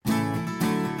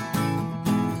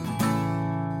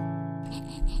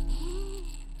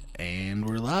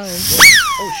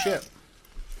shit.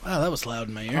 Wow, that was loud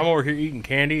in my ear. I'm over here eating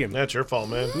candy, and That's your fault,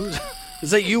 man.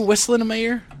 Is that you whistling in my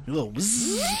ear? A little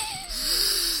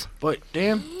whizz. But,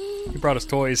 Dan, he brought us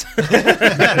toys.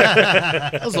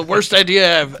 that was the worst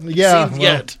idea I've seen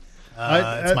yet.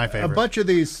 It's my favorite. A bunch of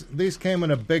these came in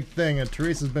a big thing, and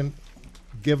Teresa's been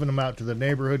giving them out to the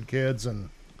neighborhood kids. And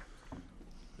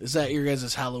Is that your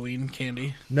guys' Halloween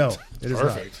candy? no, it is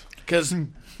Perfect. Because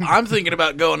I'm thinking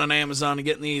about going on Amazon and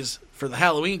getting these for the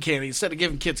Halloween candy. Instead of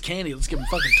giving kids candy, let's give them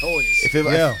fucking toys.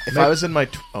 If I was in my...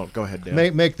 Oh, go ahead, Dan.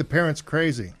 not. Make the parents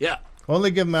crazy. Yeah. Only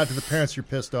give them out to the parents you're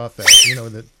pissed off at. You know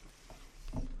that.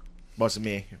 Wasn't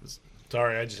me. It was...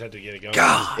 Sorry, I just had to get it going.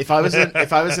 God. If I was in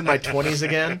my 20s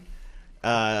again,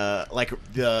 like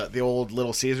the old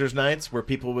Little Caesars nights where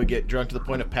people would get drunk to the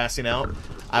point of passing out,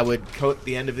 I would coat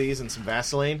the end of these in some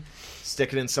Vaseline,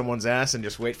 stick it in someone's ass, and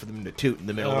just wait for them to toot in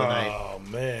the middle of the night. Oh,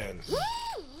 man.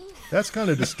 That's kind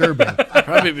of disturbing.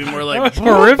 Probably be more like,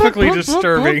 Horrifically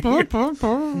disturbing.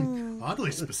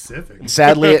 Oddly specific.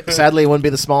 Sadly, it wouldn't be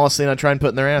the smallest thing I'd try and put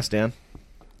in their ass, Dan.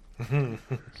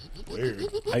 Weird.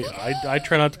 I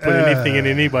try not to put anything in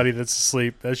anybody that's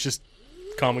asleep. That's just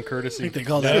common I courtesy. think they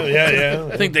call that. Yeah.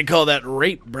 I think they call that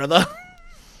rape, brother.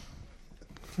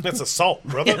 That's assault,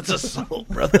 brother. It's assault,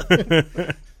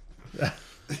 brother.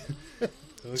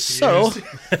 So,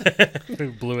 We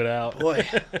blew it out. boy,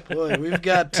 we've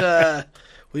got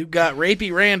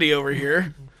Rapey Randy over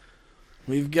here.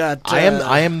 We've got.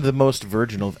 I am the most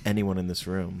virginal of anyone in this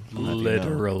room. I'll have you know.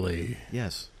 Literally.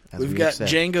 Yes. as We've we got have said.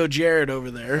 Django Jared over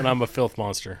there. And I'm a filth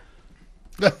monster.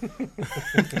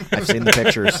 I've seen the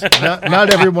pictures.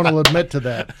 Not everyone will admit to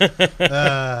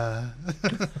that.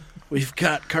 We've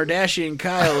got Kardashian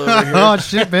Kyle over here. Oh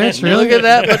shit, bitch! Really? Look at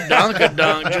that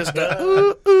badonkadonk. Just a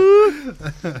ooh,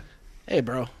 ooh. Hey,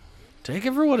 bro. Take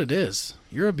it for what it is.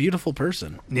 You're a beautiful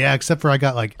person. Yeah, except for I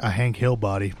got like a Hank Hill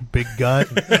body, big gut,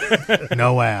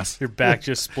 no ass. Your back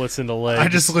just splits into legs. I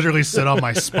just literally sit on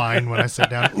my spine when I sit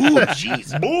down. Ooh,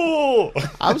 jeez. Ooh!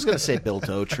 I was going to say Bill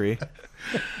Tree.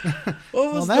 What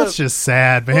Well, was that's just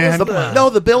sad, man. No,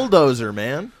 the Billdozer,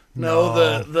 man.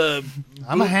 the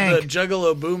I'm a Hank. the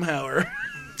Juggalo Boomhauer.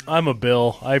 I'm a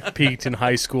Bill. I peaked in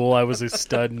high school. I was a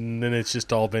stud, and then it's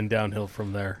just all been downhill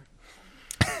from there.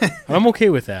 I'm okay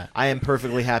with that. I am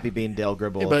perfectly happy being Dale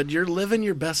Gribble. But you're living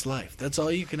your best life. That's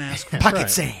all you can ask for. Pocket right.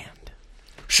 sand.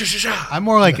 I'm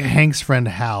more like Hank's friend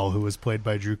Hal, who was played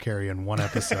by Drew Carey in one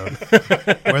episode,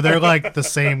 where they're like the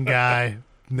same guy.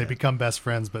 And they become best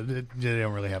friends, but they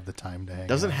don't really have the time to hang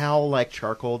Doesn't out. Hal like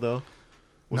charcoal, though?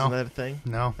 Wasn't No. that a thing?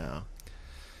 No. No.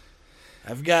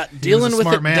 I've got He was dealing a with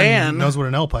smart it man. Dan Knows what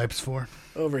an L pipe's for.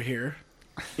 over here.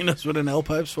 He knows what an L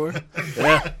pipe's for.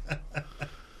 Yeah.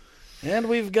 And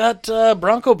we've got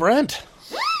Bronco Brent.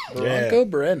 Bronco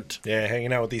Brent. Yeah,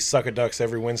 hanging out with these sucker ducks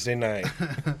every Wednesday night.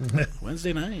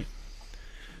 Wednesday night.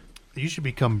 You should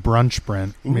become Brunch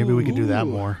Brent. Maybe we could do that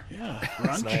more. Yeah.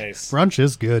 That's Brunch. nice. Brunch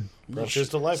is good. Brunch is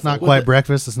delightful. It's not quite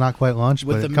breakfast. It's not quite lunch,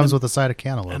 with but the it comes mim- with a side of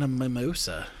cantaloupe. And a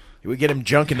mimosa. We get him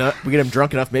drunk enough.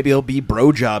 Maybe he'll be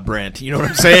bro job Brent. You know what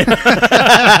I'm saying?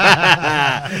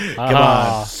 Come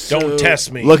on. Don't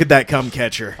test me. Look at that cum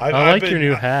catcher. I like your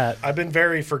new hat. I've been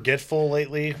very forgetful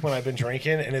lately when I've been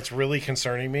drinking, and it's really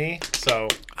concerning me. So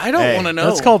I don't Hey, want to know.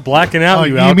 That's called blacking out, Oh,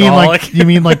 you you mean alcoholic. like you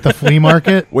mean like the flea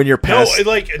market? When you're no, pissed.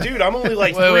 like, dude, I'm only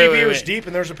like Wait, three wait, beers wait. deep,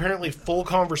 and there's apparently full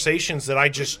conversations that I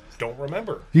just don't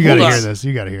remember. You got to Hold hear on. this.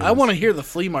 You got to hear this. I want to hear the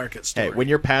flea market story. Hey, when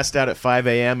you're passed out at 5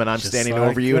 a.m. and I'm Just standing like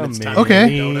over you and a it's time. Okay.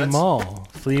 mini mall,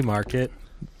 flea market.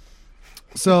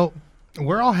 So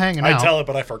we're all hanging I out. tell it,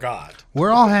 but I forgot.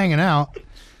 We're all hanging out,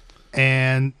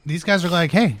 and these guys are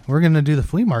like, "Hey, we're gonna do the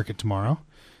flea market tomorrow.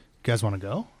 You guys want to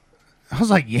go?" I was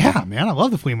like, "Yeah, man, I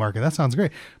love the flea market. That sounds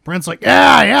great." Brent's like,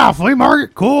 "Yeah, flea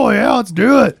market, cool. Yeah, let's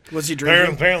do it. Was he Apparently,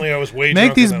 drinking? apparently I was way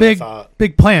Make drunker these than I big thought.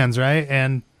 big plans, right?"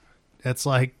 And it's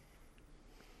like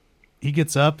he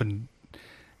gets up and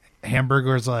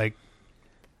Hamburger's like,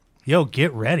 "Yo,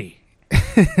 get ready."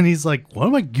 And he's like, "What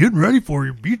am I getting ready for?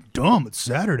 You're being dumb. It's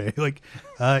Saturday. Like,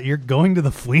 you're going to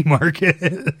the flea market."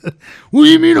 What do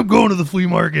you mean I'm going to the flea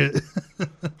market?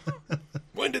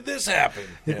 When did this happen?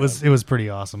 It was pretty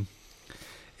awesome,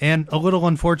 and a little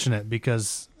unfortunate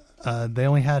because they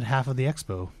only had half of the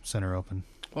expo center open.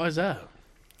 Why is that?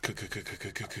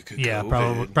 Yeah,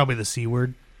 COVID. probably the C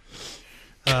word.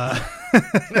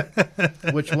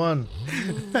 Which one?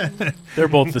 They're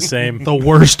both the same. The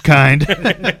worst kind.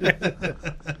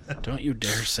 Don't you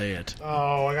dare say it.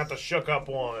 Oh, I got the shook up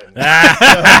one. God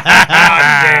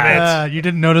damn it. You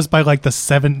didn't notice by like the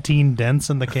 17 dents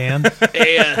in the can?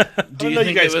 Hey, do I you know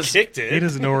think you guys it was? kicked He it.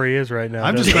 doesn't know where he is right now.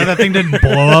 I'm does just he? glad that thing didn't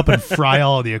blow up and fry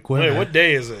all of the equipment. Wait, what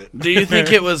day is it? Do you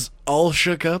think it was all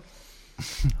shook up?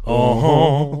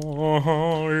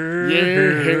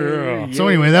 Yeah. So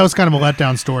anyway, that was kind of a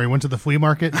letdown story. Went to the flea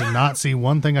market, did not see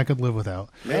one thing I could live without.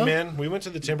 Hey, man, we went to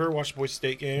the Timber, watched the Boise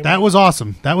State game. That was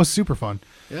awesome. That was super fun.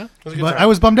 Yeah. It was a good But time. I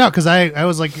was bummed out because I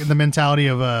was like in the mentality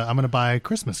of I'm going to buy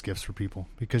Christmas gifts for people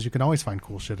because you can always find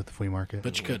cool shit at the flea market.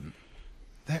 But you couldn't.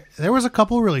 There was a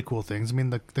couple really cool things. I mean,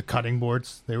 the cutting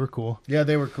boards, they were cool. Yeah,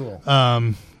 they were cool.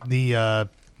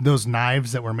 Those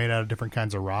knives that were made out of different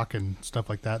kinds of rock and stuff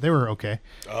like that, they were okay.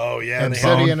 Oh, yeah. And They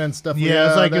had, Obsidian and stuff.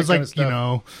 Yeah, that it was kind like of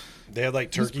stuff. they had like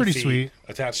was turkey pretty feet sweet.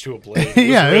 attached to a blade.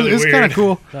 Yeah, really it was kind of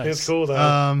weird. cool. It was cool,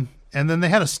 though. And then they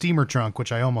had a steamer trunk,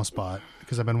 which I almost bought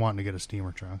because I've been wanting to get a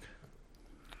steamer trunk.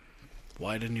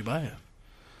 Why didn't you buy it?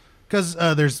 Because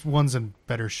there's ones in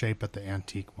better shape at the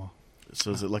antique mall.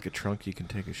 So is it like a trunk you can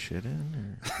take a shit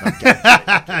in?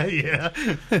 Yeah,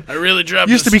 I really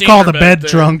dropped. used to the be called a steamer bed back there.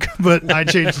 trunk, but I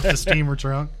changed it to steamer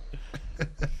trunk.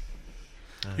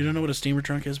 You don't know what a steamer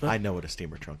trunk is, bud? I know what a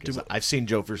steamer trunk is. I've seen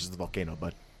Joe versus the Volcano,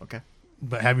 but okay.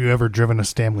 But have you ever driven a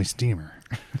Stanley steamer?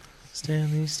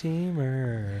 Stanley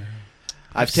Steamer.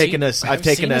 I've taken a Stanley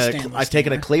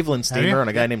steamer. Cleveland Have you? steamer and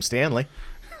a guy named Stanley.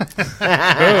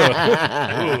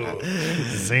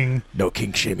 Zing. No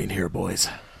kink shaming here, boys.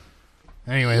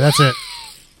 Anyway, that's it.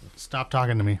 Stop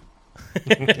talking to me.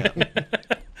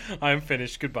 I'm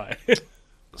finished. Goodbye.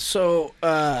 So,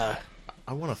 I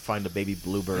want to find a baby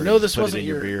bluebird. I know this and put wasn't it in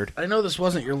your beard. I know this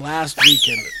wasn't your last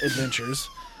weekend adventures,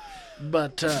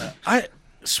 but I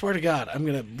swear to God, I'm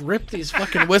gonna rip these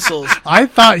fucking whistles. I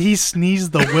thought he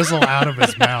sneezed the whistle out of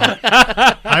his mouth.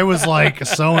 I was like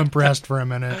so impressed for a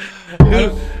minute.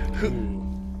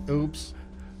 Oops.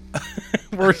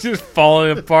 We're just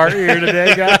falling apart here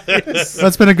today, guys.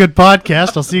 That's been a good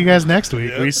podcast. I'll see you guys next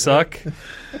week. We suck.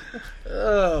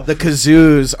 The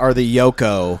kazoos are the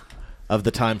Yoko of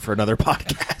the Time for Another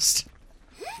podcast.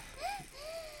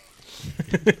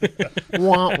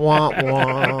 Wah, wah,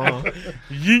 wah.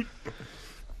 Yeet.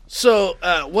 So,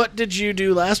 what did you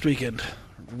do last weekend,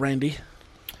 Randy?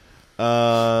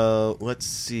 Let's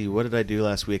see. What did I do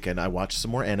last weekend? I watched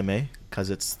some more anime because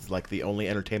it's like the only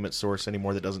entertainment source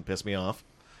anymore that doesn't piss me off.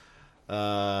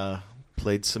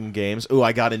 Played some games. Ooh,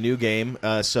 I got a new game.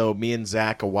 So me and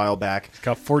Zach a while back.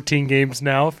 Got 14 games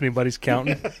now, if anybody's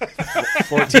counting.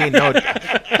 14. No,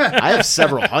 I have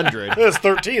several hundred. It was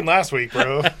 13 last week,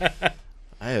 bro.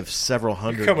 I have several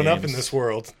hundred. Coming up games. in this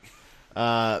world.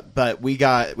 But we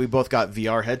both got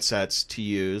VR headsets to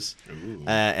use,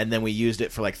 and then we used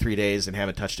it for like 3 days and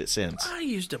haven't touched it since. I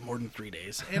used it more than 3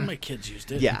 days, and my kids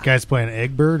used it. Yeah, You guys playing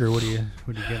Egg Bird, or what are you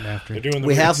getting after? They're doing the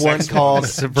we weird have one sex called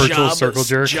It's a virtual circle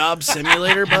jerk. Job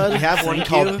simulator, bud. we have one Thank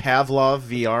called you. Pavlov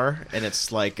VR, and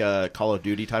it's like a Call of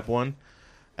Duty type one.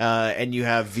 And you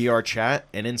have VR chat,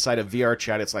 and inside of VR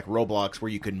chat, it's like Roblox where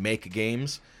you can make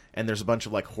games, and there's a bunch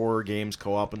of like horror games,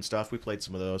 co-op and stuff. We played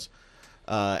some of those.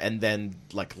 And then,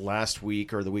 like last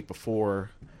week or the week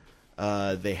before,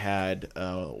 they had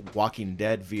a Walking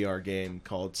Dead VR game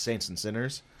called Saints and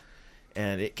Sinners,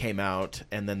 and it came out.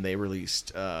 And then they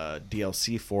released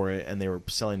DLC for it, and they were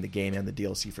selling the game and the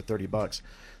DLC for $30.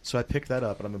 So I picked that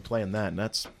up, and I've been playing that, and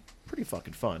that's pretty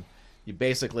fucking fun. You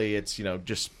basically, it's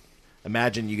just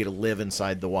imagine you get to live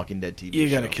inside the Walking Dead TV. You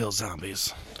show. gotta kill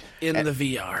zombies in the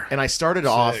VR. And I started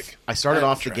Sick. off. I started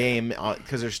off the tried. game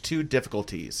because there's two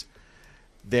difficulties.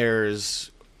 There's,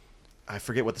 I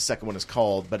forget what the second one is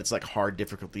called, but it's like hard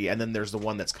difficulty, and then there's the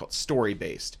one that's called story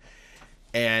based.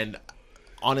 And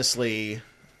honestly,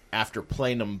 after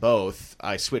playing them both,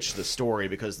 I switched to the story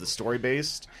because the story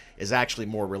based is actually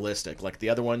more realistic. Like the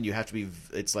other one, you have to be.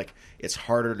 It's like it's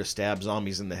harder to stab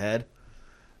zombies in the head.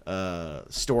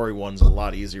 Story one's a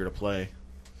lot easier to play.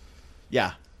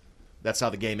 Yeah, that's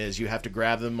how the game is. You have to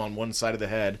grab them on one side of the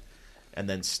head and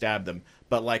then stab them.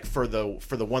 But like for the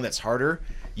one that's harder,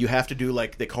 you have to do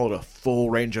like they call it a full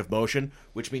range of motion,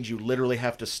 which means you literally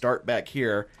have to start back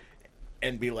here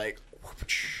and be like.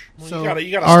 Well,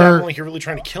 you gotta are- stop them like you're really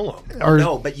trying to kill them.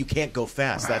 No, but you can't go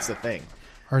fast. That's the thing.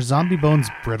 Are zombie bones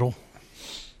brittle?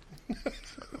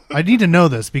 I need to know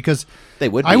this because They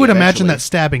would. I be would imagine eventually. that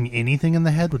stabbing anything in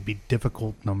the head would be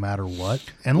difficult no matter what.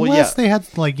 Unless yeah. they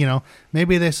had,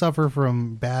 maybe they suffer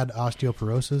from bad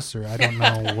osteoporosis, or I don't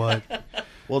know what.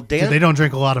 Well, Dan, They don't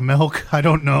drink a lot of milk. I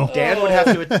don't know. Dan would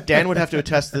have to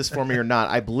attest to this for me or not.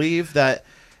 I believe that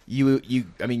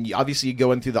obviously you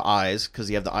go in through the eyes because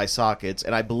you have the eye sockets,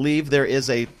 and I believe there is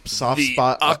a soft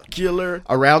spot ocular.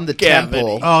 around the cavity.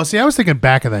 temple. Oh, see, I was thinking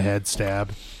back of the head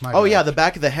stab. My Oh bad. yeah, the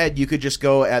back of the head. You could just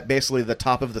go at basically the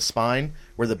top of the spine,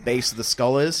 where the base of the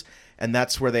skull is, and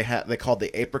that's where they called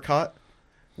the apricot.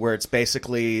 where it's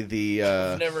basically the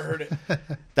I've never heard it.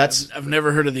 that's I've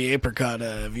never heard of the apricot.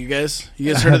 Have you guys?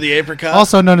 You guys heard of the apricot?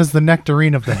 Also known as the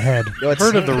nectarine of the head. no, it's,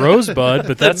 Heard of the rosebud,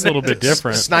 but that's a little bit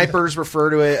different. snipers refer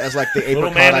to it as like the Little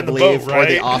apricot, man I in the believe, boat, or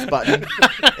the right? off button.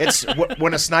 It's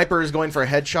when a sniper is going for a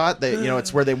headshot. That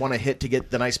it's where they want to hit to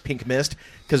get the nice pink mist.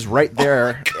 Because right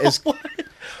there is.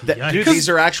 Dude, these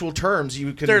are actual terms.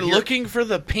 You can. They're hear looking for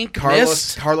the pink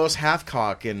mist. Carlos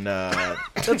Halfcock and I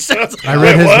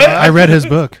read his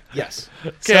book. yes,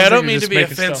 Okay, Sounds I like don't you're mean to just be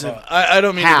making stuff offensive. up. I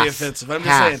don't mean to be offensive. I'm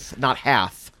just saying. not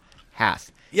Hath.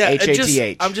 Yeah,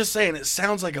 H-A-T-H. I'm just saying. It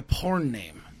sounds like a porn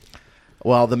name.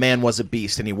 Well, the man was a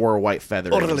beast, and he wore a white feather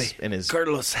in his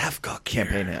Carlos Halfcock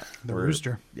campaign hat. The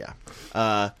rooster. Yeah.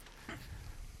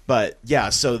 But yeah,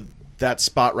 so that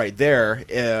spot right there,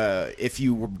 if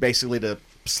you were basically to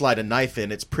slide a knife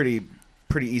in, it's pretty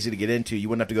easy to get into. You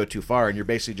wouldn't have to go too far, and you're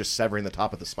basically just severing the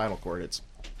top of the spinal cord. It's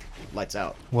lights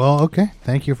out. Well, okay.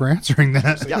 Thank you for answering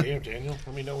that. Yeah. Damn, Daniel.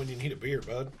 Let me know when you need a beer,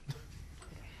 bud.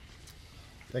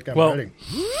 I think I'm Well- ready.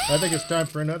 I think it's time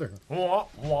for another. Wah,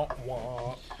 wah,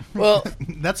 wah. Well,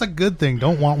 That's a good thing.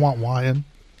 Don't want. what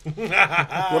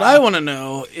I want to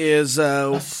know is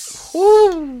I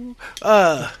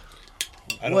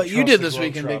don't what you trust did the this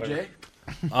weekend, Big Globetrotter. J.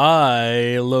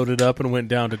 I loaded up and went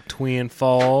down to Tween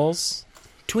Falls.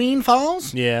 Tween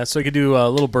Falls. Yeah, so I could do a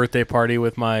little birthday party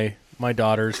with my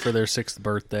daughters for their 6th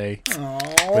birthday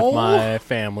with my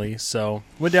family. So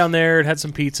went down there and had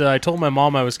some pizza. I told my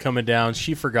mom I was coming down.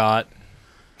 She forgot.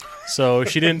 So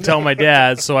she didn't tell my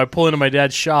dad. So I pull into my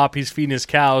dad's shop. He's feeding his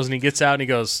cows, and he gets out and he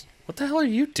goes, "What the hell are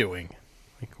you doing?"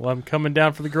 Like, "Well, I'm coming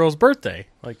down for the girl's birthday."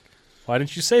 Like, "Why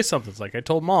didn't you say something?" It's like, "I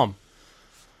told mom."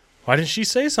 "Why didn't she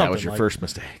say something?" That was your Like, first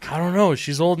mistake. I don't know.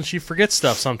 She's old and she forgets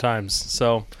stuff sometimes.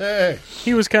 So Hey,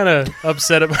 he was kind of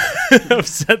upset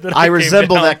upset that I came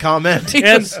resemble down. that comment.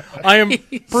 And I am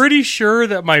pretty sure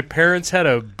that my parents had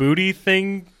a booty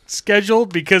thing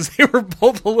scheduled because they were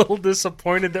both a little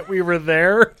disappointed that we were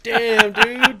there. Damn,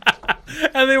 dude.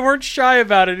 And they weren't shy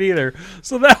about it either.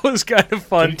 So that was kind of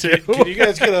fun too. Can you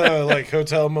guys get a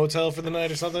hotel motel for the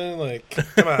night or something? Like,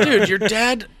 come on, Dude, your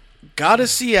dad got to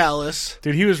see Alice.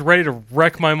 Dude, he was ready to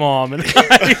wreck my mom, and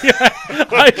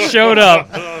I showed up.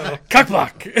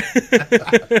 Cockblock.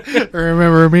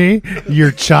 Remember me?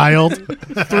 Your child.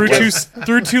 threw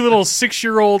two little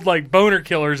 6-year-old boner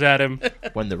killers at him.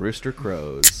 When the rooster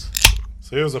crows.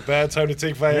 So it was a bad time to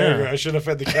take Viagra. Yeah. I should have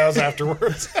fed the cows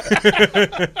afterwards.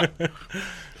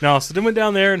 No, so then went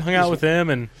down there and hung out with him,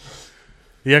 and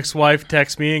the ex-wife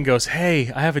texts me and goes,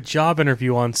 "Hey, I have a job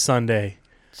interview on Sunday."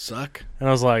 Suck. And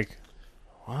I was like,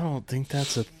 well, I don't think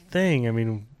that's a thing. I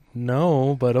mean,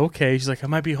 no, but okay. She's like, "I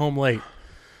might be home late."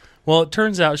 Well, it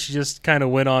turns out she just kind of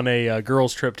went on a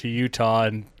girls' trip to Utah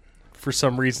and for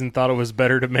some reason thought it was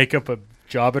better to make up a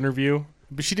job interview.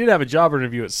 But she did have a job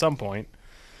interview at some point,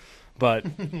 but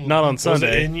not on Was it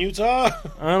Sunday. in Utah?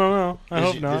 I don't know. I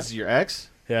hope This not. is your ex?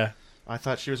 Yeah. I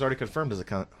thought she was already confirmed as a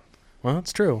cunt. Well,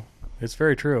 it's true. It's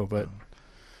very true, but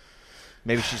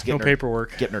Maybe she's no getting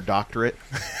paperwork. getting her doctorate.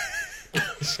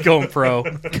 She's going pro.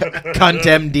 Cunt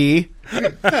MD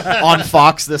on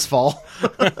Fox this fall.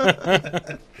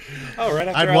 Oh, right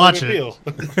after I'd watch Appeal.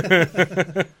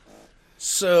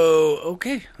 So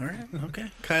okay, all right, okay.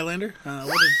 Kylander,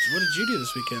 what did you do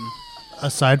this weekend?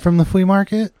 Aside from the flea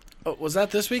market? Oh, was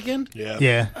that this weekend? Yeah.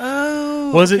 Yeah.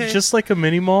 Oh, Was okay. it just like a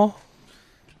mini mall?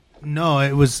 No,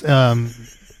 it was,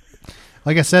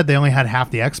 like I said, they only had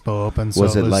half the expo open. So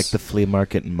Was it like the flea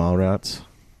market in Mallrats?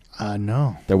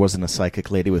 No. There wasn't a psychic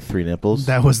lady with 3 nipples?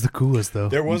 That was the coolest, though.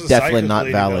 There was a Definitely psychic not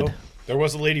lady, valid. though. There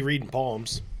was a lady reading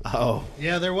palms. Oh.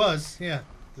 Yeah, there was. Yeah,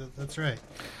 that's right.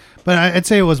 But I'd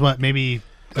say it was, maybe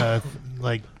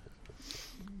like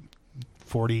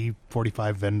 40,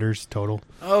 45 vendors total.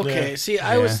 Okay. Yeah. See,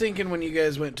 I was Yeah. thinking when you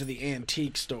guys went to the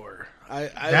antique store, I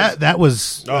That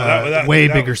was No, that- way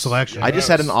that bigger was- selection. I just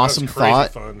had an That was awesome crazy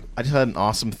thought. fun. I just had an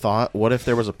awesome thought. What if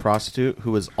there was a prostitute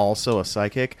who was also a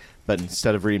psychic, but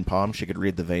instead of reading palms, she could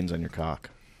read the veins on your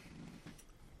cock?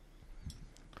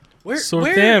 where, So,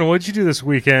 where, Dan, what'd you do this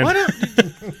weekend? Why don't,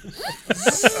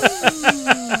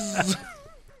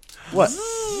 What?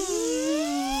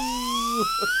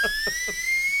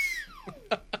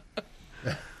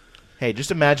 Hey,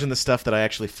 just imagine the stuff that I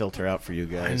actually filter out for you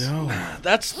guys.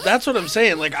 that's what I'm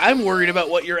saying. Like, I'm worried about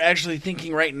what you're actually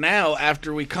thinking right now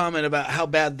after we comment about how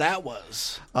bad that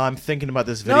was. I'm thinking about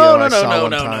this video No, I saw one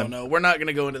no. time. We're not going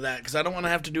to go into that because I don't want to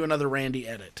have to do another Randy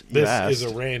edit. You This asked. is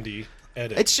a Randy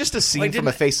edit. It's just a scene Like, from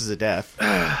didn't- A Faces of Death.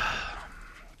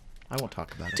 I won't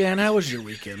talk about it. Dan, how was your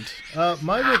weekend?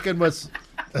 my weekend was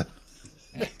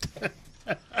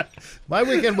My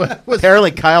weekend was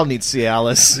Apparently, Kyle needs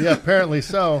Cialis. yeah, apparently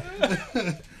so.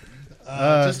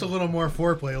 Just a little more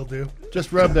foreplay will do.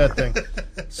 Just rub that thing.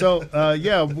 So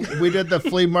yeah, we did the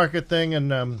flea market thing,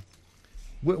 and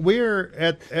we're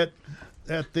at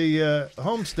the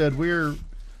homestead. We're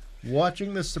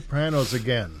watching The Sopranos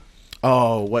again.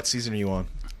 Oh, what season are you on?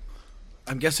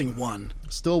 I'm guessing 1.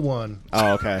 Still one,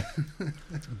 Oh, okay.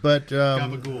 but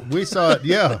Gabagool. we saw it.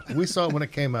 Yeah, we saw it when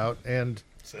it came out, and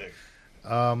Sick.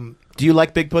 Do you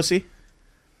like Big Pussy?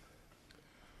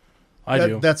 I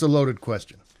do. that's a loaded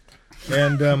question.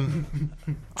 And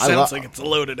I Sounds lo- like it's a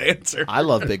loaded answer. I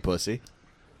love Big Pussy.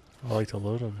 I like to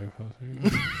load on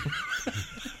there.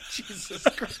 Jesus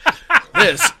Christ.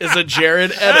 This is a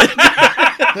Jared edit.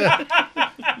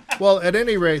 well, at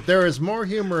any rate, there is more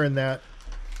humor in that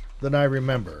than I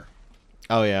remember.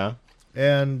 Oh, yeah?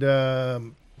 And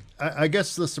I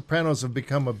guess The Sopranos have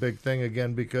become a big thing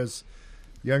again because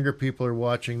younger people are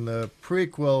watching the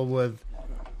prequel with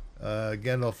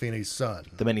Gandolfini's son.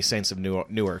 The Many Saints of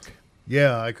Newark.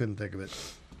 Yeah, I couldn't think of it.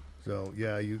 So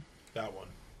yeah, That one.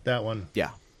 that one.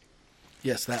 Yeah.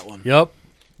 Yes, that one. Yep.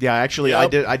 Yeah, actually,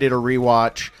 Yep. I did a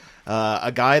rewatch.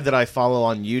 A guy that I follow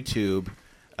on YouTube,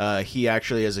 he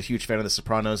actually is a huge fan of The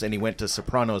Sopranos, and he went to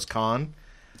Sopranos Con.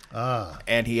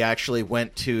 And he actually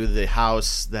went to the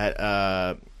house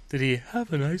that... Did he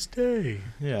have a nice day?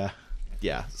 yeah,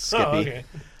 Skippy. Oh, okay.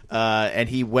 And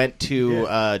he went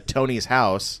to Tony's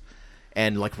house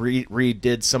and like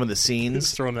redid some of the Just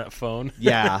scenes. throwing that phone.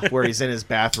 Yeah, where he's in his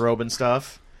bathrobe and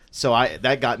stuff. So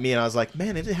that got me, and I was like,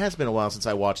 man, it has been a while since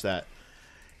I watched that.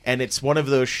 And it's one of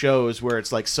those shows where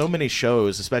it's like so many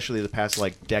shows, especially the past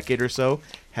like decade or so,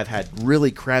 have had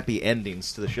really crappy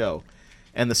endings to the show.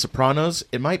 And The Sopranos,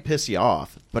 it might piss you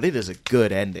off, but it is a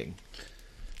good ending.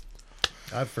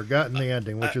 I've forgotten the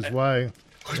ending, which is why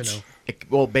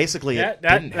Well, basically, it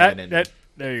didn't have an ending.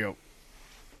 There you go.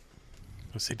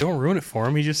 I say, don't ruin it for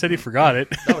him. He just said he forgot it.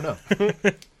 Oh, no.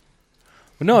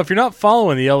 But no, if you're not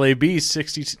following the LAB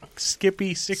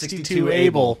Skippy 62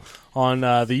 Abel on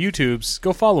the YouTubes,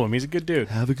 go follow him. He's a good dude.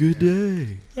 Have a good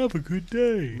day. Have a good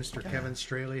day. Mr. Kevin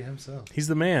Straley himself. He's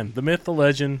the man, the myth, the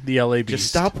legend, the LAB. Just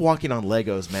stop walking on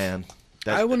Legos, man.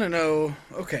 I want to know.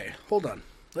 Okay, hold on.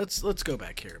 Let's go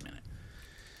back here a minute.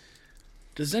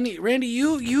 Does Randy?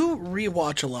 You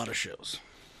rewatch a lot of shows.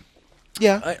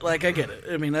 Yeah. I get it.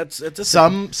 I mean, it's a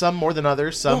Some more than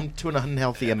others, some to an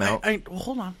unhealthy amount. well,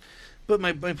 hold on. But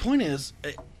my point is,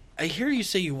 I hear you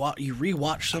say you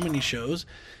rewatch so many shows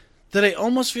that I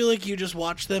almost feel like you just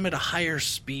watch them at a higher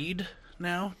speed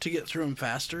now to get through them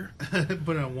faster. Put it at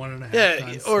 1.5 Yeah,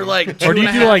 times. or like Or do you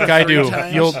 2.5 do like to I 3 do?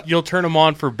 times. You'll turn them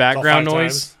on for background About 5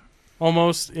 noise, times.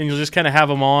 almost, and you'll just kind of have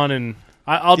them on. And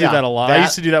I'll do Yeah, that a lot. I that-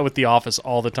 used to do that with The Office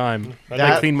all the time. I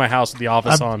That- clean my house with The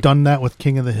Office I've on. done that with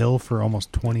King of the Hill for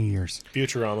almost 20 years.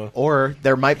 Futurama. Or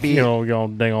there might be You know,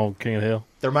 dang old King of the Hill.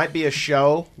 there might be a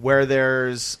show where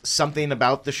there's something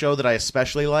about the show that I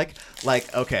especially like.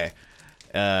 Like, okay,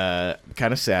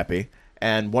 kind of sappy.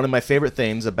 And one of my favorite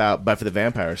things about Buffy the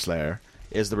Vampire Slayer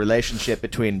is the relationship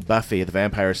between Buffy the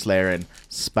Vampire Slayer and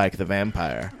Spike the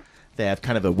Vampire. They have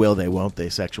kind of a will they won't they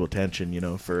sexual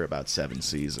tension, for about 7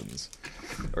 seasons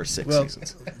or 6 Well,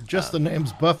 seasons. just the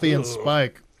names Buffy and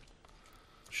Spike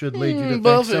should lead you to think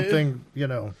Buffy. something,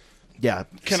 Yeah.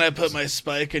 Can I put my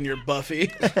Spike in your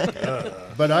Buffy?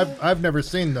 But I've never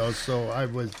seen those, so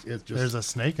it's just There's a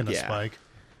snake and a Yeah. spike.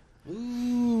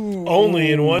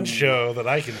 Only in one show that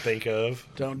I can think of.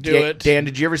 Don't do it. Dan,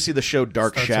 did you ever see the show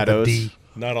Dark Starts with a Shadows? D.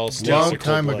 Not all snakes long are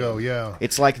time cold-blooded. ago. Yeah,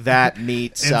 It's like that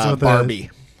meets Ends with a- Barbie.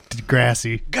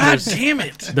 Grassy. God damn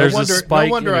it! There's wonder- a no spike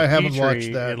wonder in a I haven't Petrie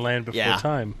watched that. in Land Before Yeah.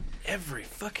 Time. Every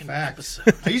fucking Fact.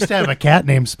 episode. I used to have a cat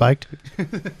named Spiked.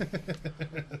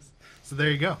 So there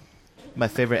you go. My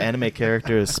favorite anime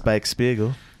character is Spike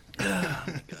Spiegel.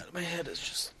 God, my head is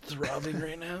just throbbing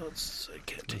right now. I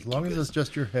can't take as long you as guys. it's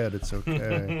just your head, it's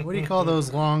okay. What do you call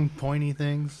those long, pointy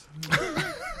things?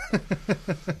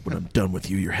 When I'm done with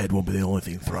you, your head won't be the only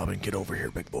thing throbbing. Get over here,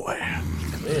 big boy.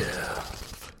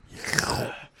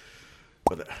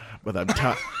 By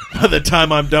the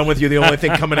time I'm done with you, the only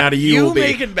thing coming out of you, will You be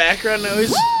making background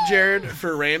noise, Jared,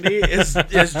 for Randy is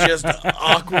just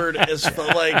awkward as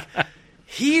fuck. Like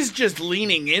he's just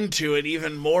leaning into it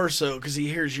even more so because he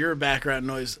hears your background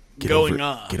noise going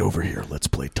on. Get over here. Let's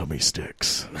play tummy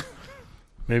sticks.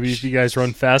 Maybe if you guys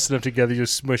run fast enough together, you'll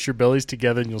smush your bellies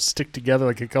together and you'll stick together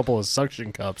like a couple of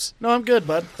suction cups. No, I'm good,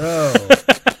 bud. Oh,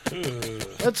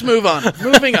 Let's move on.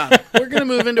 Moving on. We're gonna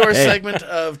move into our segment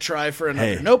of try for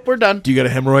another. Hey. Nope, we're done. Do you got a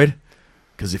hemorrhoid?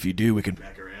 Because if you do, we can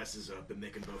back our asses up and they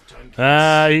can both tongue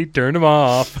kiss. He turned him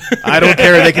off. I don't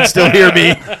care. They can still hear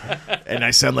me. And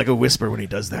I sound like a whisper when he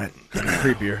does that.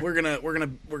 Creepier. We're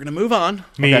gonna move on.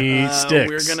 Meat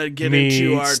sticks. We're gonna get Meat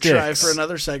into our try sticks. for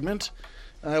another segment.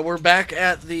 We're back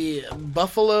at the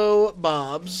Buffalo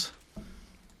Bob's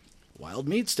Wild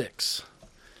Meat Sticks.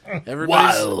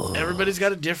 Everybody's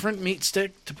got a different meat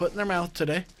stick to put in their mouth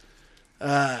today.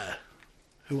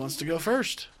 Who wants to go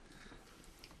first?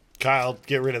 Kyle,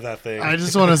 get rid of that thing. I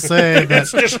just want to say that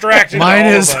It's distracting to Mine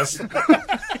all is- of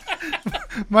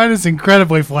us. mine is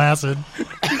incredibly flaccid.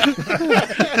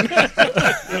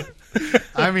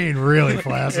 I mean, really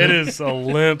flaccid. It is a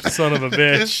limp son of a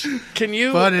bitch. Can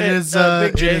you? But it is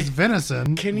Big it J, is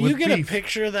venison. can you with get beef. a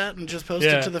picture of that and just post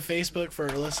Yeah. it to the Facebook for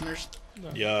our listeners,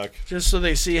 Yuck. just so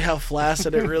they see how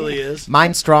flaccid it really is?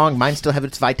 Mine's strong. Mine still have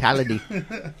its vitality.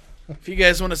 If you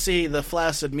guys want to see the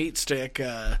flaccid meat stick,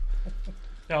 Now,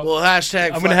 well,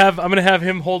 hashtag I'm gonna have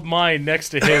him hold mine next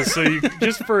to his, so you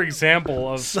just for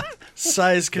example of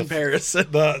size comparison.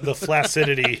 The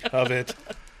flaccidity of it.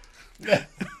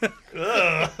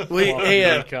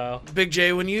 Hey, Kyle. Big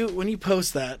J, when you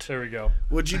post that, There we go.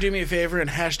 would you do me a favor and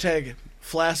hashtag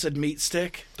flaccid meat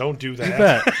stick? Don't do You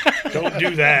that. bet. Don't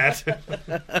do that.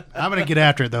 I'm gonna get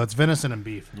after it though. It's venison and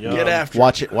beef. Get after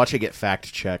Watch it get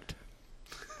fact checked.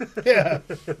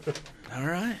 it. All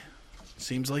right.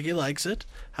 Seems like he likes it.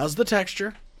 How's the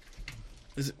texture?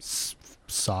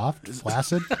 Soft,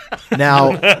 flaccid.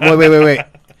 Now, wait.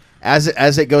 As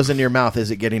it goes into your mouth,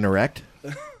 is it getting erect?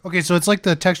 Okay, so it's like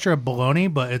the texture of bologna,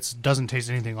 but it doesn't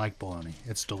taste anything like bologna.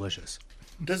 It's delicious.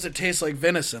 Does it taste like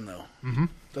venison though? Mm-hmm.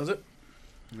 Does it?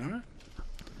 All right.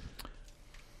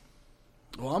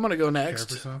 Well, I'm gonna go next.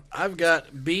 Care for some? I've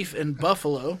got beef and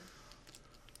buffalo.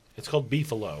 It's called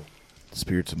beefalo.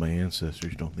 Spirits of my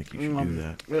ancestors don't think you should do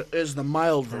that. Is the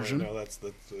mild version. No, that's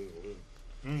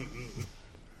And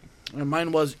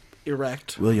mine was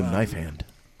erect. William Knifehand.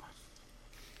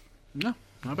 No,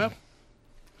 not bad.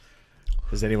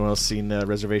 Has anyone else seen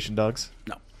Reservation Dogs?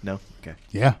 No, No? Okay.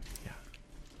 Yeah.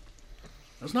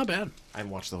 that's not bad. I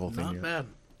haven't watched the whole thing Not yet. bad.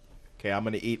 Okay, I'm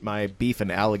going to eat my beef and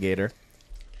alligator.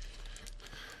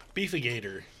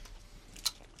 Beefigator.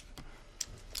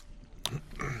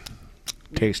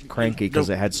 Tastes cranky because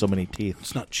it had so many teeth.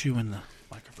 It's not chewing the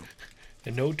microphone.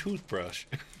 And no toothbrush.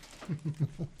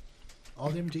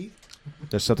 All them teeth.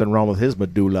 There's something wrong with his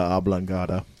medulla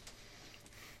oblongata.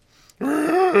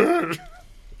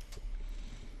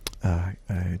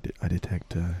 I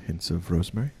detect hints of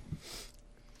rosemary,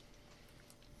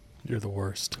 You're the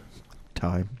worst.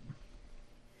 thyme,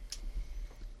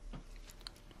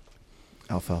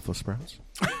 alfalfa sprouts.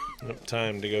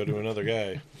 Time to go to another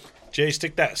guy. Jay,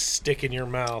 stick that stick in your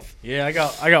mouth. Yeah, I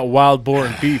got wild boar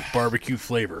and beef barbecue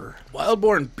flavor.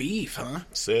 Wildborn beef, huh?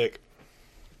 Sick.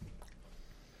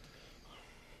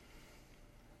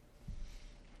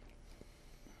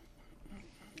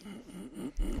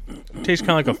 Tastes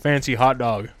kind of like a fancy hot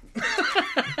dog.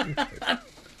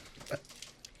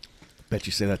 Bet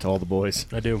you say that to all the boys.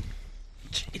 I do.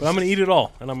 But I'm gonna eat it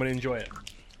all, and I'm gonna enjoy it.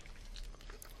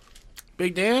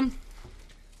 Big Dan?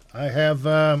 I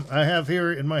have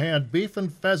here in my hand beef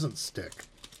and pheasant stick,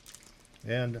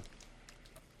 and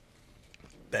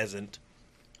Pheasant.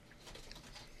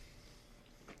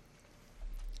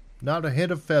 not a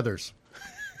hint of feathers.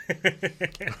 It's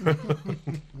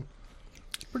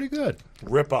pretty good.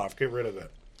 Rip off. Get rid of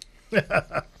it.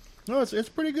 No, it's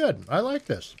pretty good. I like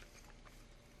this.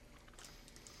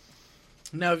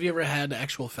 Now, have you ever had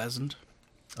actual pheasant?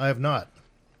 I have not.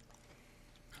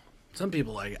 Some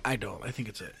people like it. I don't. I think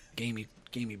it's a gamey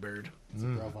bird. It's a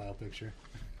profile picture.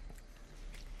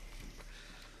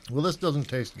 Well, this doesn't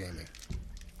taste gamey.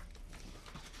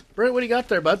 Brent, what do you got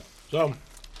there, bud? So,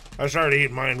 I started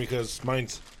eating mine because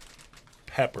mine's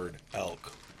peppered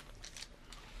elk.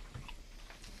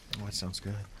 Oh, that sounds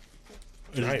good.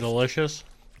 It's Nice. delicious.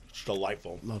 It's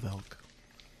delightful. Love elk.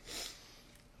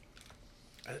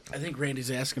 I think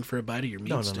Randy's asking for a bite of your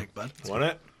meat stick, bud. Want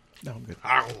it? No, I'm good.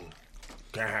 Ow.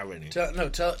 Can't have any.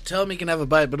 Tell him he can have a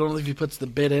bite, but only if he puts the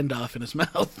bit end off in his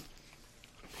mouth.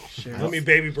 Sure. Let me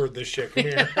baby bird this shit. Come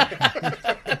here.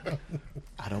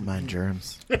 I don't mind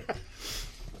germs.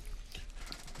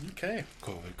 Okay.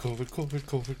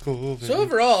 COVID. So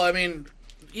overall, I mean,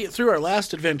 through our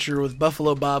last adventure with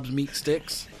Buffalo Bob's Meat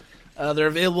Sticks, they're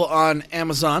available on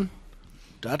Amazon.com.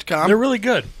 They're really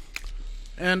good.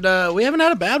 And we haven't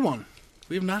had a bad one.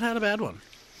 We have not had a bad one.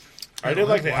 I did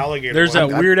like the alligator. There's one.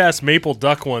 that weird ass maple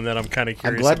duck one that I'm kind of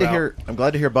I'm curious glad about. I'm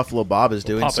glad to hear Buffalo Bob is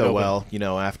doing Pop it so open. well. You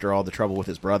know, after all the trouble with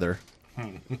his brother,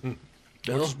 What's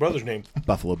his brother's name?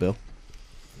 Buffalo Bill.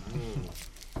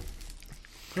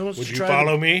 Who wants Would to you try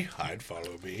follow me? I'd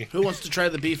follow me. Who wants to try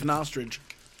the beef and ostrich?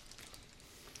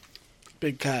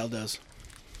 Big Kyle does.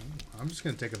 I'm just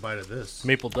gonna take a bite of this.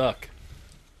 Maple duck.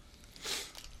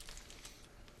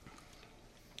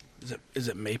 Is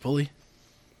it mapley?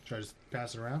 Try to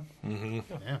pass it around. Mm-hmm.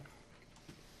 Yeah.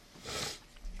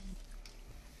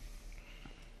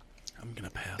 I'm gonna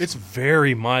pass. It's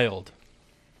very mild.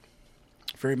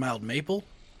 very mild maple.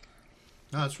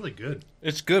 No, it's really good.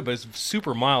 It's good, but it's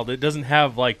super mild. It doesn't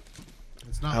have like.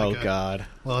 It's not. Oh like a, God.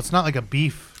 Well, it's not like a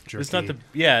beef jerky. It's not the.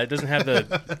 Yeah, it doesn't have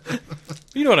the.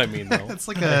 You know what I mean, though. It's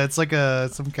like a. It's like a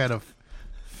some kind of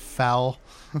fowl,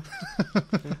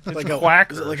 Like a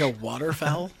quack. Is it like a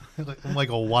waterfowl? like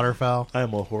a waterfowl.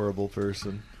 I'm a horrible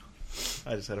person.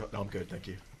 I just had a, no, I'm good, thank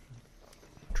you.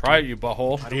 Try it, you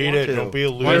butthole. Eat it. Don't be a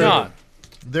loser. Why not?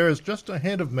 There is just a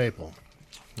hint of maple.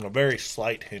 A very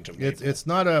slight hint of maple. It's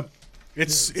not a.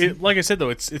 It's like I said though.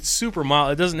 It's super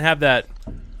mild. It doesn't have that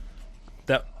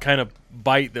kind of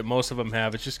bite that most of them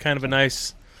have. It's just kind of a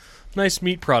nice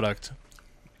meat product.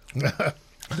 I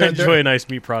enjoy a nice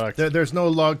meat product. There's no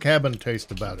log cabin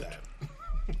taste about it.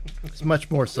 It's much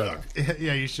more subtle.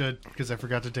 Yeah, you should, because I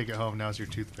forgot to take it home. Now it's your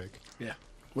toothpick. Yeah.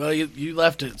 Well, you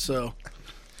left it, so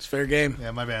it's fair game.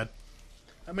 Yeah, my bad.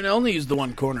 I mean, I only used the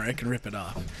one corner. I can rip it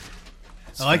off.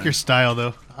 I like your style,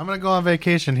 though. I'm going to go on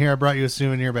vacation. Here, I brought you a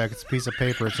souvenir back. It's a piece of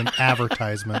paper. It's an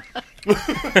advertisement.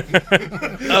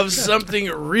 Of something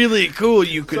really cool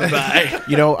you could buy.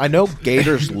 You know, I know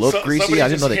gators look greasy. Somebody I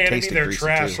didn't know just they handed me tasted their greasy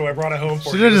trash, too. so I brought it home for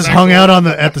Should you. have just It's hung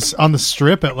actually- out on the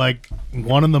strip at like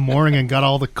 1 a.m. and got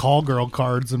all the call girl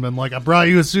cards and been like, I brought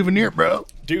you a souvenir, bro.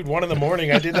 Dude, 1 a.m.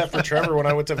 I did that for Trevor when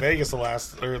I went to Vegas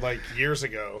years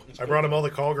ago. I brought him all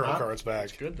the call girl cards back.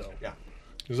 It's Good though. Yeah.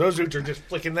 Because those dudes are just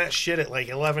flicking that shit at like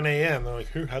 11 a.m. They're like,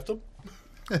 "Who have them?"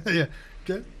 Yeah.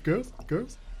 Okay, girls.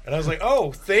 And I was like,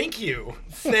 "Oh, thank you,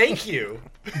 thank you."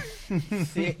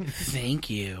 Thank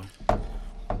you,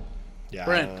 Yeah.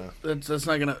 Brent. That's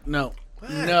not gonna. No.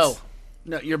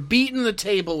 You're beating the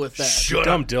table with that. Shut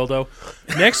Dumb up. dildo.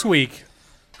 Next week,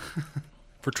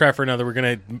 for Try for Another, we're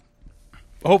going to,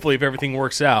 hopefully, if everything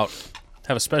works out,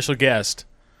 have a special guest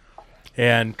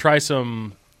and try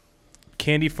some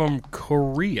candy from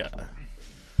Korea.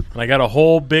 And I got a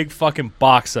whole big fucking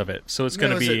box of it. So it's going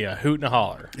to Now, is be it- a hoot and a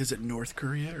holler. Is it North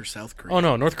Korea or South Korea? Oh,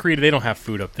 no. North Korea, they don't have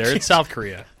food up there. It's South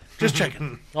Korea. Just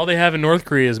checking. All they have in North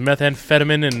Korea is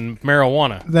methamphetamine and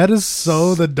marijuana. That is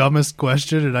so the dumbest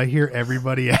question, and I hear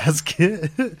everybody ask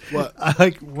it. What?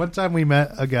 Like, one time we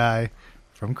met a guy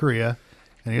from Korea,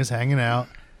 and he was hanging out,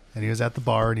 and he was at the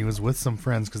bar, and he was with some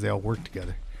friends because they all worked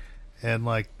together. And,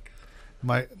 like,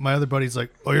 my other buddy's like,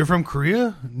 oh, you're from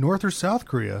Korea? North or South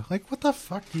Korea? Like, what the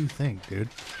fuck do you think, dude?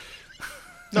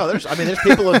 No, there's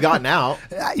people who have gotten out.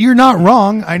 You're not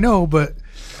wrong, I know, but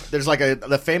There's like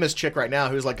the famous chick right now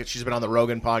who's like she's been on the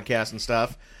Rogan podcast and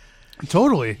stuff.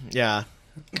 totally. Yeah,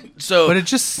 So, But it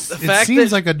just it fact seems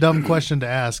that- like a dumb question to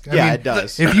ask. I yeah, mean, it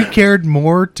does. If you cared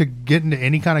more to get into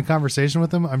any kind of conversation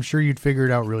with them, I'm sure you'd figure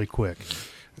it out really quick.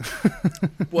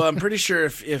 well, I'm pretty sure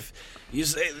if you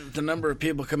say that the number of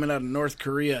people coming out of North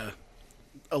Korea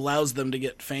allows them to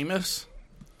get famous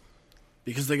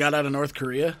because they got out of North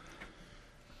Korea.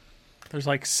 There's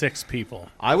like 6 people.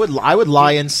 I would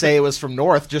lie and say it was from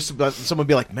North. Just so that someone would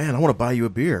be like, "Man, I want to buy you a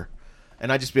beer,"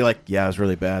 and I'd just be like, "Yeah, it was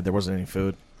really bad. There wasn't any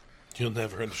food." You'll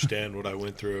never understand what I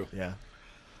went through. Yeah,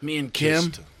 Me and Kim,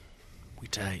 Just- we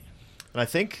tight. and I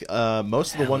think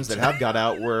most of the ones that have got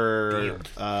out were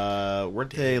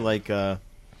weren't they like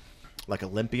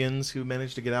Olympians who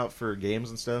managed to get out for games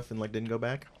and stuff and like didn't go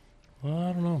back? Well,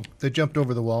 I don't know. They jumped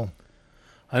over the wall.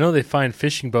 I know they find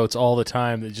fishing boats all the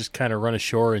time that just kind of run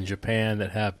ashore in Japan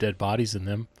that have dead bodies in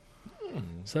them.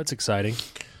 So that's exciting.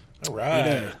 All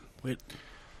right. Wait.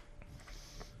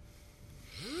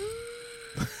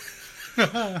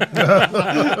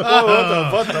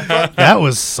 That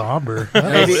was somber.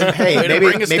 Maybe, hey, Way to maybe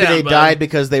bring us down, they bud. died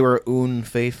because they were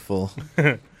unfaithful.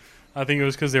 I think it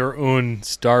was because they were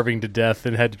starving to death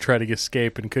and had to try to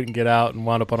escape and couldn't get out and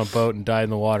wound up on a boat and died in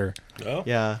the water. Oh,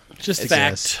 Yeah, Just It's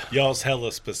fact. y'all's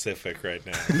hella specific right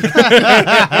now.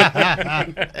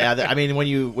 yeah. I mean, when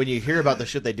you hear about the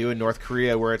shit they do in North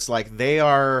Korea, where it's like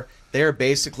they're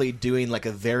basically doing like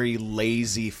a very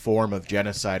lazy form of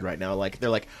genocide right now. Like they're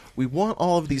like, we want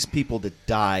all of these people to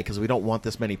die because we don't want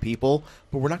this many people,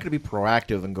 but we're not going to be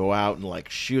proactive and go out and like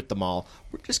shoot them all.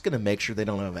 We're just going to make sure they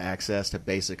don't have access to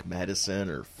basic medicine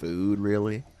or food.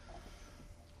 Really,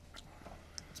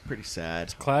 it's pretty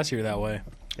sad. Classier that way.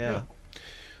 Yeah.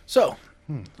 So,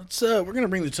 let's we're going to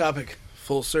bring the topic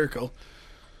full circle.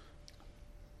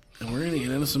 And we're going to get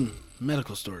into some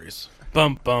medical stories.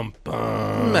 Bum, bum,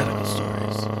 bum. Medical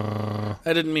stories.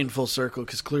 I didn't mean full circle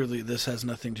because clearly this has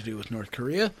nothing to do with North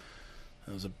Korea.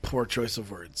 That was a poor choice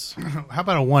of words. How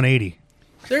about a 180?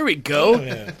 There we go.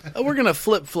 Yeah. We're gonna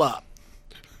flip flop.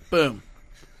 Boom.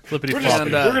 Flippity We're, just,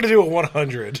 floppy. And, we're gonna do a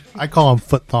 100. I call them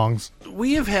foot thongs.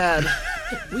 We have had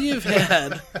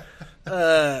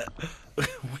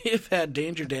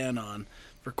Danger Dan on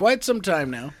for quite some time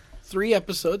now. 3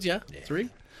 episodes, yeah. 3.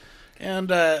 And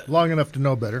Long enough to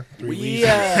know better. we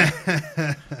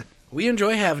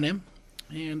enjoy having him,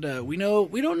 and we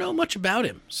don't know much about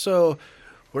him, so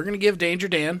we're gonna give Danger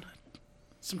Dan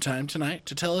some time tonight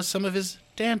to tell us some of his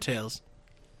Dan tales.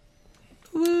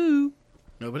 Woo!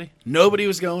 Nobody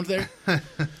was going there. Man,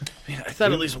 I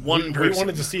thought at least one We person.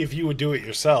 wanted to see if you would do it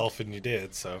yourself, and you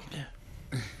did. So,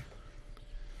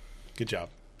 good job.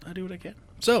 I do what I can.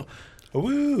 So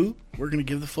Woo! we're gonna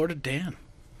give the floor to Dan.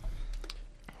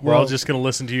 We're all just going to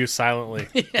listen to you silently.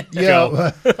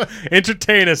 Yeah,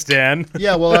 Entertain us, Dan.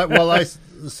 yeah. Well, I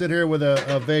sit here with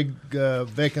a vague,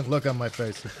 vacant look on my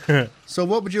face. So,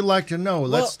 what would you like to know?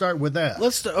 Let's Well, start with that.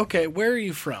 Okay, where are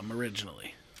you from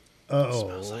originally?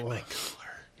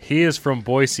 He is from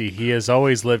Boise. He has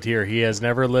always lived here. He has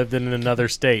never lived in another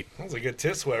state. That was a good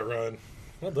tit sweat run.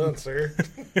 Well done, sir.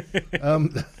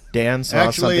 Dan saw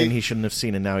Actually- something he shouldn't have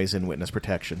seen, and now he's in witness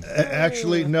protection.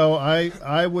 Actually, no.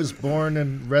 I was born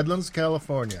in Redlands,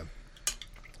 California,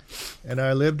 and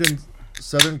I lived in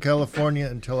Southern California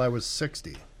until I was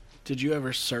 60. Did you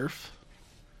ever surf?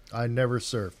 I never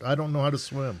surfed. I don't know how to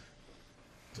swim.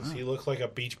 Does he look like a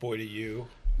beach boy to you?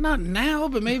 Not now,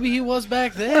 but maybe he was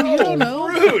back then. You don't know.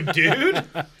 Rude, dude.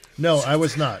 No, I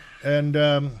was not. And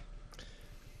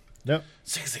no.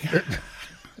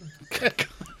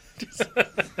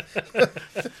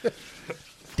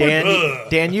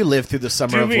 Dan, you lived through the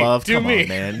summer Do of me, love. do Come me. on,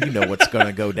 man. You know what's going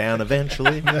to go down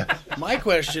eventually. My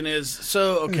question is,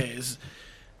 so okay,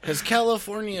 has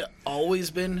California always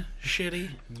been shitty?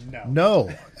 No,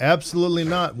 absolutely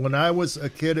not. When I was a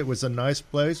kid, it was a nice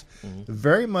place,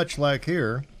 very much like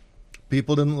here.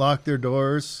 People didn't lock their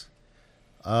doors.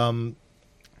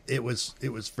 It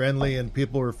was friendly, and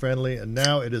people were friendly. And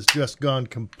now it has just gone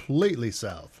completely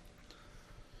south.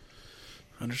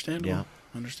 Understandable. Yeah.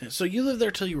 Understand. So you lived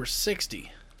there till you were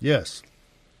 60. Yes,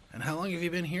 And how long have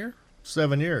you been here?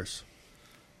 7 years.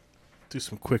 Do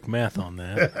some quick math on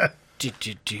that.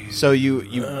 So you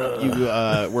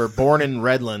were born in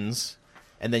Redlands,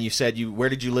 and then you said where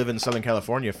did you live in Southern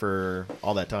California for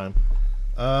all that time?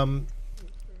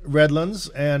 Redlands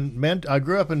and I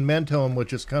grew up in Mentone,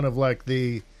 which is kind of like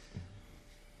the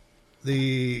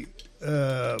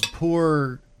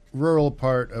poor rural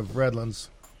part of Redlands.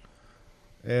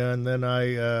 And then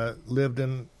I lived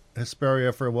in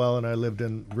Hesperia for a while, and I lived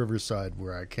in Riverside,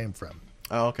 where I came from.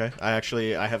 Oh, okay. I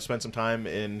have spent some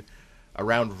time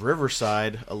around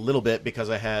Riverside a little bit because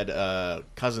I had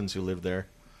cousins who lived there.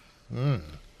 Do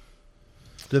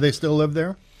they still live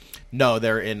there? No,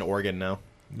 they're in Oregon now.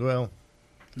 Well,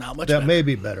 Not much that better. may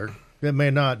be better. It may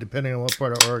not, depending on what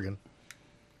part of Oregon.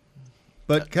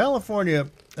 But California,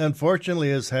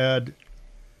 unfortunately, has had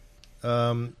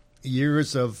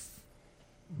years of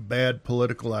bad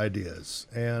political ideas,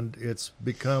 and it's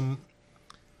become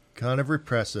kind of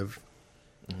repressive.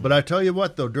 But I tell you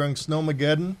what, though, during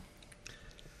Snowmageddon,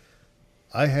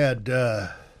 I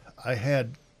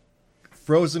had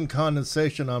frozen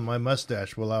condensation on my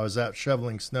mustache while I was out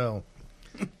shoveling snow.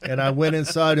 And I went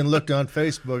inside and looked on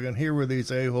Facebook, and here were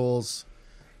these a-holes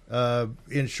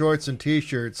in shorts and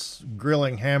T-shirts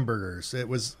grilling hamburgers. It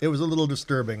was a little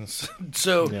disturbing.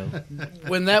 So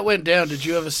when that went down, did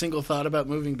you have a single thought about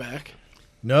moving back?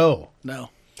 No. No.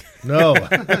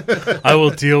 I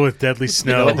will deal with deadly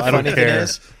snow. You know what the I don't funny thing care.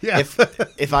 is? Yeah.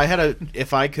 If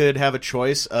I could have a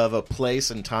choice of a place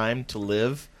and time to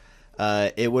live,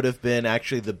 it would have been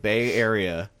actually the Bay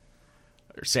Area,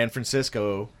 or San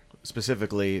Francisco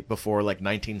specifically, before like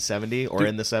 1970 or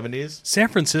in the 70s. San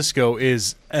Francisco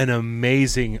is an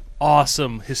amazing,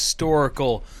 awesome,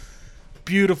 historical,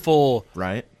 beautiful,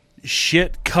 Right?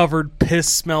 shit-covered,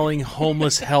 piss-smelling,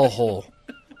 homeless hellhole.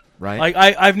 Right? Like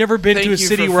I've never been Thank to a you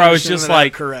city for where I was finishing just that out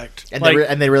like, correct. and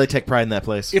like- they really take pride in that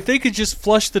place. if they could just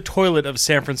flush the toilet of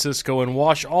San Francisco and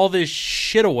wash all this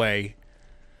shit away.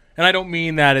 And I don't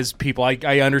mean that as people. I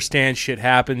understand shit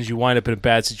happens. You wind up in a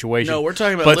bad situation. No, we're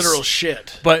talking about But- literal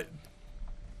shit. But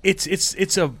it's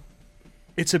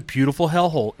a beautiful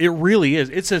hellhole. It really is.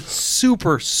 It's a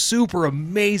super, super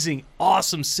amazing,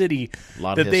 awesome city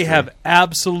Lot of that they history. have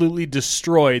absolutely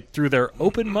destroyed through their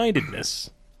open-mindedness.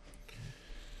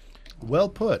 Well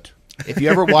put. If you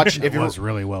ever watch, It was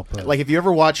really well put. if you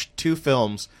ever watch two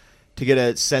films to get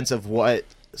a sense of what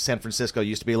San Francisco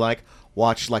used to be like,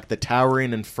 watch like The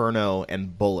Towering Inferno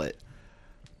and Bullet.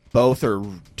 Both are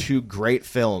two great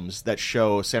films that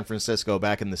show San Francisco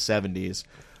back in the 70s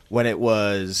when it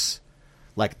was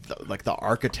Like the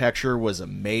architecture was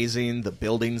amazing. The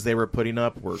buildings they were putting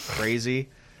up were crazy.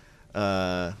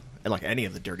 And like any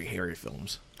of the Dirty Harry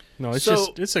films. No, it's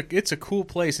a cool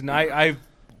place, and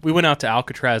we went out to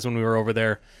Alcatraz when we were over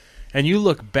there, and you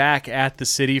look back at the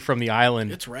city from the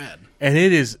island. It's rad, and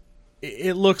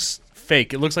it looks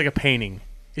fake. It looks like a painting.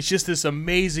 It's just this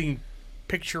amazing,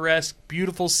 picturesque,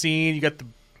 beautiful scene. You got the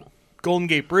Golden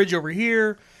Gate Bridge over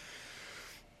here,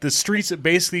 the streets that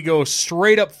basically go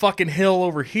straight up fucking hill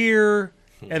over here,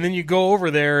 and then you go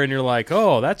over there and you're like,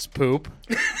 oh, that's poop.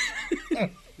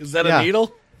 Is that a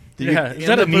needle? Is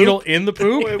that a needle in the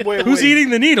poop? Wait, Who's eating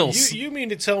the needles? You mean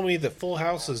to tell me that Full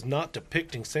House is not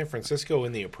depicting San Francisco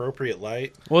in the appropriate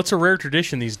light? Well, it's a rare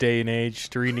tradition these day and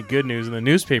age to read the good news in the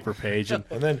newspaper page. And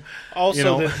then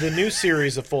also the new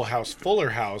series of Full House, Fuller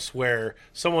House, where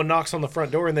someone knocks on the front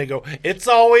door and they go, "It's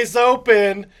always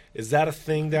open." Is that a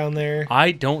thing down there?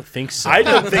 I don't think so. I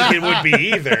don't think it would be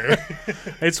either.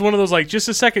 It's one of those like just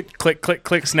a second, click, click,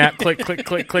 click, snap, click, click,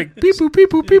 click, click, beep, boop, beep,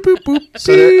 boop, beep, boop, boop,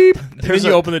 So beep. Then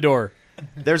you open the door.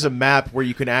 There's a map where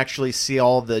you can actually see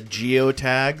all the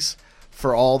geotags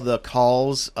for all the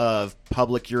calls of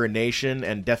public urination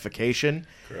and defecation.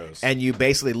 Gross. And you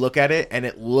basically look at it, and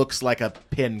it looks like a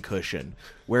pin cushion,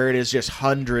 where it is just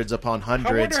hundreds upon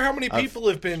hundreds. I wonder how many people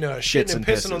have been shitting and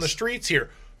pissing on the pisses. streets here.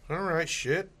 All right,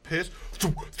 shit, piss.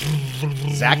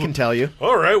 Zach can tell you.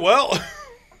 All right, well.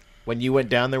 When you went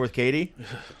down there with Katie,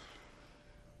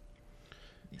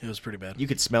 It was pretty bad. you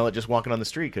could smell it just walking on the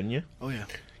street, couldn't you? Oh yeah.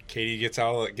 Katie gets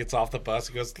off the bus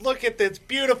and goes, "Look at this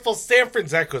beautiful San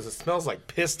Francisco. It smells like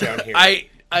piss down here." I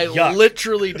Yuck.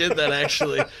 literally did that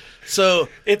actually. So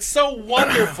It's so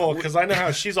wonderful because I know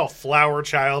how she's all flower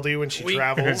childy when she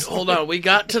travels. hold on. We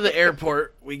got to the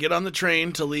airport. We get on the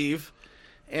train to leave,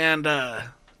 and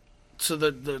so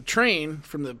the train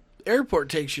from the airport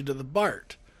takes you to the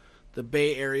BART, the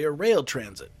Bay Area Rail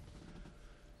Transit.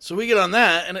 So we get on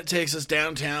that, and it takes us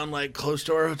downtown, like close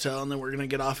to our hotel, and then we're gonna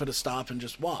get off at a stop and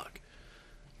just walk.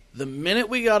 The minute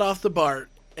we got off the BART,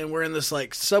 and we're in this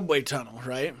like subway tunnel,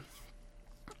 right?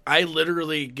 I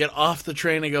literally get off the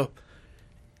train and go,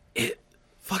 "It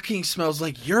fucking smells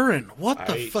like urine. What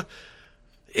the fuck?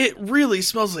 It really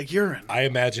smells like urine." I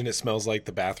imagine it smells like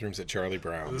the bathrooms at Charlie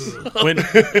Brown's.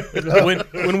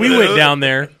 When we went down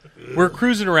there, we're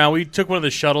cruising around. We took one of the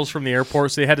shuttles from the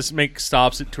airport, so they had to make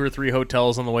stops at 2 or 3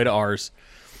 hotels on the way to ours.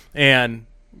 And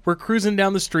we're cruising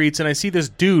down the streets, and I see this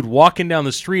dude walking down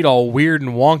the street all weird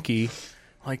and wonky.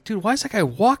 I'm like, dude, why is that guy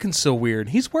walking so weird?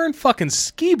 He's wearing fucking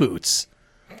ski boots.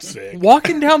 Sick.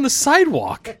 Walking down the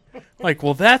sidewalk. Like,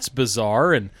 well, that's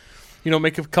bizarre. And,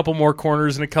 make a couple more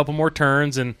corners and a couple more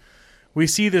turns. And we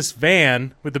see this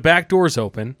van with the back doors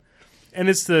open. And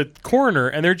it's the coroner.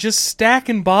 And they're just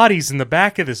stacking bodies in the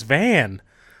back of this van.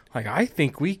 Like, I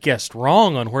think we guessed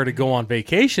wrong on where to go on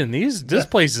vacation. This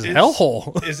place is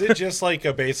hellhole. Is it just like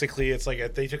basically it's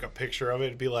like they took a picture of it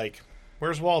and be like,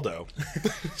 "Where's Waldo?"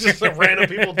 Just like random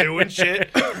people doing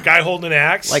shit. Guy holding an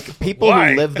axe. Like, people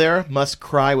Why? who live there must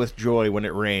cry with joy when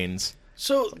it rains.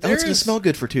 So Oh, it's going to there's smell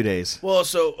good for 2 days. well,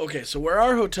 so where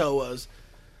our hotel was,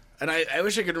 and I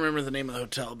wish I could remember the name of the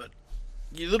hotel, but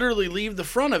you literally leave the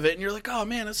front of it and you're like, "Oh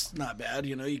man, it's not bad."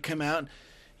 You come out,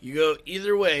 you go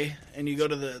either way, and you go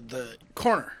to the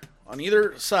corner on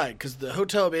either side because the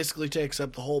hotel basically takes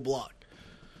up the whole block.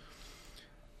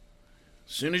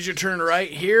 As soon as you turn right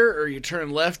here or you turn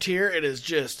left here, it is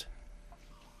just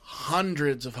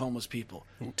hundreds of homeless people.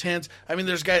 Tens. I mean,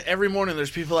 there's guys every morning.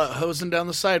 There's people out hosing down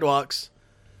the sidewalks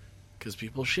because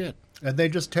people shit. And they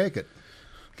just take it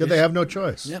because they have no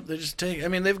choice. Yep, they just take. I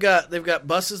mean, they've got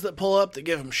buses that pull up that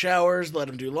give them showers, let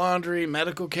them do laundry,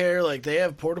 medical care. Like they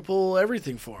have portable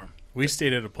everything for them. We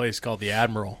stayed at a place called the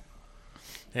Admiral.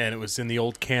 And it was in the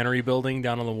old cannery building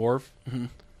down on the wharf. Mm-hmm.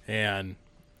 And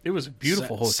it was a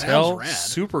beautiful hotel. Sounds rad.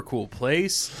 Super cool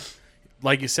place.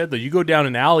 Like you said, though, you go down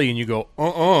an alley and you go,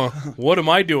 what am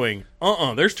I doing?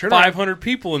 There's 500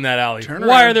 people in that alley. Turn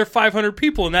Why around. are there 500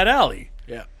 people in that alley?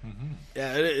 Yeah,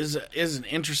 yeah. It is an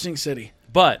interesting city.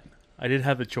 But I did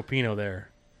have the Chopino there.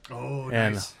 Oh,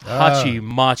 And nice. Hachi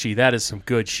Machi, that is some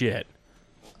good shit.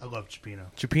 I love Chipino.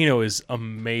 Chopino is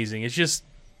amazing. It's just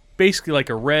basically like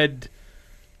a red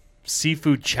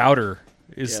seafood chowder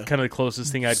is Yeah. kind of the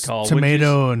closest thing I'd call.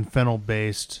 Tomato and fennel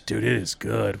based Dude, it is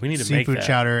good. We need to make seafood that.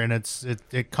 chowder, and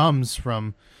it comes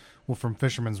from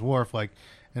Fisherman's Wharf, and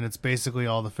it's basically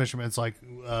all the fishermen. It's like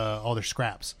all their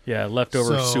scraps. Yeah,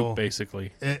 leftover So- soup,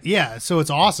 basically. Yeah, so it's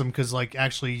awesome because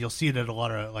actually you'll see it at a lot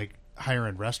of higher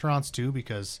end restaurants too,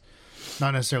 because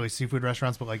not necessarily seafood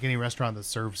restaurants, but any restaurant that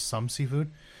serves some seafood.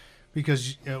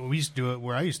 because we used to do it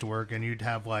where I used to work, and you'd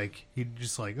have like you'd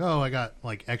just like, oh, I got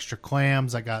like extra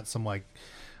clams, I got some like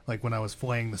when I was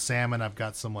filleting the salmon, I've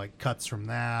got some like cuts from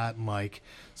that, and like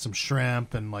some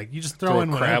shrimp, and like you just throw in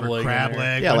crab whatever, leg in crab there.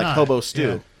 leg, Yeah, why like not? hobo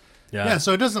stew. Yeah,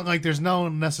 so it doesn't like there's no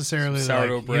necessarily Some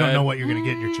sourdough like you don't know bread. what you're gonna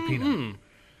get in your chipina.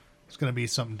 It's gonna be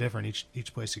something different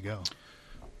each place you go.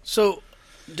 So,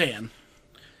 Dan,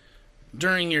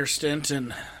 during your stint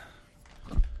in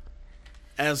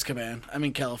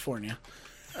Azkaban, California,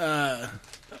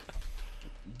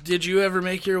 did you ever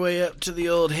make your way up to the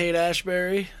old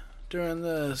Haight-Ashbury during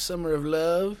the Summer of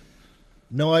Love?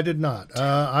 No, I did not.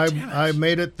 I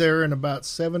made it there in about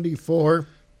 74.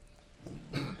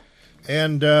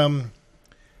 And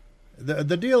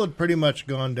the deal had pretty much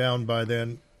gone down by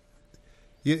then.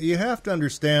 You have to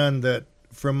understand that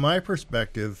from my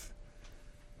perspective,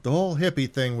 the whole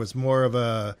hippie thing was more of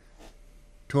a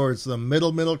towards the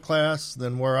middle class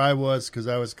than where I was, because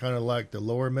I was kind of like the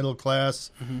lower middle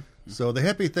class. Mm-hmm. So the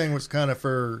hippie thing was kind of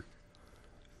for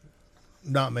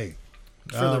not me.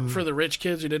 For the rich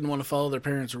kids who didn't want to follow their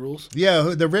parents' rules?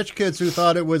 Yeah, the rich kids who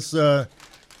thought it was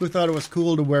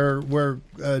cool to wear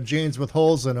jeans with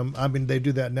holes in them. I mean, they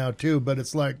do that now too, but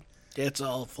it's like It's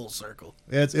all full circle.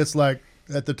 it's like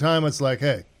at the time it's like,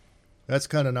 hey, that's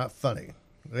kind of not funny.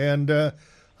 And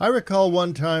I recall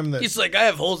one time that He's like, I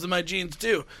have holes in my jeans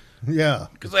too, yeah.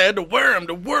 because I had to wear them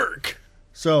to work.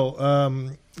 So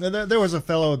there was a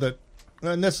fellow that,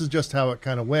 and this is just how it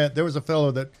kind of went. There was a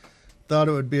fellow that thought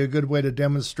it would be a good way to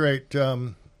demonstrate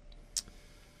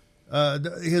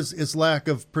his lack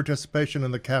of participation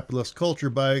in the capitalist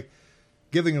culture by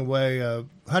giving away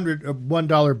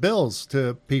 $100 bills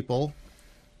to people,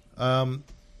 and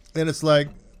it's like,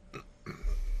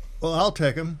 well, I'll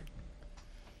take them.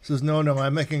 He says, no,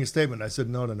 I'm making a statement. I said,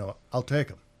 no, I'll take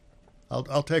them.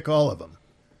 I'll take all of them.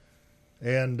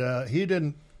 And he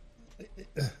didn't.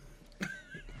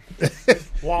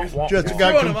 Just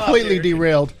got completely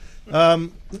derailed. He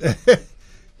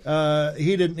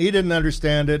didn't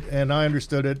understand it, and I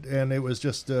understood it, and it was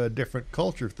just a different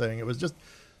culture thing. It was just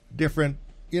different.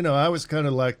 I was kind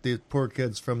of like the poor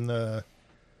kids from the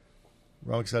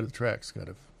wrong side of the tracks, kind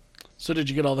of. So did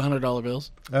you get all the $100 bills?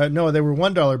 No, they were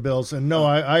 $1 bills, and no,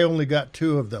 I only got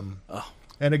 2 of them. Oh.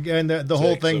 And again, the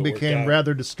whole So thing it worked became out.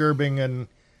 rather disturbing, and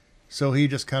so he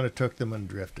just kind of took them and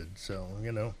drifted. So,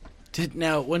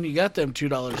 Now, when you got them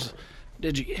 $2,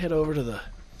 did you head over to the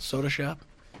soda shop?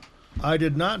 I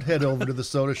did not head over to the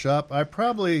soda shop. I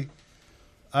probably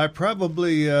put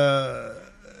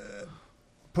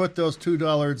those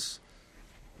 $2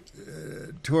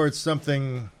 towards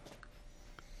something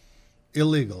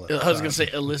illegal. I was going to say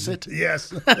illicit.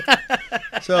 Yes.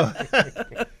 So,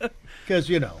 because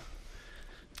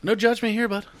No judgment here,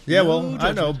 bud. yeah, No well, I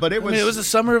judgment. know, but it was it was the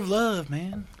Summer of Love,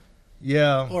 man.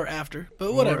 yeah, Or after,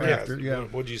 but whatever. Or after. Yeah.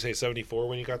 What did you say, 74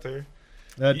 when you got there?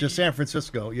 to San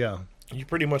Francisco. Yeah. You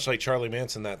pretty much like Charlie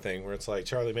Manson, that thing where it's like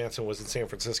Charlie Manson was in San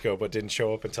Francisco but didn't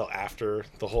show up until after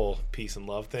the whole peace and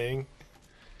love thing.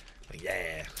 Like,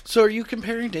 yeah, So are you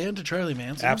comparing Dan to Charlie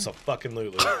Manson?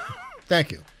 absolutely.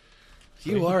 Thank you.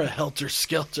 You are a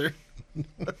helter-skelter.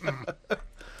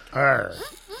 Arr.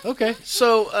 Okay,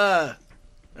 so, all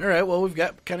right, well, we've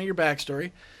got kind of your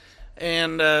backstory.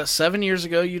 And 7 years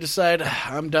ago, you decide,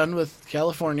 I'm done with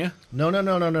California. No.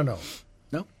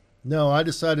 No? No, I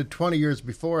decided 20 years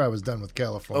before I was done with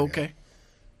California. Okay.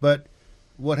 But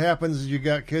what happens is you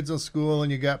got kids in school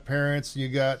and you got parents and you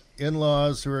got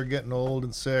in-laws who are getting old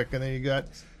and sick, and then you got,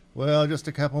 just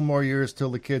a couple more years till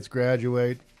the kids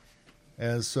graduate.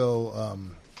 And so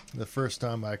the first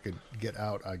time I could get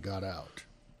out, I got out.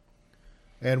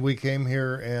 And we came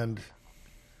here, and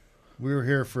we were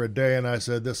here for a day, and I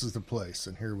said, this is the place,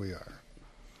 and here we are.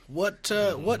 What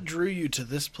drew you to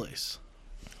this place?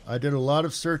 I did a lot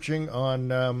of searching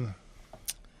on,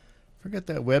 forget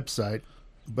that website,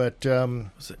 but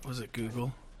Was it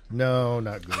Google? no,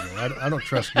 not Google. I don't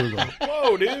trust Google.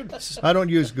 Whoa, dude. I don't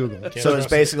use Google. So it's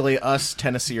basically us,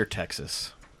 Tennessee, or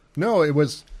Texas. No, it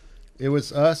was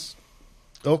us,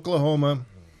 Oklahoma,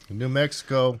 New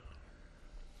Mexico,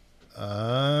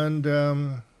 and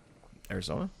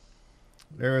Arizona?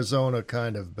 Arizona,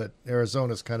 kind of. But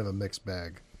Arizona's kind of a mixed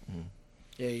bag.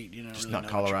 Yeah, you know, Just really not know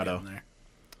Colorado. what you're getting there.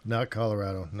 Not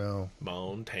Colorado, no.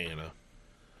 Montana.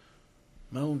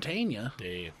 Montana?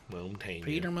 Yeah, Montana.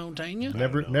 Peter Montana?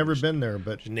 Never know. never been there,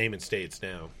 but Just naming states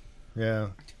now. yeah.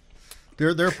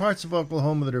 There are parts of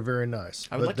Oklahoma that are very nice.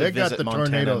 I would but like they to got visit the Montana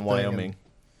tornado and thing, Wyoming.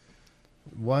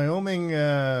 Wyoming,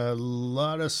 a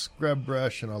lot of scrub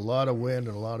brush and a lot of wind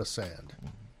and a lot of sand.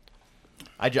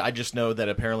 I just know that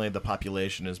apparently the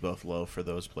population is both low for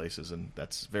those places, and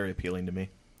that's very appealing to me.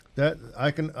 that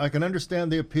I can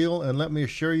understand the appeal, and let me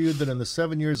assure you that in the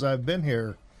 7 years I've been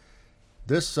here,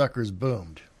 this sucker's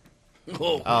boomed.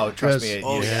 Oh, trust me.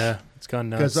 Oh, Yeah, it's gone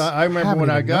Because nuts. I remember Haven't when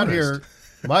I even got noticed.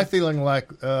 here,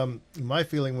 my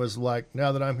feeling was like,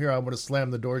 now that I'm here, I want to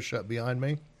slam the door shut behind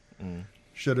me.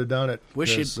 Should have done it.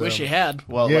 Wish 'cause, you had.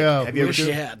 Well, Yeah, like, have you ever wish you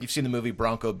seen, had. you've seen the movie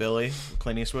Bronco Billy, with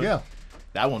Clint Eastwood? Yeah.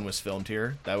 That one was filmed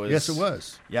here. That was Yes, it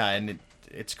was. Yeah, and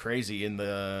it's crazy in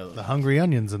The the Hungry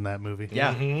Onions in that movie.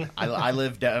 yeah. I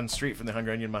lived down the street from the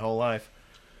Hungry Onion my whole life,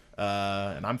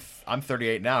 and I'm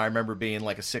 38 now. I remember being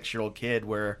like a 6-year-old kid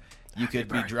where you could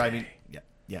be driving.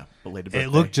 Yeah, belated birthday. It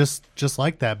looked just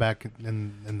like that back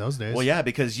in those days. well, yeah,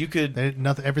 because you could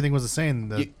Nothing. Everything was the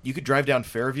same. you could drive down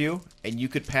Fairview and you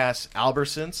could pass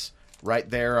Albertsons right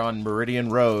there on Meridian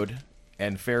Road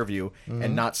and Fairview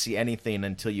and not see anything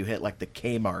until you hit like the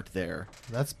Kmart there.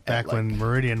 That's back like- when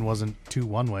Meridian wasn't 2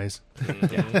 one-ways.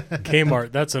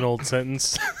 Kmart, that's an old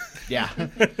sentence. Yeah.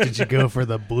 Did you go for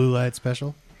the blue light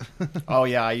special? Oh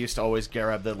yeah, I used to always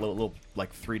grab the little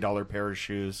like $3 pair of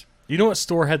shoes. You know what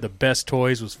store had the best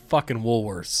toys was fucking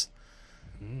Woolworths.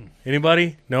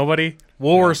 Anybody? Nobody?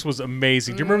 Woolworths was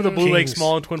amazing. Do you remember the Blue Lake Kings.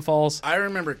 Mall in Twin Falls? I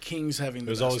remember Kings having the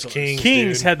There's best always toys. Kings.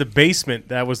 Kings dude. had the basement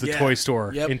that was the Yeah. toy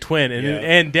store Yep. in Twin, and Yeah.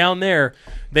 and down there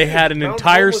they had an Mount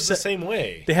entire Home was the same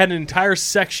way. they had an entire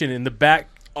section in the back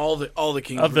All the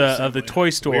Kings of were the same of the way. toy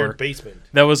store Weird basement.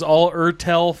 that was all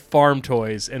Urtel farm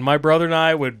toys, and my brother and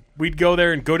I we'd go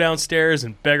there and go downstairs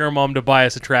and beg our mom to buy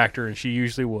us a tractor, and she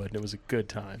usually would, and it was a good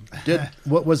time.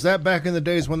 What was that back in the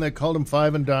days when they called them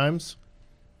 5 and dimes?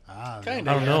 Kinda,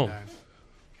 I don't know,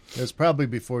 It was probably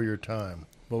before your time.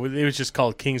 but it was just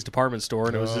called King's Department Store,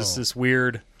 and it was just this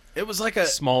weird It was like a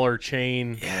smaller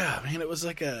chain. yeah, man. It was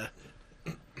like a.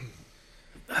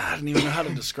 I don't even know how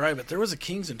to describe it. There was a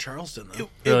Kings in Charleston though.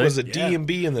 It Really? was a Yeah.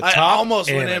 D&B in the I top almost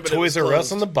and went in, a but it was Toys R Us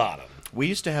closed. on the bottom. We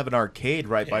used to have an arcade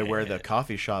right by where the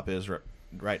coffee shop is,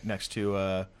 right next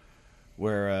to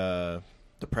where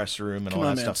the press room and Come all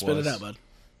on, that man, stuff spit was. it out, bud.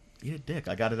 Eat a dick.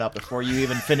 I got it out before you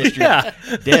even finished your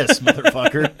diss,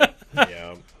 motherfucker.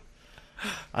 Yeah.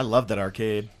 I love that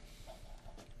arcade.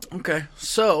 Okay,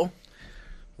 so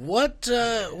what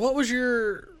was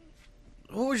your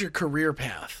career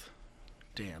path,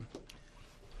 Dan?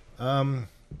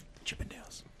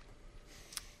 Chippendales.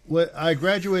 Well, I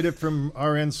graduated from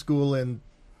RN school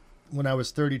when I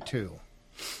was 32.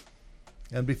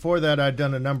 And before that, I'd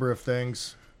done a number of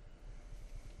things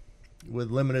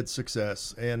with limited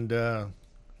success. And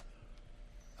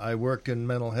I worked in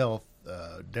mental health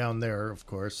down there, of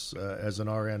course, as an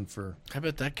RN for... I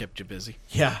bet that kept you busy.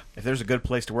 Yeah, if there's a good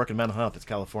place to work in mental health, it's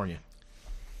California.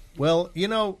 Well, you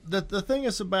know, the thing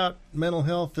is about mental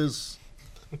health is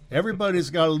everybody's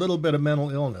got a little bit of mental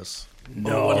illness.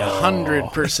 No,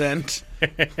 100%.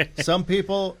 Some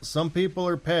people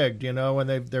are pegged, you know, and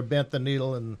they're bent the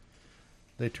needle and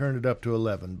they turn it up to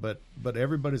 11. But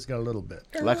everybody's got a little bit.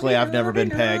 Luckily, I've never been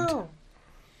pegged.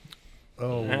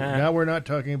 Oh, now we're not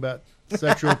talking about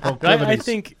sexual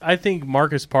proclivities. I think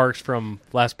Marcus Parks from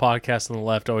last podcast on the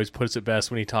left always puts it best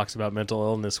when he talks about mental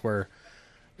illness, where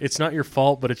it's not your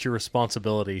fault, but it's your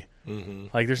responsibility. Mm-hmm.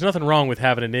 Like, there's nothing wrong with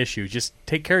having an issue. Just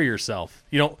take care of yourself.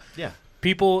 You know, Yeah.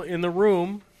 people in the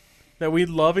room that we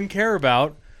love and care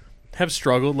about have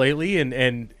struggled lately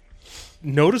and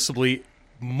noticeably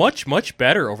much, much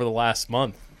better over the last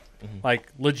month. Mm-hmm. Like,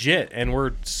 legit. And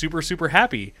we're super, super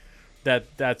happy that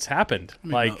that's happened. I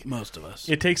mean, like, most of us.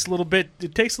 it takes a little bit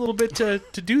to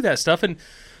do that stuff, and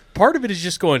part of it is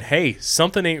just going, hey,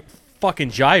 something ain't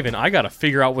fucking jiving. I gotta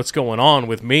figure out what's going on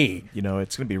with me. You know,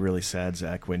 it's going to be really sad,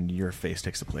 Zach, when your face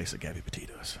takes the place of Gabby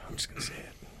Petito's. I'm just going to say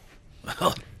it.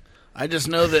 Well, I just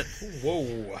know that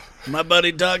Whoa. my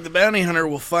buddy Dog the Bounty Hunter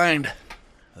will find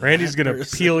Randy's gonna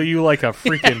person. peel you like a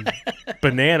freaking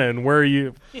banana and wear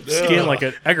you skin like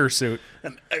an egger suit.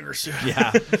 an egger suit.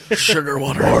 Yeah. Sugar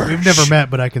water. We've never met,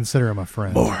 but I consider him a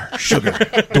friend. More sugar.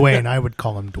 Dwayne, I would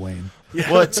call him Dwayne.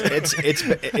 Well, it's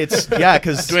yeah,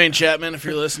 because Dwayne Chapman, if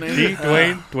you're listening. See,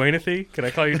 Dwayne-athy? Can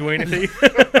I call you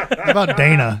Dwayne-athy? How about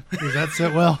Dana? Does that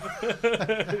sit well?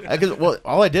 well,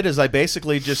 all I did is I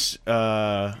basically just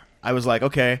I was like,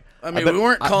 okay. I mean, bet- we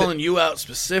weren't I bet- calling you out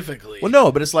specifically. Well,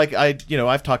 no, but it's like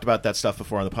I've talked about that stuff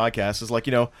before on the podcast. It's like,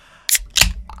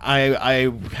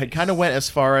 I had kind of went as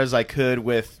far as I could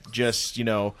with just,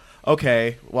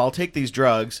 okay, well, I'll take these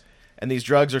drugs, and these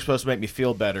drugs are supposed to make me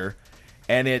feel better,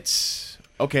 and it's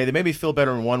okay. They make me feel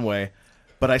better in one way,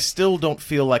 but I still don't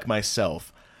feel like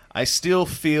myself. I still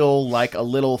feel like a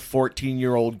little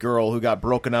 14-year-old girl who got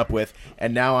broken up with,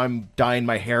 and now I'm dyeing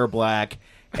my hair black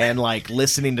and like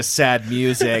listening to sad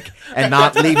music and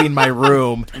not leaving my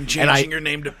room And changing your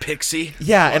name to Pixie.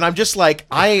 yeah, and I'm just like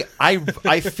I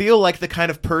feel like the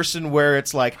kind of person where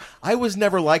it's like I was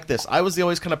never like this. I was the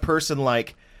always kind of person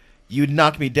like you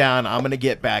knock me down, I'm gonna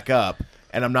get back up,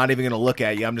 and I'm not even gonna look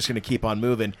at you. I'm just gonna keep on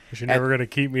moving. You're never going to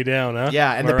keep me down, huh?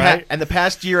 Yeah, and Am I right? and the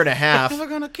past year and a half, Never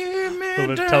gonna keep me A little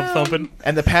bit of down. tub thumping.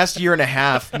 and the past year and a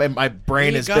half, my brain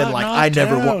He has got been like knocked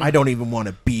down. I don't even want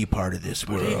to be part of this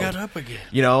world. He got up again.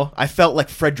 You know, I felt like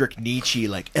Friedrich Nietzsche,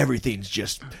 like everything's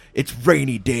just it's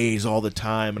rainy days all the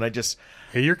time, and I just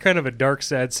Hey, you're kind of a dark,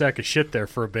 sad sack of shit there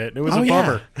for a bit. It was Oh, a yeah.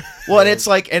 bummer. Well, and it's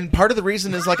like, and part of the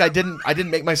reason is like I didn't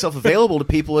make myself available to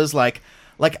people is like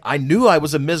I knew I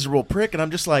was a miserable prick, and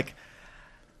I'm just like,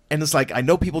 and it's like I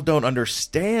know people don't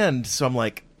understand, so I'm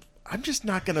like, I'm just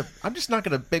not gonna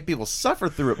make people suffer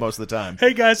through it most of the time.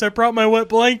 Hey, guys, I brought my wet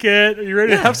blanket. Are you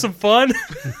ready to have some fun?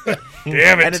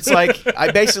 Damn it. And it's like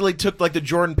I basically took like the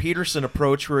Jordan Peterson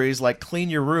approach where he's like, clean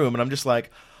your room, and I'm just like,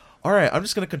 all right, I'm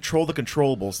just going to control the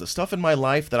controllables, the stuff in my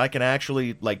life that I can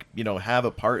actually like, you know, have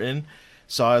a part in.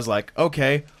 So I was like,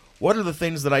 okay, what are the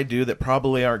things that I do that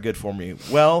probably aren't good for me?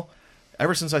 Well,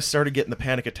 ever since I started getting the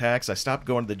panic attacks, I stopped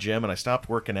going to the gym and I stopped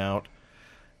working out,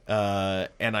 and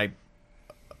I'm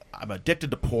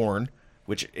addicted to porn,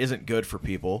 which isn't good for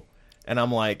people. And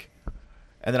I'm like,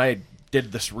 and then I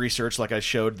did this research, like I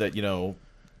showed that, you know,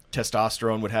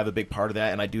 testosterone would have a big part of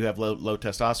that, and I do have low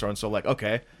testosterone. So like,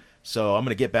 okay, so I'm going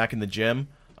to get back in the gym.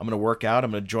 I'm going to work out. I'm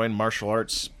going to join martial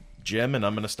arts gym, and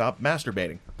I'm going to stop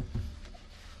masturbating.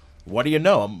 What do you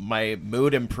know? My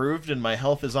mood improved, and my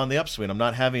health is on the upswing. I'm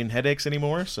not having headaches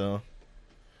anymore, so...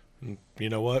 You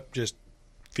know what? Just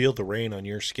feel the rain on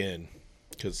your skin,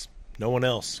 because no one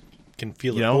else can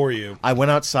feel You it know, for you. I went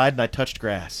outside and I touched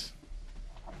grass.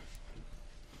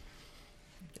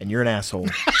 And you're an asshole.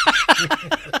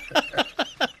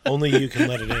 Only you can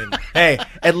let it in. Hey,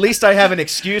 at least I have an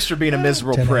excuse for being a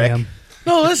miserable 10 prick. a.m.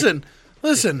 No,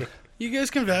 listen. You guys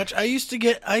can vouch. I used to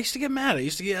get mad.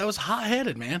 I was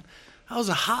hot-headed, man. I was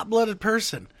a hot-blooded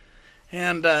person,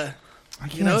 and I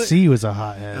can't see you as a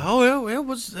hothead. Oh, it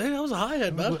was a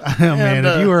hothead, bud. Man, And,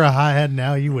 if you were a hothead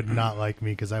now, you would not like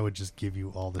me because I would just give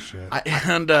you all the shit.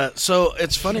 And so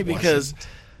it's funny because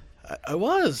I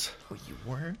was. Oh, you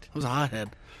weren't? I was a hothead,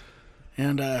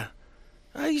 and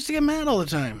I used to get mad all the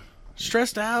time,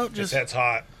 stressed out. His Just head's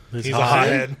hot. His He's hot. a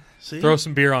hothead. see, Throw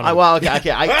some beer on him. Well, okay.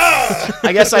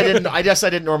 I guess I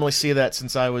didn't normally see that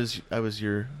since I was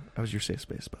your safe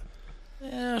space, but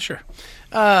yeah, sure.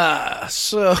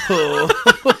 So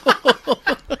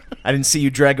I didn't see you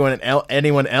drag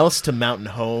anyone else to Mountain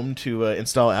Home to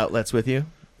install outlets with you.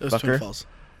 it was Fucker. Twin Falls.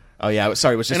 Oh yeah, it was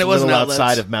just And a it wasn't little outlets.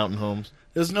 outside of Mountain Homes.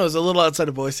 It was a little outside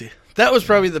of Boise. That was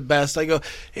probably the best. I go,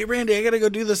 hey Randy, I gotta go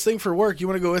do this thing for work. You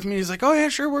want to go with me? He's like, oh yeah,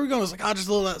 sure. Where are we going? I was like, just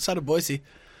a little outside of Boise.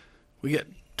 We get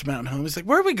to Mountain Home. He's like,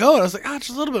 where are we going? I was like, just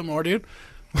a little bit more, dude.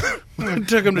 We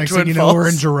took him to Next Twin thing you Falls. know, we're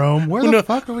in Jerome. Where the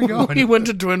fuck are we going? We went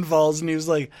to Twin Falls, and he was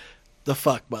like, the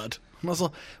fuck, bud. I was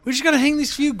like, we just gotta hang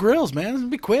these few grills, man. It's gonna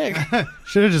be quick.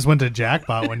 Should have just went to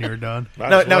Jackpot when you were done.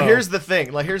 Now here's the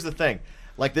thing.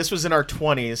 Like this was in our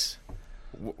 20s.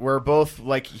 We're both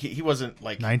like he wasn't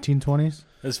like 1920s?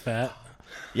 His fat.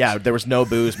 yeah. There was no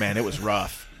booze, man. It was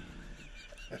rough.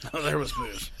 Oh, there was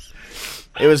booze.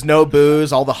 It was no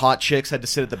booze. All the hot chicks had to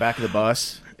sit at the back of the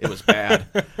bus. It was bad.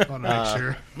 I want to make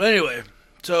sure. But anyway,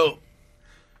 so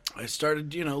I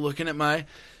started, looking at my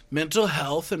mental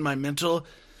health and my mental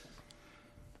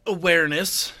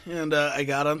awareness, and I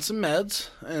got on some meds,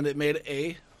 and it made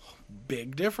a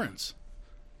big difference.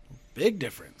 Big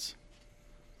difference.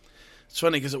 It's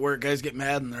funny because at work, guys get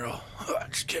mad, and they're all, I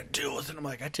just can't deal with it. I'm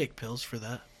like, I take pills for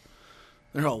that.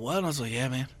 They're all, what? And I was like, yeah,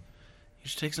 man. You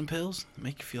should take some pills. They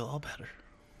make you feel all better.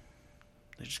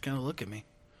 They just kind of look at me.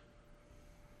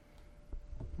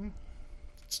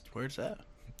 That's where it's at.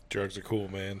 Drugs are cool,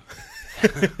 man.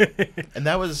 And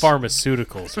that was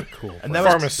Pharmaceuticals are cool. and that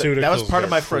was Pharmaceuticals that was part of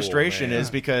my are cool, frustration man. is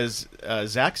because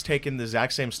Zach's taking the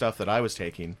exact same stuff that I was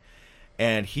taking,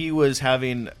 and he was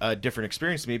having a different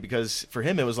experience to me because for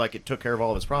him it was like it took care of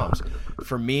all of his problems.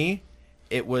 For me,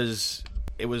 it was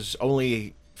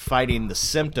only fighting the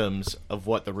symptoms of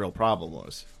what the real problem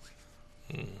was.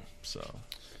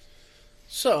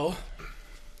 So,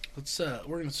 let's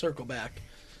we're gonna circle back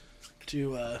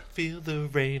to Feel the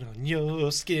rain on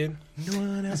your skin. No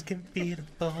one else can feel the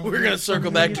fall. we're gonna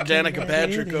circle back to Danica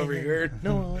Patrick over here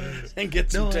and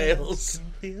get some tales.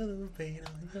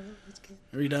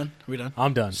 Are you done? Are we done?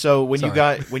 I'm done. So when you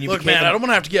Look, became man, I don't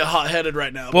want to have to get hot headed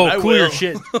right now. Whoa, but I cool your will.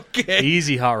 shit. Okay.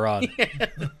 Easy, hot rod.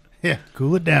 Yeah,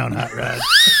 cool it down, Hot Rod.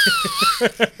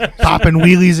 Popping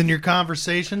wheelies in your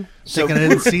conversation. So- Thinking I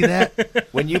didn't see that.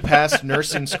 When you passed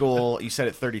nursing school, you said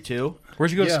at 32.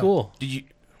 Where'd you go to Yeah. school? Did you?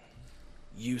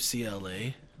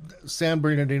 UCLA. San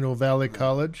Bernardino Valley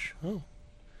College.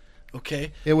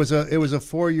 Okay. It was a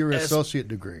 4-year S- associate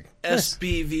degree.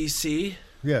 SBVC.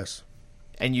 Yes.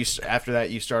 And you after that,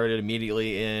 you started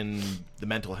immediately in the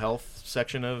mental health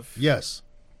section of. Yes.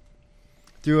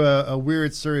 Through a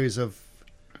weird series of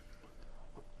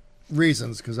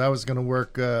reasons, because I was going to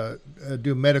work,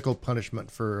 do medical punishment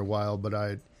for a while, but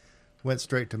I went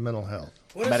straight to mental health.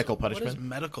 What Medical What punishment? is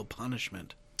medical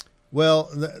punishment? Well,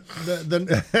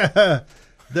 the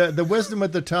wisdom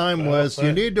at the time was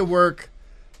you need to work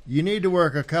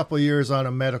a couple years on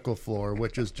a medical floor,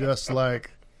 which is just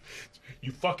like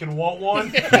You fucking want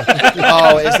one?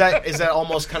 Oh, is that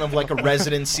almost kind of like a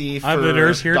residency for I'm the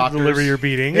nurse here doctors? to deliver your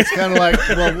beating. it's kind of like,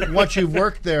 well, once you've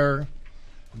worked there,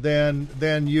 then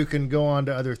you can go on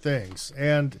to other things.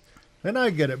 And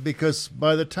I get it, because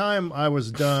by the time I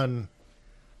was done,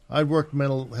 I'd worked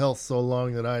mental health so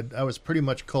long that I was pretty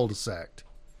much cul-de-saced.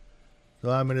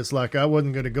 So I mean, it's like I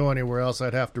wasn't going to go anywhere else.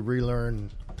 I'd have to relearn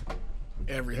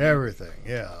Everything. everything.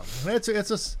 Yeah,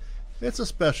 it's a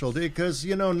specialty, because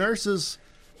nurses,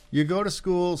 you go to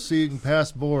school so you can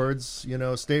pass boards,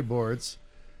 state boards,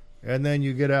 and then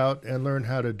you get out and learn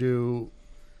how to do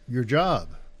your job.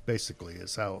 Basically,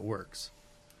 is how it works.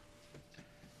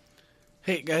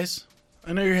 Hey, guys.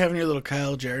 I know you're having your little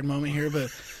Kyle Jared moment here, but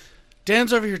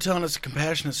Dan's over here telling us a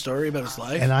compassionate story about his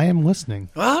life. And I am listening.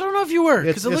 Well, I don't know if you were,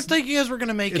 because it It's- looked like you guys were going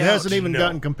to make It out. hasn't even No.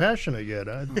 gotten compassionate yet.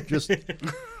 I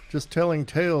just telling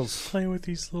tales. Playing with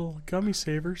these little gummy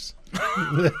savers.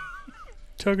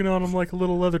 Tugging on them like a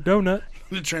little leather donut.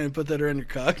 You're trying to put that around your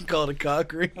cock and call it a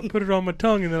cock ring. Put it on my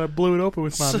tongue and then I blew it open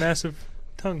with my So- massive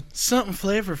tongue. Something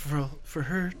flavorful for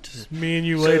her to... Me and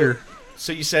you later.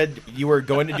 So you said you were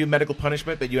going to do medical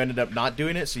punishment, but you ended up not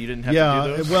doing it, so you didn't have to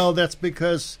do those? Well, that's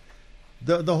because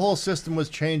the whole system was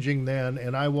changing then,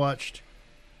 and I watched.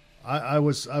 I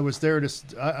was there to.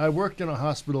 I worked in a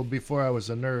hospital before I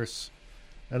was a nurse,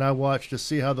 and I watched to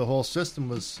see how the whole system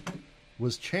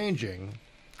was changing,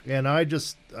 and I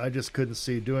just couldn't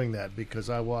see doing that,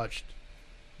 because I watched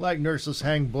like nurses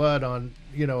hang blood on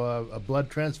a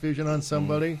blood transfusion on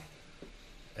somebody,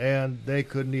 and they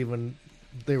couldn't even.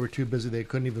 They were too busy. They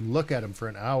couldn't even look at him for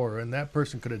an hour, and that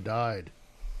person could have died.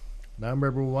 And I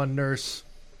remember one nurse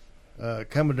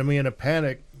coming to me in a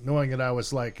panic, knowing that I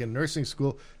was like in nursing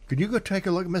school. Could you go take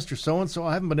a look at Mr. So-and-so?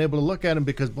 I haven't been able to look at him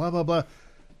because blah, blah, blah.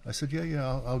 I said,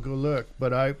 yeah, I'll go look.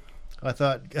 But I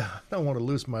thought, I don't want to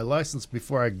lose my license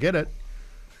before I get it.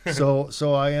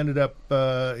 So I ended up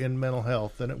in mental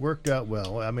health, and it worked out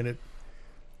well. I mean,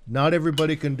 not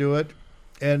everybody can do it.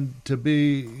 And to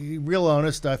be real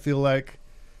honest, I feel like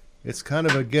it's kind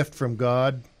of a gift from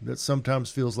God that sometimes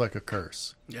feels like a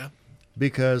curse. Yeah.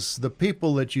 Because the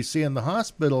people that you see in the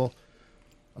hospital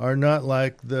are not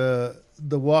like the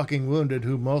walking wounded,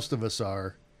 who most of us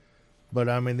are. But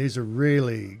I mean, these are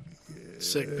really,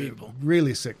 Sick people.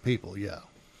 really sick people. Yeah.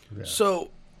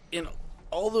 So, in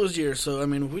all those years, so, I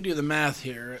mean, if we do the math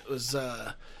here, it was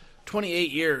 28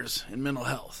 years in mental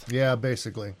health. Yeah,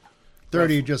 basically.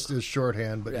 30 just is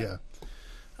shorthand, but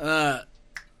yeah.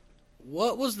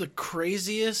 What was the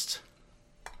craziest?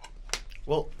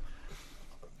 Well,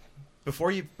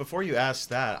 before you ask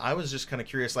that, I was just kind of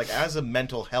curious, like as a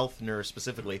mental health nurse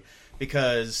specifically,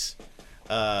 because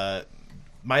my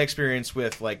experience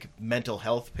with like mental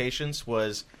health patients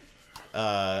was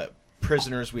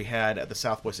prisoners we had at the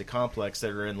South Boise complex that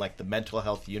are in like the mental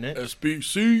health unit.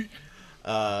 SBC.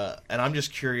 And I'm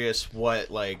just curious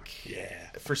what, like,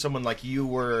 for someone like you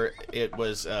were, it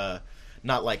was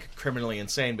not like criminally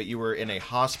insane, but you were in a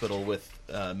hospital with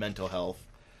mental health.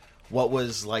 What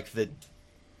was like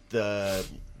the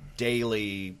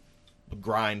daily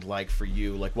grind like for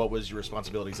you? Like, what was your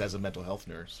responsibilities as a mental health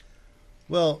nurse?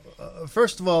 Well,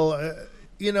 first of all,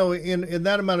 in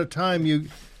that amount of time, you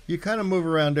kind of move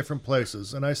around different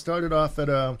places. And I started off at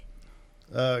a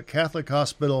Catholic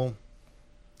hospital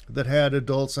that had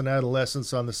adults and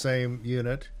adolescents on the same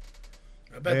unit.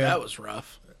 I bet Yeah. that was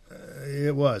rough.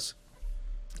 It was.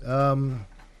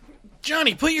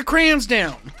 Johnny, put your crayons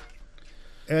down.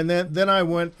 And then I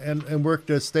went and worked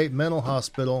at a state mental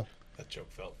hospital. That joke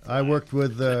felt. I worked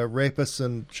with rapists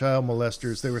and child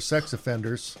molesters. They were sex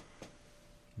offenders.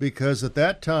 Because at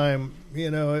that time,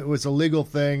 it was a legal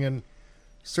thing, and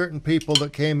certain people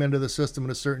that came into the system at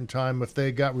a certain time, if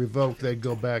they got revoked, they'd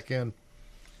go back in.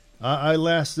 I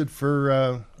lasted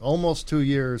for almost 2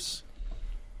 years,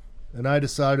 and I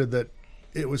decided that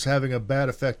it was having a bad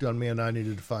effect on me, and I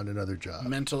needed to find another job.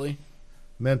 Mentally.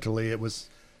 mentally. It was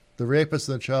the rapists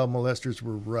and the child molesters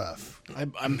were rough.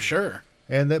 I'm sure.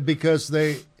 And that because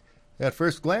they, at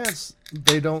first glance,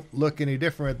 they don't look any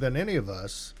different than any of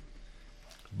us.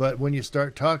 But when you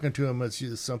start talking to them, it's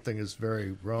just, something is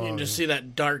very wrong. You can just see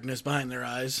that darkness behind their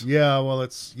eyes. Yeah, well,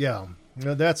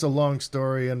 that's a long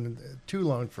story and too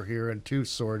long for here and too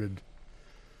sordid.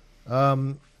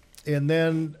 And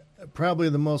then probably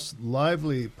the most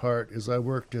lively part is I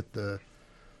worked at the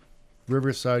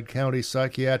Riverside County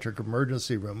Psychiatric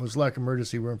Emergency Room. It was like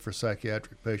emergency room for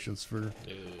psychiatric patients for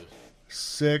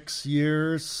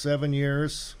 7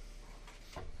 years.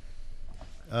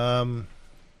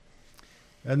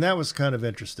 And that was kind of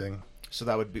interesting. So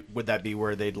that would that be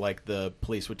where they'd the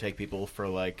police would take people for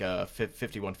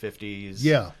 5150s?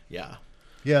 Yeah. Yeah.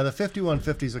 Yeah, the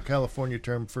 5150 is a California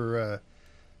term for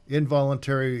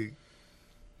involuntary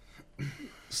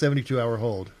 72-hour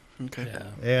hold. Okay. Yeah.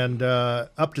 And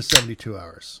up to 72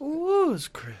 hours. Ooh, it's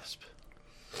crisp.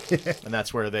 And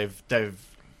that's where they've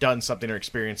done something or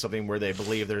experienced something where they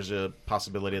believe there's a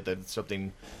possibility that there's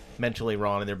something mentally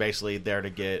wrong, and they're basically there to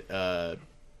get a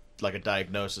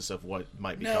diagnosis of what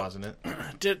might be causing it.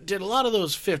 Did a lot of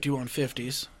those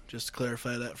 5150s, just to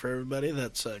clarify that for everybody,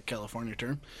 that's a California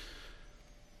term.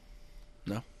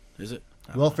 No? Is it?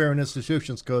 Welfare and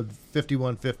Institutions Code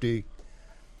 5150.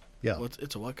 Yeah.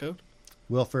 It's a what code?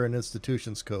 Welfare and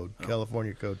Institutions Code,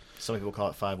 California Code. Some people call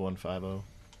it 5150.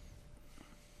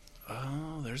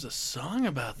 Oh, there's a song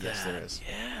about that. Yes, there is.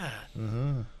 Yeah.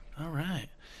 Mm-hmm. All right.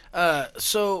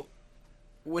 So,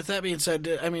 with that being said,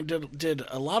 did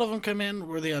a lot of them come in?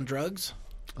 Were they on drugs?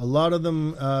 A lot of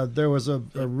them, there was a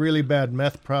really bad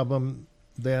meth problem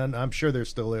then. I'm sure there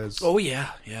still is. Oh,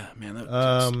 yeah. Yeah,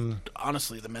 man.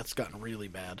 Honestly, the meth's gotten really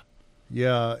bad.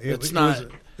 Yeah. It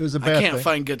was a bad I can't thing.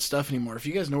 find good stuff anymore. If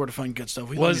you guys know where to find good stuff,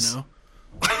 let me know.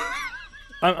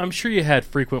 I'm sure you had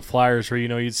frequent flyers where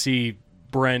you'd see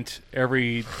Brent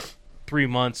every 3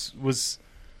 months. Was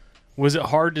it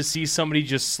hard to see somebody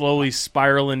just slowly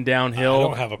spiraling downhill? I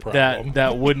don't have a problem.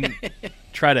 That wouldn't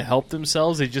try to help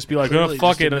themselves. They'd just be like, Clearly "Oh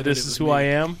fuck just it, admitted this it is was who me." I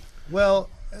am." Well,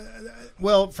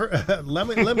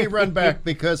 let me run back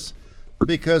because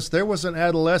there was an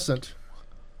adolescent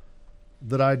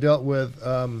that I dealt with.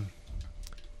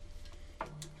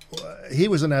 He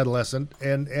was an adolescent,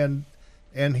 and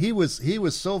he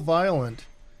was so violent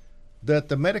that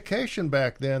the medication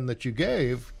back then that you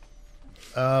gave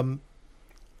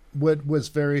was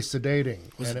very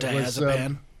sedating. Was and it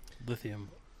diazepam? Lithium.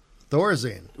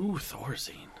 Thorazine. Ooh,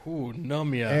 Thorazine. Ooh,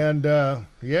 numb ya. And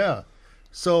yeah.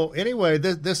 So anyway,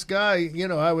 this guy,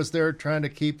 I was there trying to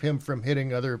keep him from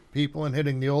hitting other people and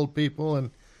hitting the old people,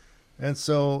 and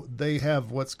so they have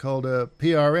what's called a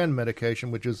PRN medication,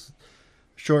 which is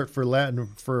short for Latin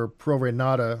for pro re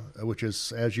nata, which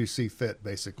is as you see fit,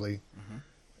 basically. Mm-hmm.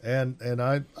 And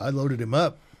I loaded him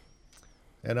up,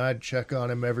 and I'd check on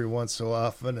him every once so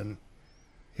often, and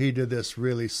he did this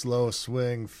really slow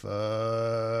swing.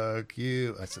 Fuck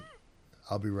you. I said,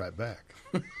 I'll be right back.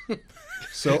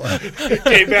 So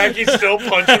Came back, he's still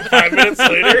punching 5 minutes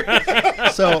later.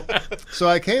 so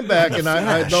I came back and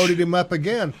I loaded him up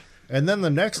again. And then the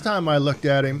next time I looked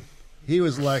at him, he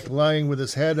was like lying with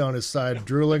his head on his side,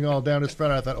 drooling all down his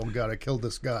front. I thought, oh God, I killed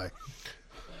this guy.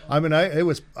 I mean,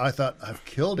 I thought I've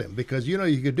killed him because,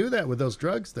 you could do that with those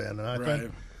drugs then. And I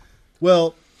thought,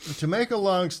 well, to make a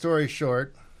long story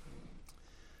short,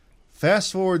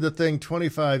 fast forward the thing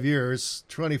 25 years,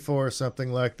 24 or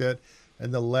something like that,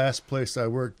 and the last place I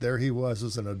worked, there he was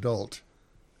as an adult.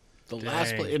 The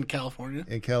last place in California?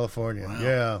 In California, Wow.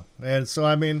 yeah. And so,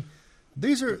 I mean,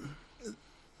 these are...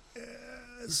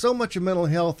 so much of mental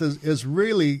health is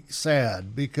really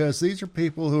sad because these are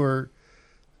people who are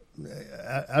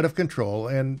out of control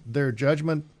and their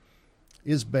judgment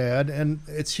is bad. And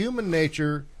it's human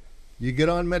nature. You get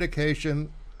on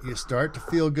medication, you start to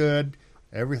feel good,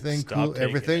 everything's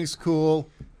cool,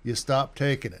 you stop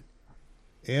taking it.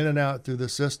 In and out through the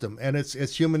system. And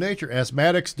it's human nature.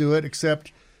 Asthmatics do it,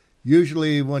 except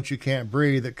usually once you can't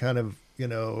breathe, it kind of,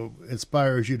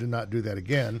 inspires you to not do that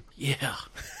again. Yeah.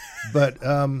 But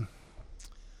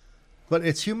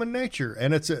it's human nature.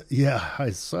 And I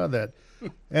saw that.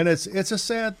 And it's a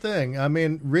sad thing. I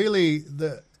mean, really,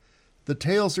 the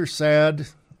tales are sad.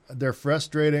 They're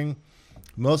frustrating.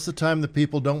 Most of the time, the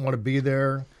people don't want to be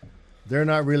there. They're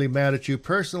not really mad at you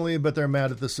personally, but they're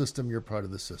mad at the system. You're part of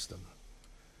the system.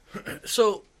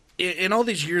 So, in all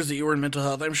these years that you were in mental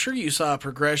health, I'm sure you saw a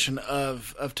progression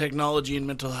of technology in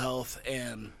mental health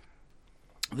and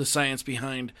the science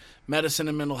behind medicine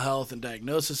and mental health and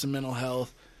diagnosis and mental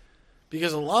health,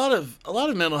 because a lot of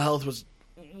mental health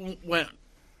went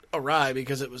awry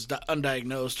because it was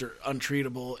undiagnosed or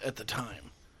untreatable at the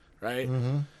time, right?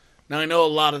 Mm-hmm. Now, I know a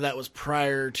lot of that was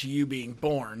prior to you being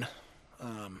born.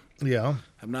 Yeah.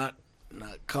 I'm not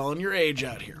calling your age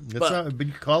out here. But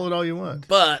you call it all you want.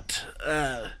 But,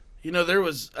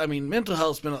 mental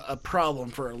health's been a problem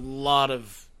for a lot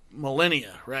of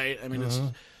millennia, right? I mean,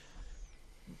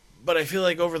 but I feel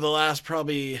like over the last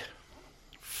probably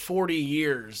 40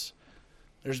 years,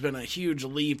 there's been a huge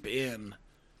leap in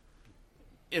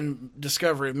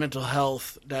discovery of mental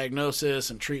health diagnosis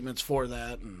and treatments for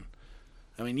that. And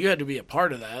I mean, you had to be a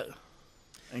part of that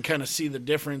and kind of see the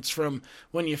difference from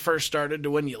when you first started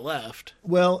to when you left.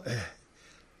 Well,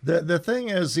 the thing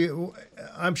is,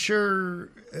 I'm sure,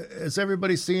 has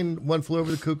everybody seen One Flew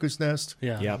Over the Cuckoo's Nest?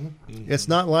 Yeah. Yep. It's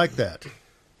not like that.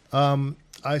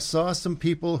 I saw some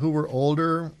people who were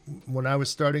older when I was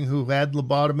starting who had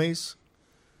lobotomies.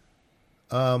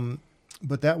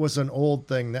 But that was an old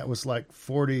thing. That was like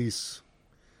 40s.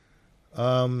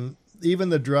 Even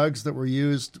the drugs that were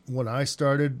used when I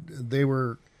started,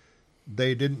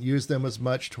 they didn't use them as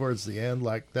much towards the end,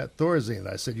 like that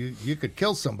Thorazine. I said, you could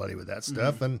kill somebody with that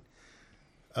stuff. Mm-hmm.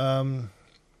 And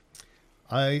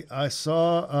I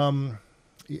saw,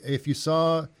 if you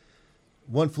saw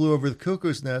One Flew Over the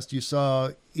Cuckoo's Nest, you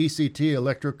saw ECT,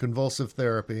 electroconvulsive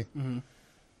therapy.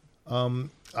 Mm-hmm.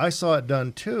 I saw it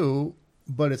done too,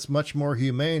 but it's much more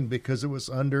humane because it was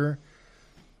under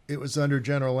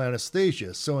general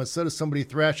anesthesia. So instead of somebody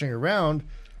thrashing around,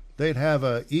 they'd have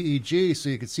a EEG so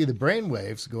you could see the brain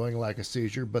waves going like a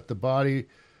seizure, but the body,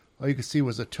 all you could see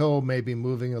was a toe maybe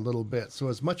moving a little bit. So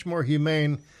it's much more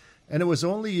humane, and it was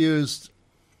only used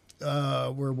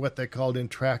were what they called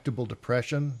intractable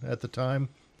depression at the time,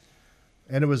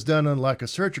 and it was done in like a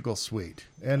surgical suite,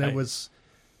 and it was,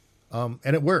 and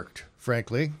it worked.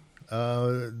 Frankly,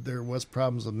 there was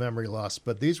problems with memory loss,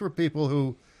 but these were people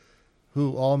who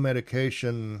all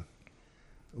medication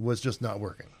was just not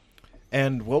working.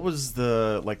 And what was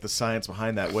the science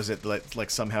behind that? Was it like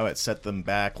somehow it set them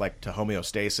back like to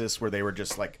homeostasis where they were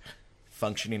just like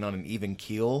functioning on an even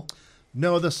keel?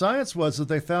 No, the science was that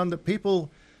they found that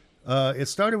people, it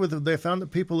started with, they found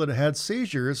that people that had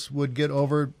seizures would get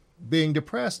over being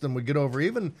depressed and would get over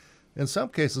even, in some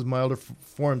cases, milder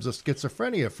forms of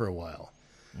schizophrenia for a while.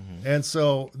 Mm-hmm. And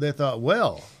so they thought,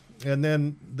 well, and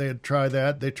then they'd try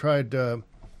that. They tried,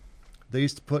 they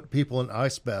used to put people in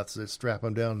ice baths. They'd strap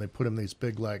them down. And they put them in these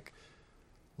big, they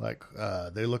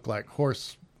look like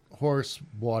horse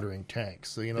watering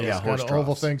tanks. So, those kind of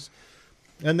oval things.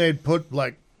 And they'd put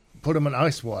them in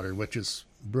ice water, which is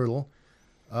brutal.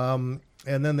 And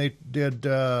then they did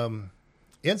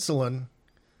insulin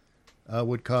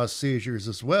would cause seizures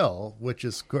as well, which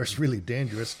is, of course, really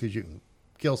dangerous because you can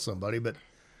kill somebody. But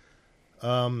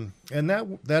and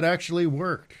that actually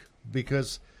worked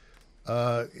because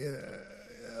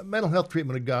mental health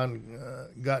treatment had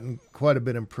gotten quite a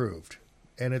bit improved,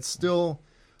 and it's still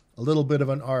a little bit of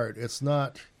an art. It's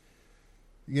not,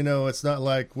 it's not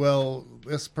like, well,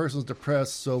 this person's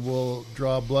depressed, so we'll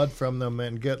draw blood from them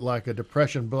and get like a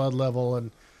depression blood level,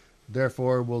 and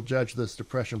therefore we'll judge this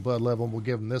depression blood level and we'll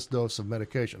give them this dose of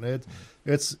medication.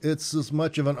 It's as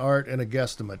much of an art and a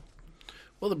guesstimate.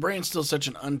 Well, the brain's still such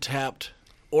an untapped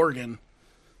organ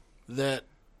that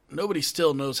nobody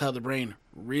still knows how the brain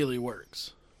really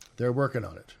works. They're working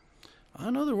on it. I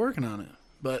know they're working on it,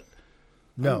 but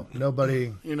no,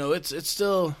 nobody. It's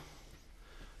still.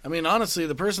 I mean, honestly,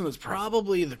 the person that's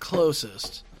probably the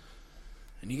closest,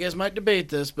 and you guys might debate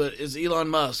this, but is Elon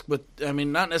Musk. But I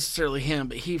mean, not necessarily him,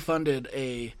 but he funded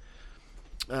a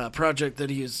project that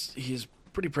he's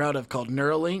pretty proud of called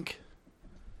Neuralink,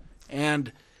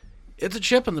 and it's a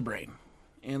chip in the brain,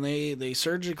 and they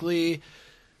surgically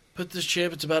put this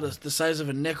chip. It's about the size of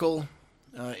a nickel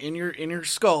in your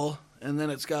skull, and then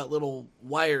it's got little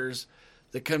wires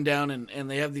that come down, and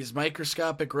they have these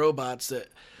microscopic robots that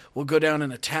will go down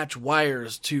and attach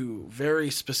wires to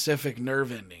very specific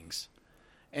nerve endings,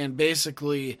 and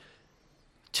basically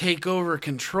take over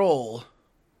control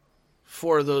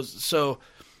for those. So,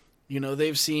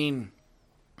 they've seen.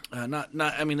 They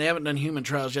haven't done human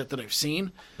trials yet that I've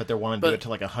seen. But they're wanting to do it to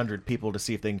 100 people to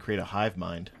see if they can create a hive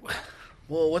mind.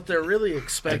 Well, what they're really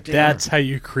expecting... That's how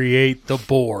you create the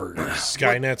Borg.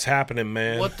 Skynet's happening,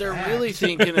 man. What they're really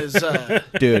thinking is...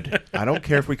 Dude, I don't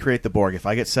care if we create the Borg. If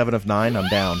I get 7 of 9, I'm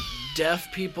down.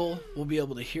 Deaf people will be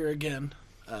able to hear again.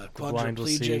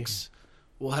 Quadriplegics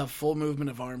will have full movement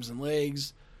of arms and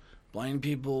legs. Blind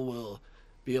people will...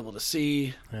 be able to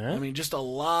see. I mean, just a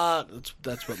lot.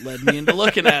 That's what led me into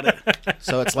looking at it.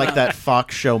 So it's like that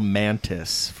Fox show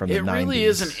Mantis from the 90s. It really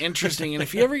is an interesting, and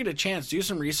if you ever get a chance, do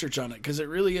some research on it, because it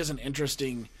really is an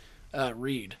interesting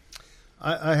read.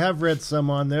 I have read some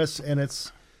on this, and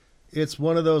it's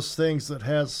one of those things that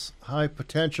has high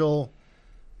potential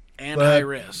and high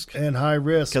risk. And high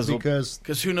risk because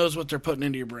who knows what they're putting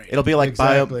into your brain. It'll be like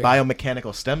Exactly.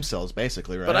 biomechanical stem cells,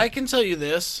 basically, right? But I can tell you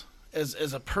this,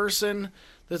 as a person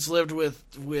that's lived with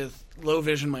low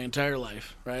vision my entire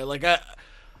life, right? Like I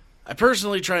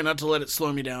personally try not to let it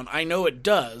slow me down. I know it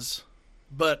does,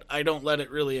 but I don't let it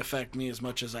really affect me as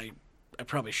much as I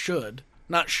probably should.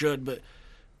 Not should, but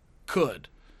could.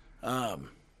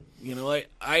 You know,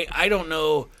 I don't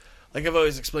know. Like I've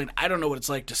always explained, I don't know what it's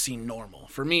like to see normal.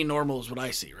 For me, normal is what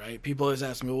I see, right? People always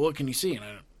ask me, well, what can you see?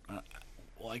 And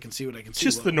I can see what I can see.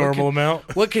 Just the normal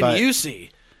amount. What can you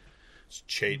see?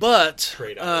 But,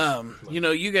 eyes. you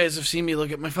know, you guys have seen me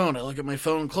look at my phone. I look at my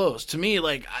phone close. To me,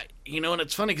 like, and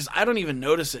it's funny because I don't even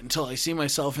notice it until I see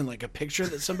myself in, like, a picture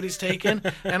that somebody's taken.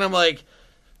 And I'm like,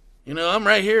 you know, I'm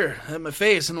right here at my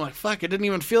face. And I'm like, fuck, it didn't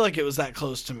even feel like it was that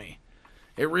close to me.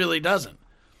 It really doesn't.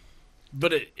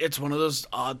 But it's one of those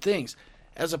odd things.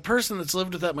 As a person that's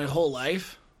lived with that my whole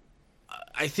life,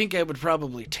 I think I would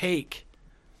probably take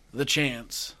the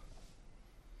chance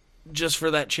just for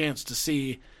that chance to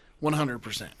see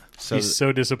 100%. He's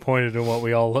so disappointed in what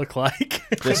we all look like.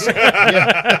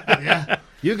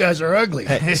 You guys are ugly.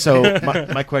 Hey, so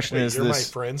my question is You're this: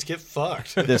 my friends, get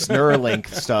fucked. this Neuralink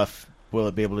stuff, will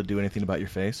it be able to do anything about your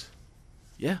face?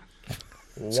 Yeah.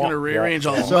 It's going to rearrange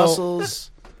all the So- muscles.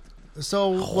 So,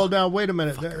 well, now wait a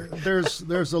minute.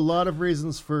 There's a lot of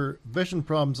reasons for vision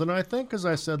problems, and I think, as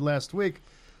I said last week,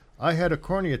 I had a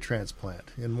cornea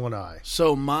transplant in one eye.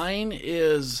 So mine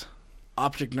is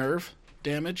optic nerve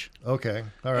damage. Okay,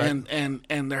 all right.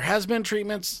 And there has been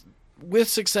treatments with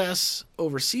success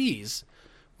overseas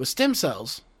with stem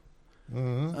cells,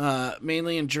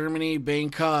 mainly in Germany,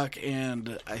 Bangkok,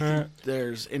 and I think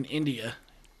there's in India.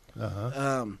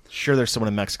 Sure, there's someone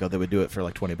in Mexico that would do it for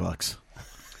like $20.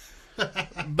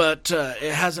 But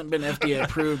it hasn't been FDA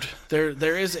approved.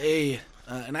 There is a,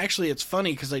 and actually it's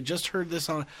funny because I just heard this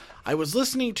on. I was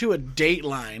listening to a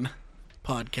Dateline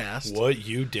podcast. What,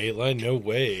 you Dateline? No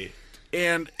way.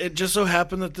 And it just so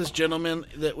happened that this gentleman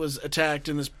that was attacked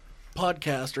in this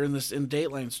podcast or in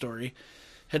Dateline story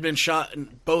had been shot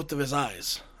in both of his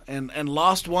eyes and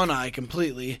lost one eye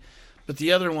completely, but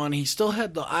the other one he still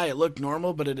had the eye. It looked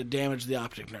normal, but it had damaged the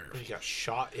optic nerve. He got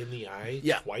shot in the eye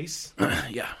twice?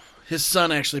 Yeah, his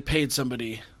son actually paid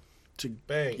somebody to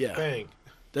Bang, Yeah. bang.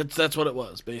 That's what it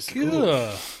was basically.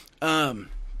 Ugh.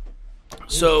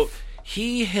 So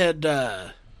he had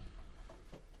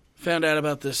found out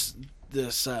about this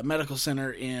medical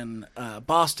center in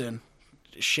Boston,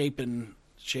 Chapin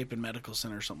Medical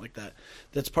Center or something like that.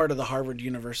 That's part of the Harvard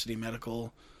University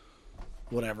Medical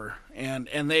whatever. And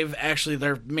they've actually,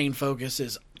 their main focus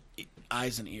is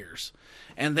eyes and ears.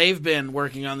 And they've been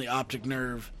working on the optic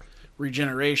nerve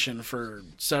regeneration for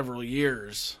several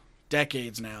years,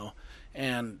 decades now.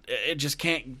 And it just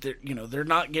can't, they're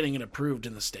not getting it approved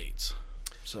in the States.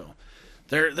 So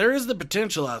there is the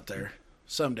potential out there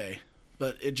someday,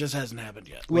 but it just hasn't happened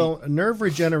yet. Well, nerve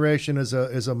regeneration is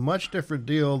a much different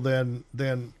deal than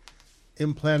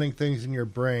implanting things in your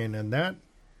brain, and that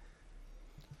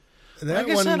like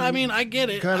I said, I mean, I get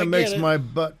it. Kind of makes my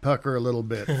butt pucker a little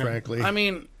bit, frankly. I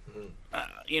mean,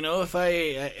 if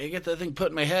I get that thing put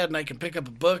in my head and I can pick up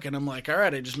a book and I'm like, all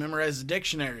right, I just memorized the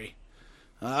dictionary.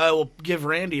 I will give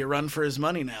Randy a run for his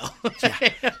money now.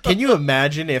 Can you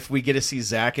imagine if we get to see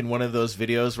Zach in one of those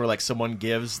videos where like someone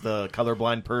gives the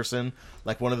colorblind person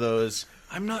like one of those?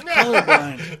 I'm not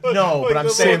colorblind. No, but I'm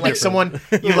saying like someone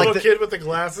The little kid with the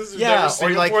glasses. Who's never seen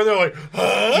or it like before, they're like,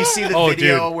 huh? you see the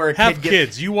video where a have kid gets,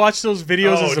 kids. You watch those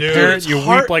videos Oh, as a dude. parent, It's you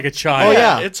heart- weep like a child. Oh,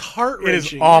 yeah. It's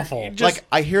heart-wrenching. It is awful. You just- like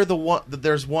I hear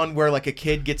there's one where like a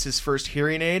kid gets his first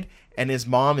hearing aid and his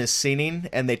mom is singing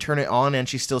and they turn it on and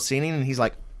she's still singing and he's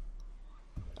like.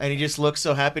 And he just looks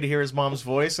so happy to hear his mom's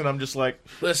voice, and I'm just like,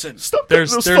 listen, stop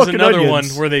There's those there's fucking another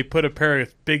onions. one where they put a pair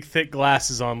of big thick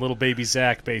glasses on little baby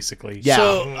Zach, basically. Yeah.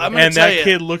 So I'm gonna And tell that you,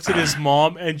 kid looks at his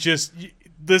mom and just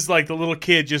this like the little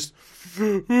kid just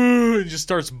and just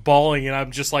starts bawling, and I'm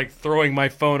just like throwing my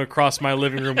phone across my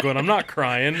living room, going, "I'm not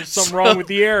crying. There's something wrong with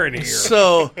the air in here."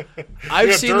 So I've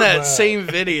You're a seen dirt that bag. same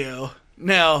video.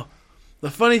 Now,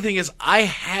 the funny thing is, I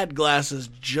had glasses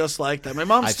just like that. My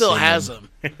mom I've still seen has them.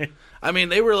 I mean,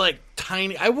 they were like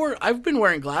tiny. I've been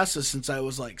wearing glasses since I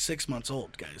was like 6 months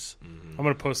old, guys. I'm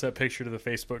gonna post that picture to the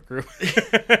Facebook group. We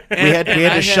had I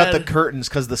to shut the had- curtains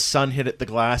because the sun hit at the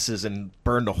glasses and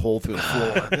burned a hole through the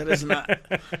floor. That is not.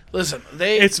 Listen,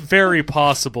 they. It's very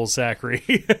possible, Zachary.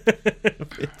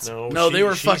 No, they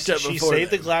were fucked up She before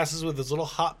saved that. the glasses with his little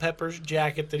hot peppers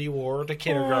jacket that he wore to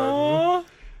kindergarten.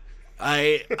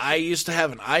 I used to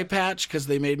have an eye patch because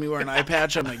they made me wear an eye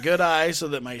patch on my good eye so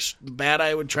that my bad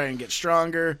eye would try and get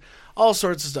stronger. All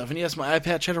sorts of stuff. And yes, my eye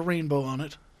patch had a rainbow on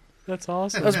it. That's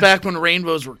awesome. That was back when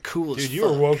rainbows were cool as Dude, fuck. you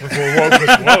were woke before woke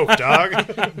was woke,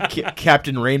 dog.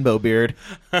 Captain Rainbow Beard.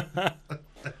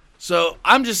 So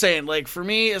I'm just saying, like, for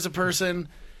me as a person,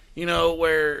 you know,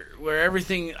 where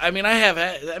everything. I mean,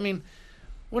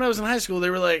 when I was in high school, they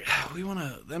were like, they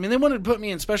wanted to put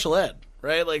me in special ed,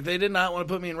 right? Like, they did not want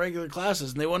to put me in regular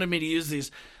classes, and they wanted me to use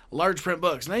these large print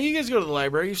books. Now, you guys go to the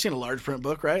library, you've seen a large print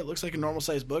book, right? It looks like a normal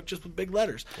sized book, just with big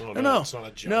letters. Oh, no, it's not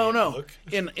a giant book.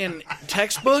 In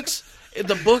textbooks,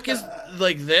 the book is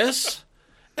like this,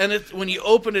 and when you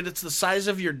open it, it's the size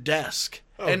of your desk.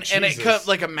 Oh, and it comes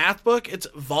like a math book, it's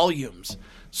volumes.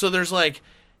 So there's like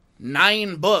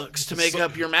 9 books to make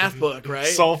up your math book, right?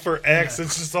 Solve for X,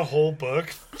 it's just a whole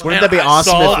book. Wouldn't that be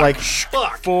awesome if, like,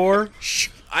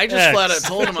 I just flat out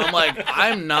told him, I'm like,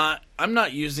 I'm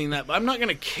not using that. I'm not going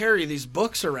to carry these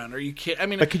books around. Are you kidding? I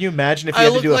mean, But can you imagine if I you had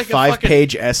to look do a like a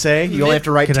 5-page essay? You only have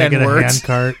to write Can I 10 get a words. hand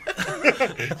cart?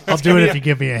 I'll do it if you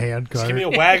give me a hand cart. Give me a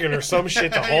wagon or some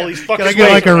shit to haul these fuckers. Can I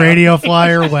get like a radio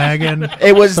flyer wagon?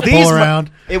 It was to these pull around?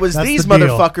 It was That's these the deal.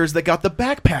 motherfuckers that got the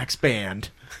backpacks banned.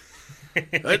 the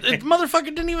motherfucker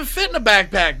didn't even fit in a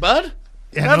backpack, bud.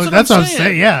 Yeah, that's what I'm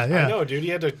saying. Yeah, yeah. I know, dude. He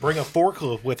had to bring a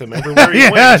forklift with him everywhere he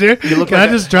Yeah, went. dude. You look Can like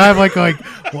I just drive like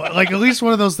at least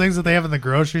one of those things that they have in the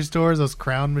grocery stores, those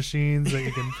crown machines that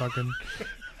you can fucking.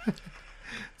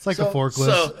 It's like a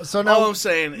forklift. So now all I'm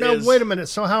saying now, is, wait a minute.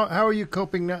 So how are you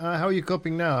coping now? How are you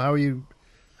coping now? How are you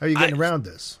getting around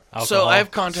this? so I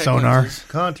have contact Sonar. lenses,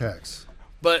 Contacts.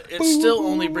 but it still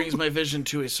only brings my vision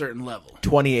to a certain level.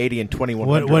 2080 and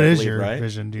 2100. What I is believe, your right?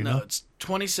 vision? Do you No, know? it's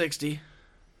 2060,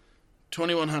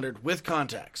 2100 with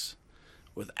contacts.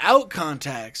 Without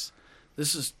contacts,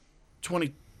 this is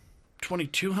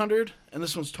 2200, and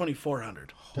this one's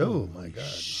 2400. Oh my god.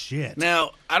 Shit.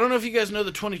 Now, I don't know if you guys know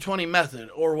the 20/20 method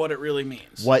or what it really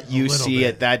means. What you little see bit.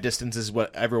 at that distance is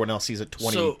what everyone else sees at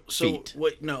 20 feet.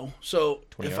 Wait, no. So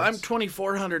 20 if yards? I'm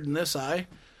 2400 in this eye,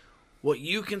 what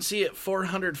you can see at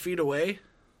 400 feet away,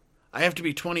 I have to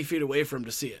be 20 feet away from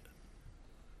to see it.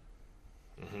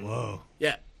 Whoa.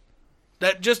 Yeah.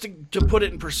 That just to put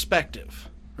it in perspective,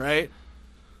 right?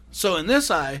 So in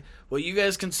this eye, what you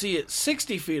guys can see at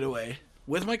 60 feet away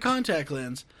with my contact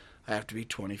lens, I have to be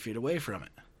 20 feet away from it.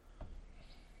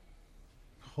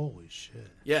 Holy shit.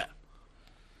 Yeah.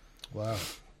 Wow.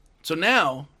 So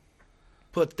now,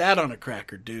 put that on a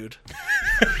cracker, dude.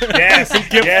 Yes,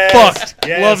 yes, Fucked.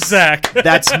 yes. Love Zach.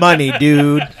 That's money,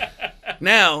 dude.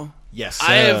 Now, Yes,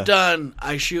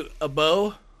 I shoot a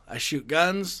bow, I shoot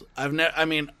guns. and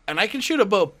I can shoot a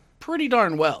bow pretty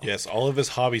darn well. Yes, all of his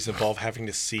hobbies involve having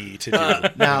to see to do.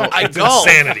 Now, I It's golf.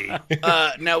 insanity.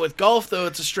 Now with golf though,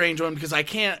 it's a strange one because I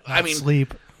can't.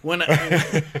 Sleep. when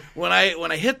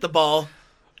I hit the ball,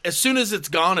 as soon as it's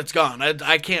gone, it's gone.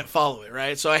 I can't follow it,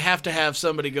 right? So I have to have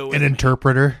somebody go with An me.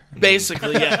 interpreter.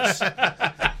 Basically, yes.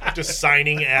 Just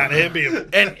signing at him.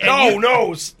 And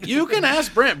No. you can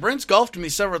ask Brent. Brent's golfed with me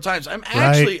several times.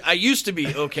 I used to be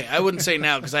okay. I wouldn't say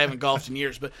now because I haven't golfed in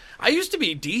years, but I used to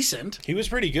be decent. He was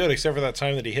pretty good, except for that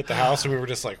time that he hit the house, and we were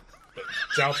just like,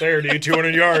 "It's out there, dude.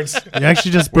 200 yards. You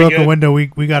actually just broke a good? window. We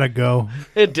gotta go.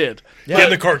 It did. Get in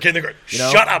the car. Get in the car.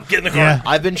 know? Shut up. Get in the car." Yeah.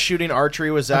 I've been shooting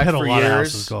archery with I've Zach hit a for lot of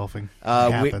houses years. golfing. It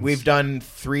happens. We've done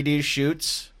 3D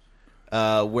shoots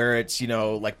where it's,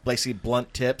 like basically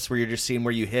blunt tips where you're just seeing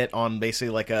where you hit on basically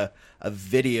like a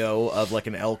video of like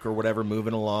an elk or whatever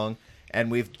moving along. And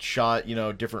we've shot,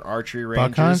 different archery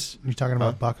buck ranges. hunt. You talking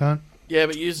about buck hunt? Yeah,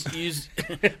 but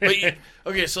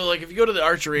okay. So like, if you go to the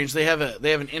archery range, they have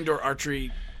an indoor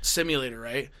archery simulator,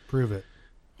 right? Prove it.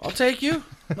 I'll take you,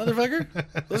 motherfucker.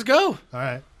 Let's go. All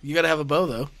right. You got to have a bow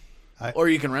though, or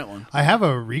you can rent one. I have a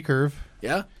recurve.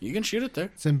 Yeah, you can shoot it there.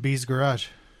 It's in B's garage.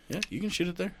 Yeah, you can shoot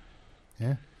it there.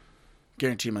 Yeah.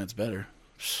 Guarantee mine's better.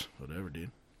 Whatever,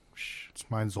 dude.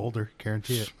 Mine's older.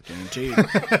 Guarantee it. Guaranteed.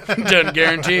 Done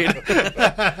guaranteed.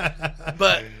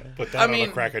 But Put that on a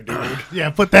crack a dude. Yeah,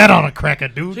 put that on a cracker,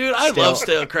 dude. dude, I love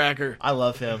stale cracker. I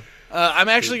love him. I'm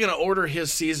actually going to order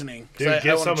his seasoning. 'cause Dude, I get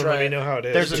wanna some and try let me it. know how it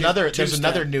is. There's another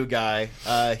two-step. new guy.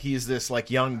 He's this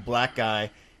like young black guy,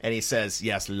 and he says,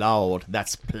 "Yes, Lord,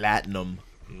 that's platinum."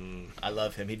 I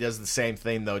love him. He does the same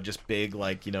thing though, just big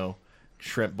like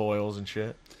shrimp boils and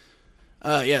shit.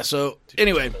 Yeah. So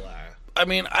anyway, I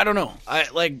mean, I don't know.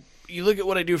 You look at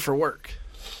what I do for work.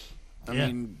 I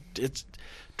mean, it's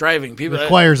Driving. People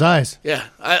Requires eyes. Yeah,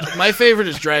 my favorite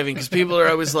is driving because people are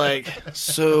always like,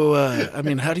 "So, I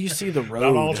mean, how do you see the road?"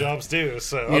 Not all jobs do.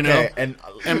 So You know? and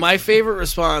And my favorite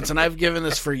response, and I've given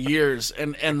this for years,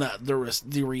 and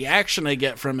the reaction I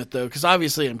get from it though, because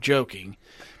obviously I'm joking,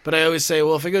 but I always say,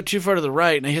 "Well, if I go too far to the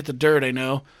right and I hit the dirt, I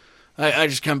know, I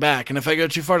just come back, and if I go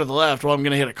too far to the left, well, I'm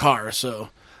going to hit a car. So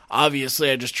obviously,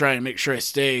 I just try and make sure I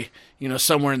stay,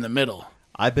 somewhere in the middle."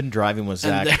 I've been driving with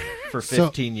Zach for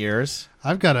 15 years.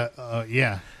 I've got a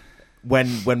yeah.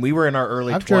 When we were in our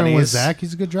early I've 20s, driven with Zach.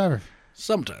 He's a good driver.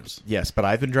 Sometimes. yes, but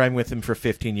I've been driving with him for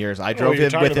 15 years. I Oh, drove you're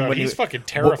him talking with him about- when he's he fucking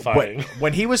terrifying.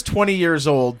 When he was 20 years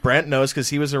old, Brent knows because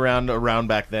he was around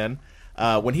back then.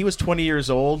 When he was 20 years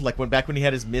old, like when he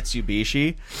had his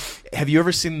Mitsubishi, have you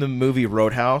ever seen the movie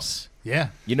Roadhouse? Yeah.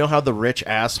 You know how the rich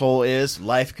asshole is?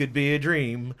 Life could be a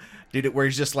dream. Dude, where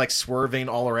he's just like swerving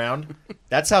all around.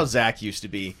 That's how Zach used to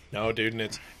be. no, dude,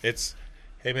 and it's,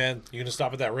 hey man, you gonna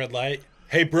stop at that red light?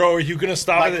 Hey, bro, are you gonna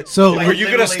stop at it? So- are you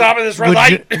gonna literally- stop at this red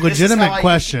light? Legitimate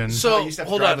question. So, I used to have to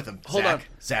hold drive on. with him. Hold Zach, on.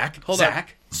 Zach, Hold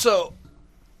Zach. on. So,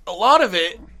 a lot of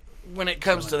it, when it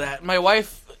comes to that, my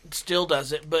wife still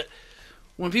does it, but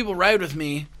when people ride with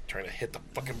me, Trying to hit the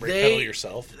fucking brake They- pedal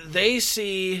yourself. they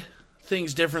see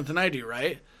things different than I do,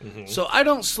 right? Mm-hmm. So I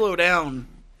don't slow down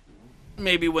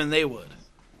maybe when they would.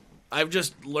 I've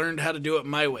just learned how to do it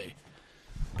my way.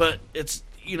 But it's,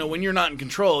 when you're not in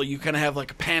control, you kind of have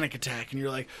like a panic attack and you're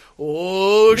like,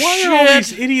 oh, Why are all these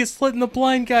shit. idiots letting the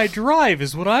blind guy drive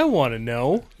is what I want to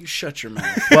know. You shut your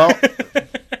mouth. Well,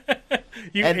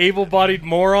 You And- able-bodied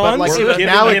morons. but like We're giving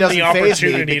now it him the doesn't phase me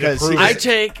opportunity to because prove he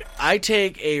it. I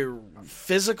take a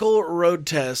physical road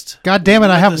test. God damn it!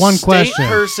 I have with a one state question.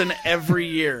 person every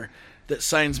year that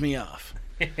signs me off.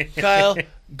 Kyle,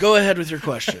 go ahead with your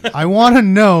question. I want to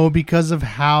know because of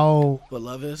how What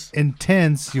love is?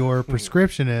 intense your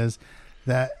prescription is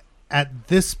that at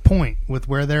this point with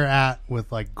where they're at with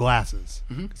like glasses,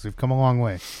 because we've come a long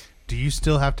way. Do you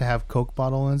still have to have Coke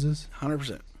bottle lenses?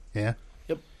 100%. Yeah.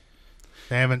 Yep.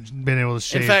 They haven't been able to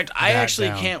shave. In fact, I that actually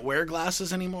down. can't wear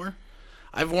glasses anymore.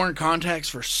 I've worn contacts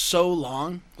for so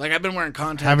long. Like, I've been wearing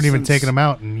contacts. Haven't even since- taken them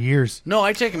out in years. No,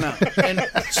 I take them out. And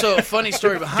so, funny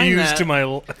story behind Fused that. to my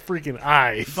freaking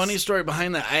eyes. Funny story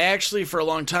behind that. I actually, for a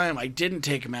long time, I didn't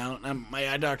take them out. And my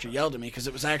eye doctor yelled at me because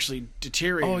it was actually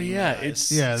deteriorating. Oh yeah, my eyes.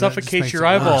 it's Yeah, that just suffocates makes your it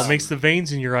eyeball. worse. It makes the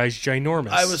veins in your eyes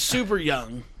ginormous. I was super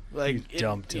young. Like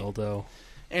dumb dildo.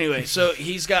 Anyway, so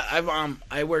he's got.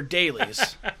 I wear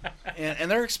dailies,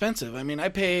 and they're expensive. I mean, I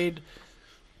paid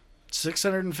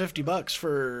 $650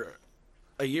 for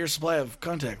a year's supply of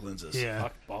contact lenses. Yeah.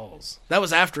 Fuck balls. That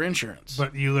was after insurance.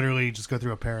 But you literally just go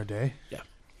through a pair a day? Yeah.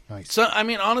 Nice. So I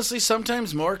mean, honestly,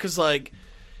 sometimes more because like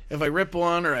if I rip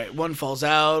one or one falls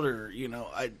out or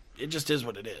it just is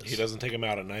what it is. He doesn't take them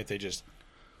out at night. They just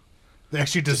They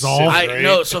actually dissolve. sit. I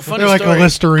know. So funny They're like story. a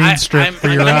Listerine I- strip I'm- for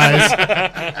your eyes.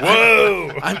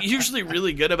 whoa. I'm usually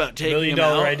really good about taking $1 million them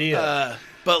out. idea.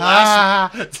 But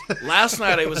Ah, last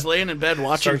night I was laying in bed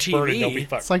watching Starts burning. Don't be TV.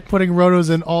 fucked. it's like putting rotos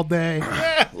in all day.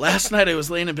 Last night I was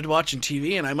laying in bed watching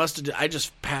TV and I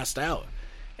just passed out.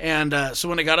 And so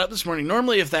when I got up this morning,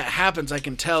 normally if that happens I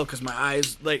can tell because my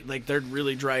eyes like they're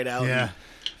really dried out. Yeah.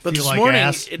 But Feel this like morning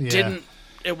ass? it Yeah. didn't.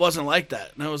 It wasn't like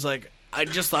that. And I was like, I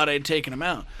just thought I'd taken them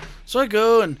out. So I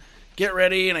go and get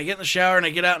ready and I get in the shower and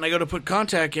I get out and I go to put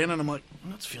contact in and I'm like,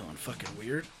 that's feeling fucking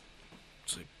weird.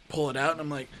 So I pull it out and I'm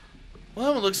like,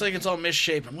 well, it looks like it's all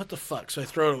misshapen. What the fuck? So I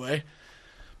throw it away.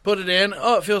 Put it in.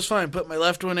 Oh, it feels fine. Put my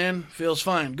left one in. Feels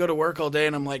fine. Go to work all day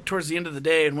and I'm like, towards the end of the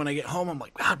day and when I get home, I'm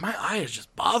like, God, my eye is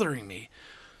just bothering me.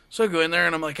 So I go in there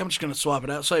and I'm like, I'm just going to swap it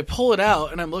out. So I pull it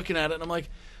out and I'm looking at it and I'm like,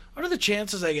 what are the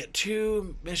chances I get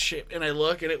two misshapen? And I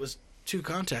look and it was 2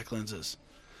 contact lenses.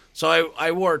 So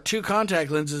I wore 2 contact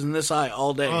lenses in this eye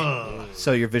all day.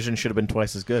 So your vision should have been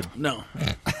twice as good. No.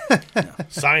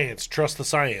 Science. Trust the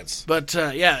science. But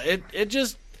yeah, it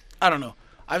just, I don't know.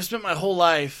 I've spent my whole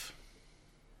life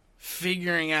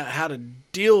figuring out how to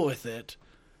deal with it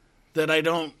that I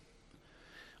don't,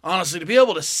 honestly, to be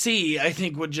able to see, I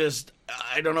think would just,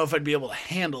 I don't know if I'd be able to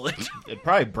handle it. It'd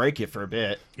probably break you for a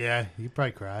bit. Yeah, you'd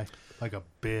probably cry like a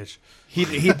bitch. He'd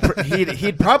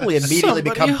probably immediately Somebody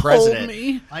become hold president.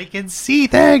 me. I can see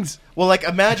things. Well, like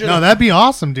imagine. No, that'd be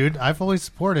awesome, dude. I fully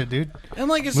support it, dude. And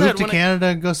like I Move said, to when Canada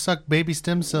and go suck baby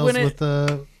stem cells when it-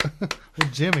 with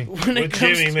with Jimmy. when With it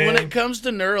comes Jimmy, man. when it comes to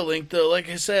Neuralink, though, like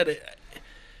I said,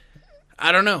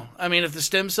 I don't know. I mean, if the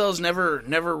stem cells never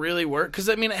really work, because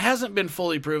I mean, it hasn't been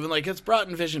fully proven. Like it's brought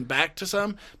vision back to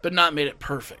some, but not made it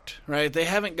perfect. Right? They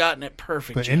haven't gotten it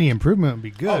perfect. But yet. any improvement would be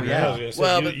good. Oh, yeah. I was gonna say,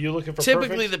 Well, you, but you looking for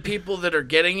typically perfect? the people that are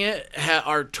getting it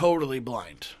are totally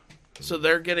blind, so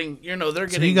they're getting they're So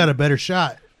getting. you got a better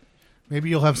shot. Maybe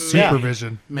you'll have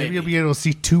supervision. Maybe Maybe. you'll be able to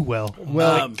see too well.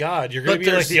 Well, my God, you're going but to be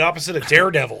like there's- the opposite of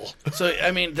Daredevil. So I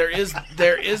mean, there is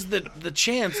the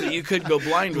chance that you could go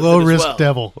blind with Low it as risk well.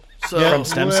 devil. So, From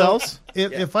stem cells?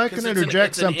 If I can 'cause it's interject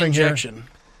it's an something here, injection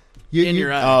you, in you,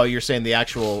 your eye. Oh, you're saying the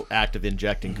actual act of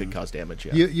injecting could cause damage.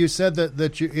 Yeah. you said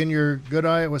that you in your good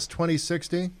eye it was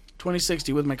 20/60.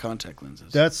 20/60 with my contact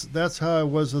lenses. That's how I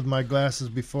was with my glasses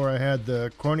before I had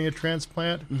the cornea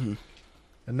transplant, and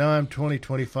now I'm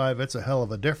 20/25. It's a hell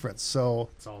of a difference. So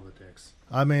It's all the dicks.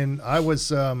 I mean, I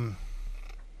was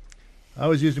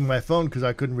using my phone because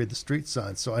I couldn't read the street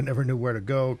signs, so I never knew where to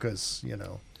go because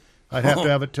I'd have to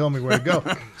have it tell me where to go.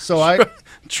 So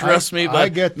Trust me, but I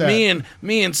get that.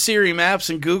 Me and Siri Maps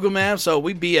and Google Maps, oh,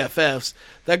 we BFFs.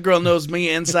 That girl knows me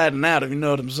inside and out, if you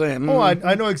know what I'm saying. Oh,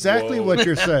 I know exactly Whoa. what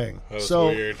you're saying. That was So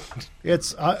weird.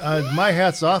 it's my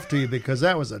hat's off to you because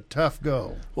that was a tough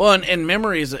go. Well, and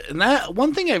memories, and that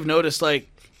one thing I've noticed, like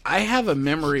I have a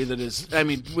memory that is, I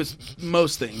mean, with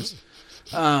most things,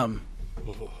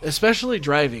 especially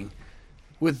driving.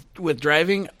 With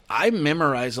driving, I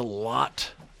memorize a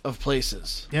lot of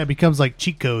places. Yeah, it becomes like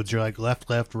cheat codes. You're like left,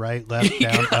 right, left,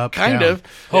 down, up, Kind down. of,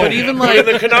 but even Look at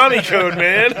like the Konami code,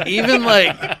 man. even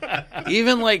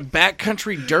like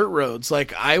backcountry dirt roads,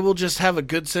 like I will just have a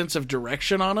good sense of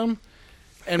direction on them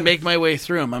and make my way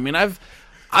through them. I mean, I've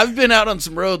been out on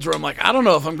some roads where I'm like, I don't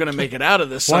know if I'm going to make it out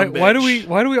of this. Why Sumbitch.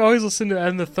 why do we always listen to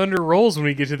 "And the Thunder Rolls" when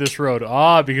we get to this road?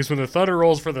 Ah, because when the thunder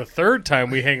rolls for the third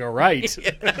time, we hang a right.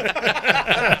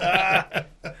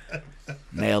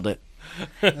 Nailed it?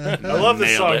 I love this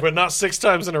Nailed song, it. but not 6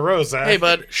 times in a row, Zach. Hey,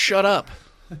 bud, shut up.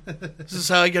 This is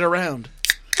how I get around.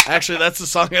 Actually, that's the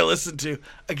song I listen to.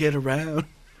 I get around.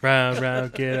 Round,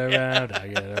 round, get around, I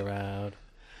get around.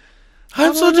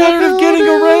 I'm so tired of getting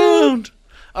around.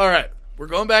 All right, we're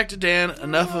going back to Dan.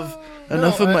 Enough of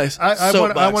my I want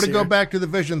soapbox to go here. back to the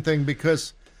vision thing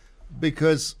because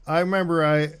I remember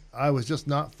I was just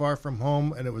not far from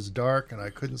home and it was dark and I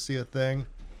couldn't see a thing.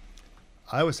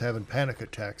 I was having panic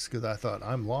attacks because I thought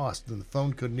I'm lost and the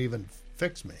phone couldn't even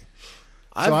fix me.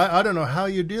 So I don't know how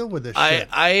you deal with this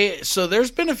shit. So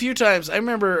there's been a few times. I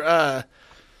remember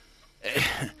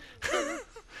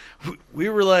we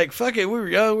were like, fuck it. We were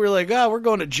young. We were like, we're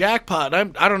going to Jackpot. I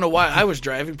don't know why I was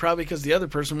driving. Probably because the other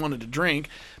person wanted to drink.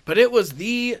 But it was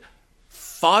the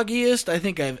foggiest I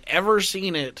think I've ever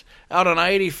seen it out on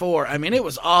I-84. I mean, it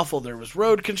was awful. There was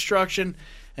road construction.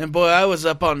 And boy, I was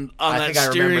up on that think I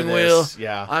steering remember wheel. this,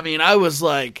 yeah. I mean, I was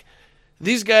like,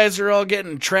 these guys are all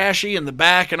getting trashy in the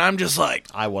back. And I'm just like,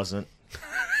 I wasn't.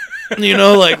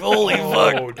 like, holy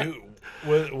fuck. Oh, dude.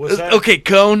 Was that Okay,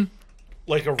 Cone.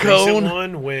 like a Cone. recent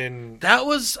one when... That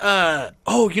was,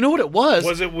 you know what it was?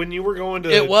 Was it when you were going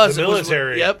to It was. the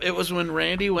military? It was when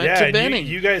Randy went Yeah, to and Benning.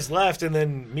 you guys left, and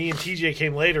then me and TJ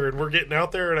came later, and we're getting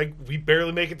out there, and we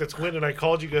barely make it to Twin, and I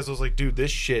called you guys. I was like, dude,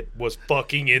 this shit was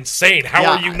fucking insane. How Yeah,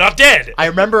 are you not dead? I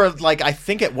remember, I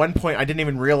think at one point I didn't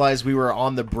even realize we were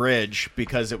on the bridge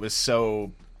because it was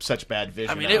such bad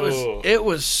vision. I mean, it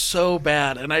was so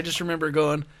bad, and I just remember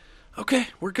going, okay,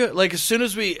 we're good. Like as soon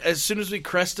as we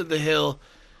crested the hill,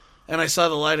 and I saw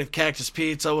the light of Cactus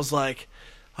Pete's, I was like,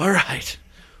 all right,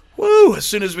 woo! As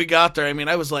soon as we got there, I mean,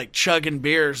 I was like chugging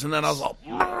beers, and then I was all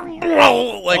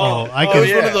like, I it could- was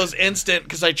one yeah. of those instant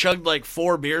because I chugged like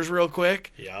 4 beers real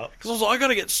quick. Yeah. Because I was like, I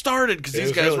gotta get started because these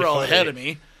was guys really were all funny. ahead of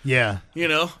me. Yeah.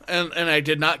 And I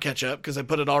did not catch up because I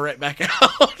put it all right back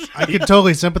out. I could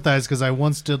totally sympathize because I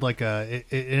once did it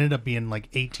ended up being like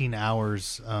 18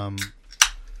 hours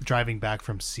driving back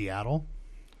from Seattle.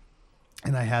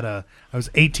 And I was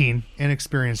 18,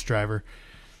 inexperienced driver.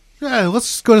 Yeah, let's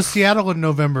just go to Seattle in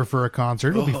November for a concert.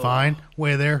 It'll be fine.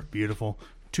 Way there, beautiful.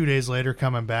 2 days later,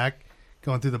 coming back,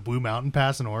 going through the Blue Mountain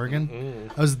Pass in Oregon.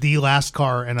 I was the last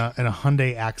car in a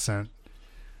Hyundai Accent.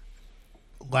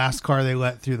 Last car they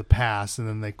let through the pass, and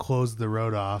then they closed the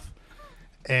road off.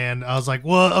 And I was like,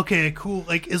 well, okay, cool.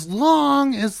 Like, as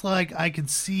long as, I could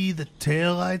see the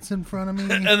taillights in front of me,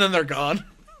 And then they're gone.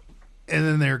 and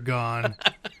then they're gone.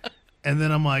 And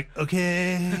then I'm like,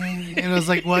 okay. And I was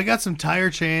like, well, I got some tire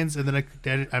chains. And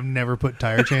then I've never put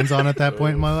tire chains on at that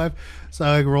point in my life. So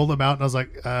I rolled them out, and I was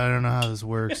like, I don't know how this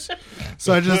works.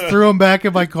 So I just threw them back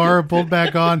in my car and pulled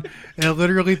back on. And I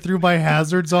literally threw my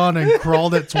hazards on and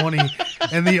crawled at 20.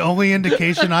 And the only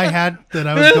indication I had that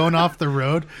I was going off the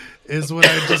road is when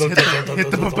I just hit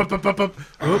the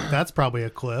oop, that's probably a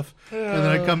cliff. And then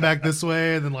I come back this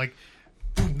way, and then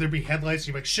boom, there'd be headlights.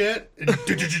 You're like, shit. And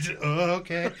oh,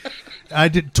 okay. I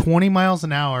did 20 miles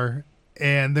an hour,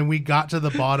 and then we got to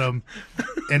the bottom,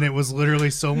 and it was literally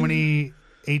so many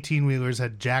 18-wheelers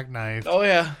had jackknifed Oh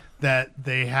yeah. that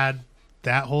they had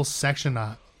that whole section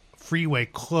freeway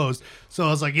closed. So I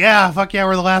was like, yeah, fuck yeah,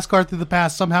 we're the last car through the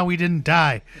pass. Somehow we didn't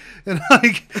die. And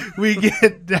like we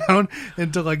get down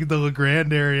into like the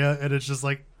LeGrand area, and it's just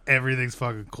like everything's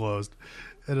fucking closed.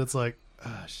 And it's like,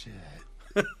 oh shit.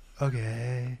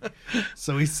 Okay.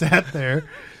 So we sat there.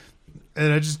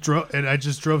 And I just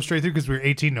drove straight through because we were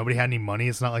 18. Nobody had any money.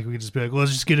 It's not like we could just be like, well,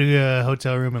 let's just get a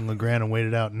hotel room in LeGrand and wait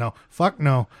it out. No, fuck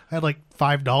no. I had like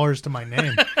 $5 to my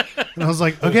name. And I was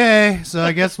like, okay, so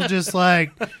I guess we'll just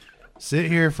like sit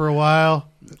here for a while.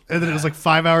 And then it was like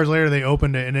 5 hours later they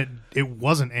opened it, and it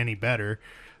wasn't any better.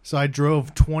 So I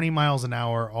drove 20 miles an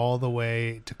hour all the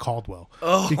way to Caldwell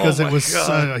because it was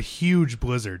a huge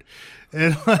blizzard.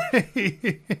 And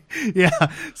like, yeah,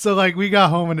 so like we got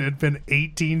home and it had been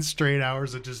 18 straight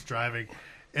hours of just driving.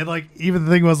 And like even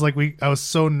the thing was like I was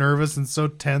so nervous and so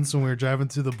tense when we were driving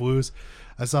through the Blues.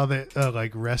 I saw the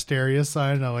like rest area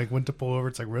sign, and I like went to pull over.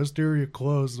 It's like rest area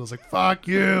closed. And I was like, fuck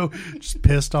you. Just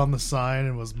pissed on the sign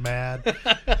and was mad.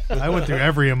 I went through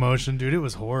every emotion, dude. It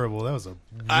was horrible. That was a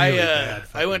really bad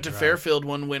I went to drive. Fairfield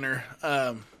one winter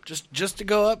just to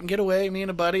go up and get away, me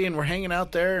and a buddy, and we're hanging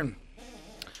out there, and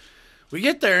we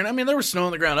get there, and I mean, there was snow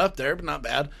on the ground up there, but not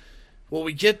bad. Well,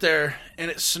 we get there, and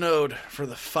it snowed for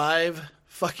the 5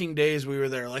 fucking days we were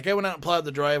there. Like, I went out and plowed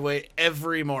the driveway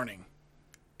every morning,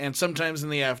 and sometimes in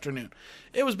the afternoon.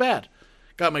 It was bad.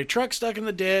 Got my truck stuck in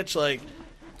the ditch. Like,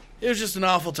 it was just an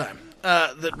awful time.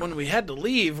 That when we had to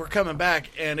leave, we're coming back,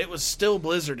 and it was still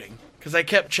blizzarding, because I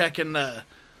kept checking the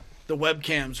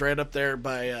webcams right up there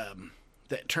by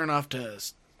that turn off to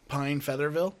Pine,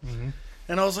 Featherville. Mm-hmm.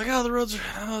 And I was like, oh, the roads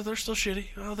are, they're still shitty.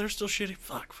 Oh, they're still shitty.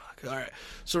 Fuck. All right.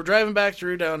 So we're driving back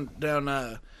through down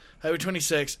Highway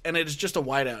 26, and it is just a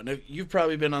whiteout. Now, you've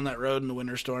probably been on that road in the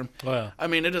winter storm. Wow. I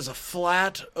mean, it is a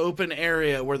flat, open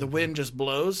area where the wind just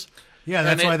blows. Yeah,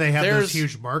 that's why they have those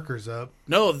huge markers up.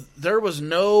 No, there was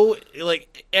no,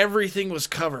 like, everything was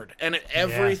covered, and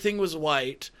everything was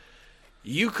white.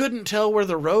 You couldn't tell where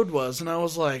the road was, and I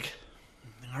was like,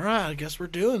 all right, I guess we're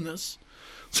doing this.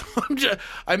 So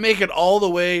I make it all the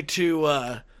way to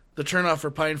the turnoff for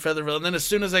Pine Featherville, and then as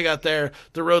soon as I got there,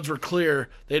 the roads were clear.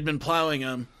 They'd been plowing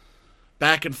them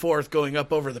back and forth, going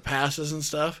up over the passes and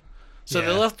stuff. So they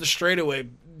left the straightaway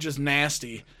just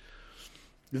nasty.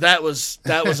 That was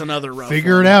another rough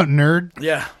Figure one. it out, nerd.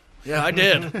 Yeah, I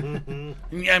did.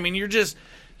 I mean,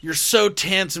 you're so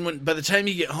tense, and by the time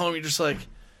you get home, you're just like,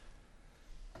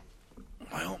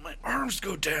 why don't my arms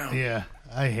go down? Yeah,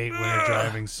 I hate winter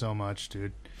driving so much,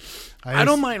 dude. I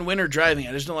don't mind winter driving.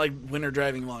 I just don't like winter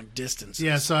driving long distances.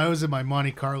 Yeah, so I was in my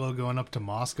Monte Carlo going up to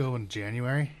Moscow in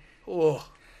January. Oh.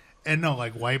 And no,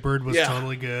 like Whitebird was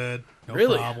totally good. No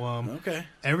Really? problem. Okay.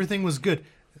 Everything was good.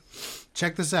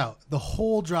 Check this out. The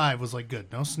whole drive was like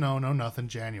good. No snow, no nothing,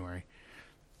 January.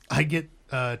 I get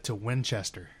to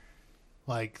Winchester,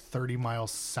 like 30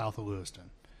 miles south of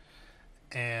Lewiston.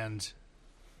 And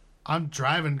I'm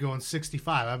driving going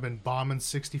 65. I've been bombing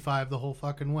 65 the whole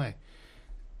fucking way.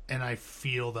 And I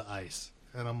feel the ice.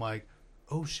 And I'm like,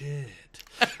 oh shit.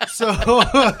 So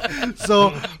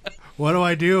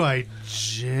what do? I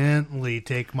gently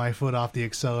take my foot off the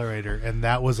accelerator, and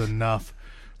that was enough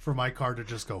for my car to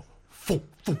just go boom,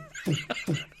 boom, boom,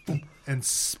 boom, boom, and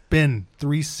spin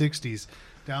 360s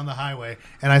down the highway.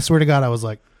 And I swear to God, I was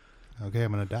like, okay,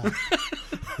 I'm gonna die.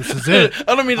 This is it.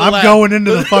 I don't mean to I'm laugh. going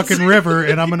into the fucking river,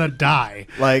 and I'm gonna die.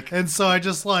 Like, And so I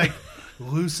just like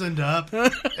loosened up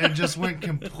and just went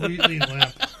completely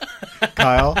limp.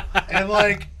 Kyle, And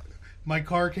like my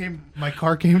car came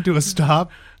to a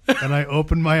stop, and I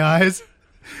opened my eyes,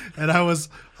 and I was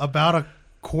about a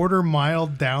quarter mile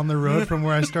down the road from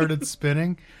where I started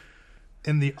spinning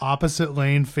in the opposite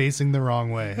lane facing the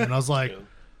wrong way. And I was like,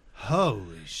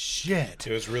 holy shit.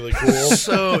 It was really cool.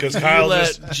 So because you Kyle let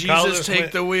just Jesus Kyle just take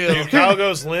went- the wheel. Dude, Kyle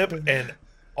goes limp, and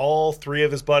all 3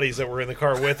 of his buddies that were in the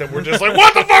car with him were just like,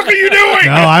 "What the fuck are you doing?"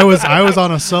 No, I was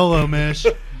on a solo mish.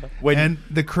 when And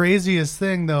the craziest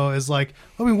thing though is like,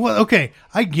 I mean, what? Okay,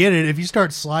 I get it. If you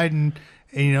start sliding,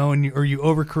 and or you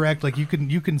overcorrect, like you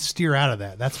can steer out of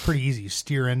that. That's pretty easy. You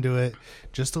steer into it.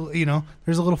 Just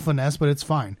there's a little finesse, but it's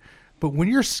fine. But when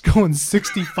you're going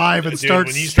 65 and Dude, start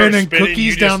when you start spinning spinning,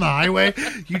 cookies you down just- the highway,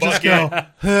 you just Fuck go,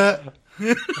 huh,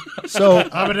 So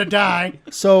I'm gonna die.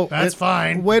 So That's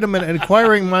fine. Wait a minute.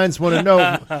 Inquiring minds want to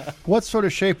know what sort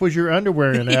of shape was your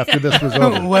underwear in after this was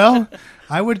over. Well,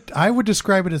 I would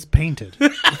describe it as painted.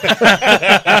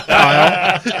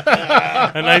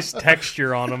 A nice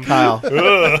texture on them. Kyle,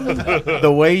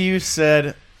 the way you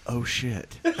said, "Oh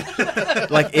shit,"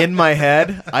 like in my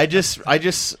head, I just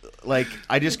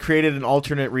created an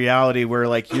alternate reality where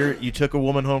like you took a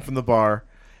woman home from the bar,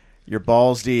 You're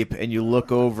balls deep, and you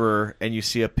look over and you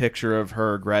see a picture of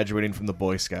her graduating from the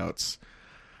Boy Scouts.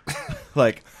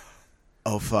 Like,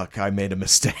 oh fuck, I made a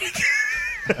mistake.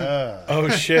 Oh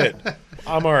shit!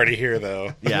 I'm already here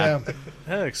though. Yeah.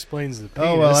 That explains the penis.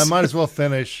 Oh, well, I might as well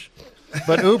finish.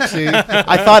 But oopsie.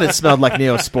 I thought it smelled like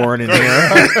Neosporin in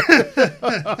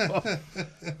here.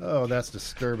 Oh, that's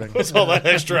disturbing. That's all that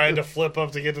extra I had to flip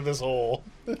up to get to this hole.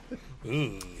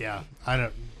 Ooh. Yeah, I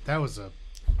don't. That was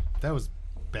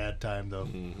bad time though.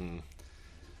 Mm-hmm.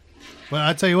 But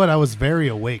I tell you what, I was very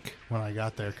awake when I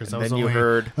got there because I And was then you only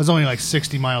heard- I was only like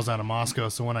 60 miles out of Moscow.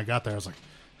 So when I got there, I was like,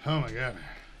 oh my god,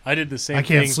 I did the same I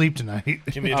can't thing. sleep tonight.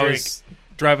 Give me a I drink. was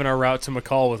driving our route to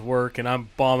McCall with work, and I'm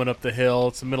bombing up the hill.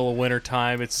 It's the middle of winter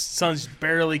time. It's sun's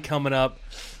barely coming up.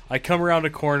 I come around a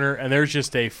corner, and there's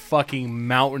just a fucking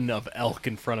mountain of elk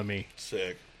in front of me.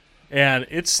 Sick. And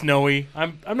it's snowy.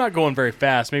 I'm not going very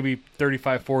fast, maybe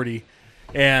 35, 40.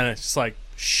 And it's just like,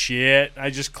 shit. I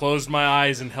just closed my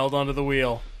eyes and held onto the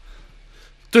wheel.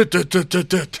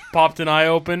 Popped an eye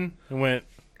open and went,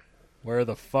 where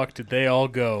the fuck did they all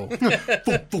go?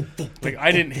 Like,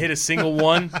 I didn't hit a single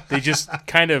one. They just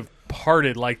kind of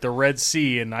parted like the Red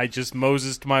Sea, and I just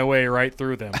Mosesed my way right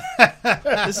through them.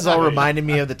 This is all reminding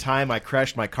me of the time I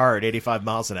crashed my car at 85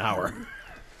 miles an hour.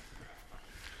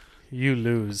 You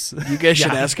lose. You guys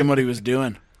should ask him what he was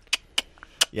doing.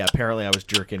 Yeah, apparently I was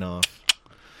jerking off.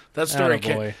 That story,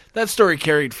 Attaboy. that story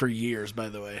carried for years, by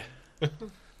the way.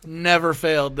 Never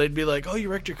failed. They'd be like, "Oh, you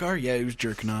wrecked your car? Yeah, he was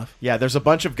jerking off." Yeah, there's a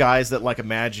bunch of guys that like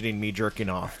imagining me jerking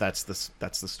off. That's the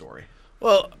story.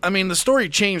 Well, I mean, the story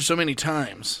changed so many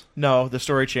times. No, the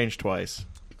story changed twice.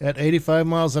 At 85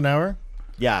 miles an hour?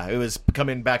 Yeah, it was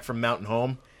coming back from Mountain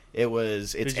Home.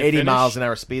 It's Did you 80 finish? miles an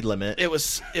hour speed limit. It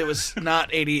was not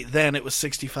 80 then. It was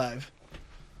 65.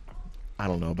 I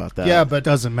don't know about that. Yeah, But but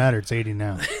doesn't matter. It's 80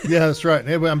 now. yeah, that's right.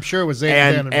 I'm sure it was 80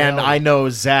 then. and I know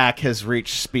Zach has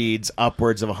reached speeds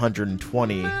upwards of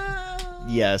 120.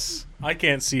 Yes, I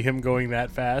can't see him going that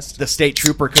fast. the state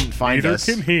trooper couldn't find Neither us.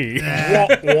 can he. Wah,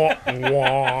 wah,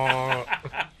 wah.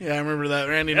 Yeah, I remember that.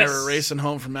 Randy and I were racing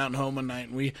home from Mountain Home one night,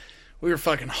 and we were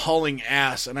fucking hauling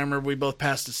ass. And I remember we both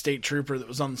passed a state trooper that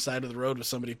was on the side of the road with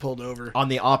somebody pulled over. On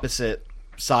the opposite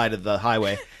side of the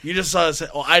highway. You just saw us.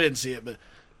 Well, I didn't see it, but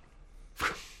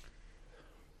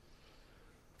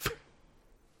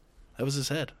that was his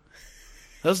head.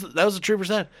 That was the trooper's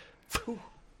head.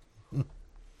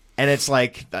 And it's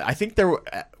like, I think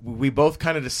we both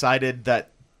kind of decided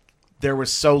that there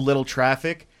was so little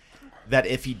traffic that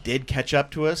if he did catch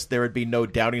up to us, there would be no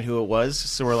doubting who it was.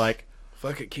 So we're like,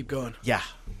 Fuck it, keep going. yeah.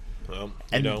 Well,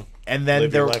 And- you know, and then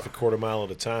live there- your life a quarter mile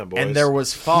at a time, boys. And there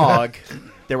was fog.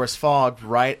 There was fog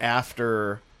right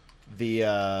after the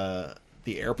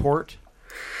airport.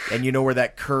 And you know where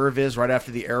that curve is right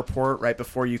after the airport, right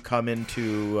before you come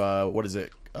into what is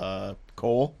it?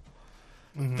 Cole.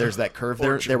 There's that curve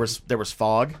there. There was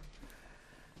fog.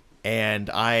 And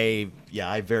I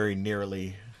very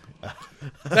nearly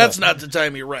That's not the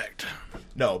time he wrecked.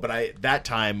 no, but that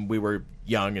time we were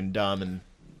young and dumb and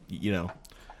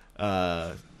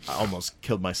I almost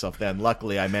killed myself then.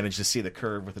 Luckily, I managed to see the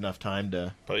curve with enough time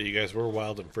to. But you guys were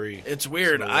wild and free. It's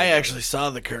weird. Smooth. I actually saw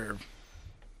the curve.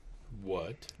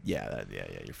 What? Yeah,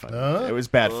 you're fine. It was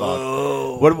bad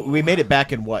fog. What we made it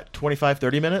back in what 25,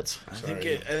 30 minutes? I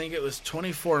think it was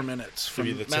 24 minutes from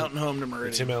Maybe that's Mountain Home to Tim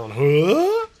Meridian. Allen.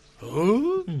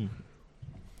 Huh?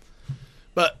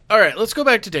 But all right, let's go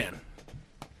back to Dan.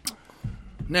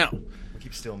 Now,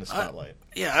 Keep stealing the spotlight.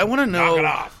 yeah, I want to know. Knock it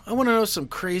off. I want to know some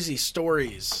crazy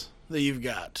stories that you've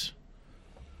got.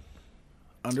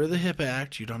 Under the HIP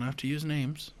Act, you don't have to use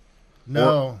names.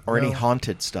 No. or any no.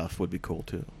 haunted stuff would be cool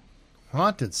too.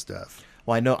 haunted stuff.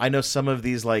 Well, I know some of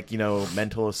these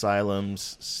mental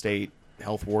asylums, state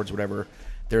health wards, whatever.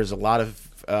 There's a lot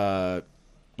of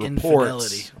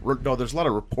Infidelity. reports. No, there's a lot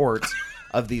of reports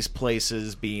of these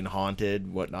places being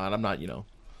haunted, whatnot. I'm not,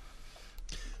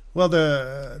 Well,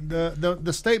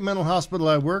 the state mental hospital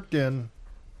I worked in,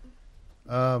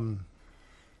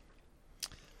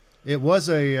 it was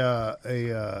I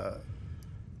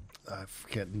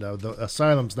forget. No, the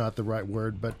asylum's not the right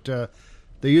word, but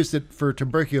they used it for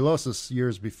tuberculosis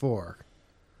years before.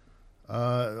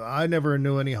 I never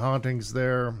knew any hauntings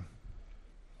there.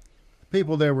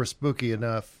 People there were spooky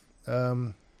enough.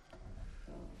 In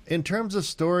terms of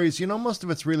stories, most of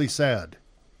it's really sad.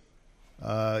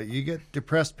 You get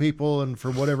depressed people, and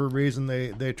for whatever reason,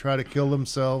 they try to kill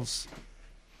themselves.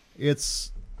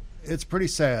 It's pretty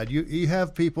sad. You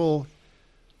have people.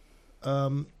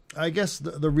 I guess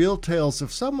the real tales,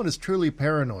 if someone is truly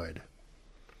paranoid.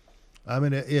 I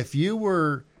mean, if you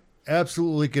were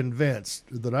absolutely convinced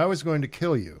that I was going to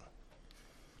kill you,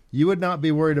 you would not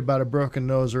be worried about a broken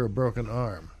nose or a broken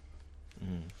arm.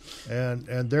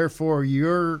 And therefore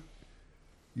your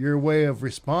way of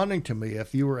responding to me,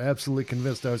 if you were absolutely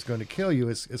convinced I was going to kill you,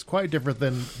 is quite different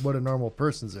than what a normal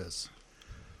person's is.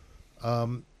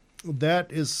 That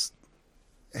is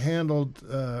handled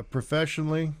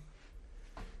professionally.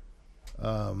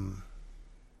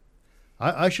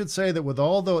 I should say that with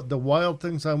all the wild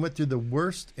things I went through, the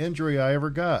worst injury I ever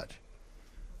got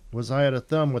was I had a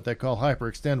thumb, what they call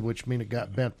hyperextend, which means it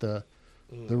got bent the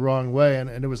wrong way, and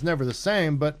it was never the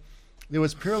same, but it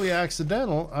was purely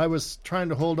accidental. I was trying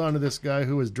to hold on to this guy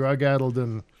who was drug-addled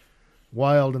and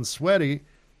wild and sweaty,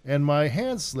 and my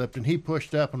hand slipped, and he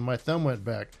pushed up, and my thumb went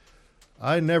back.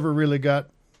 I never really got...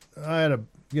 I had a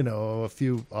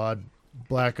few odd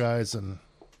black eyes and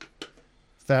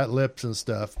fat lips and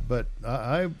stuff, but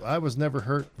I was never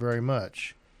hurt very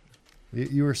much.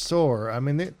 You were sore. I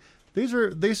mean,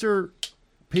 these are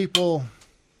people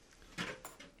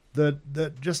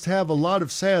that just have a lot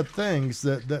of sad things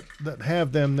that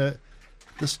have them.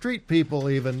 The street people,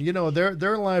 even,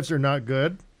 their lives are not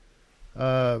good.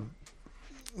 Their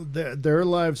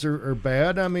lives are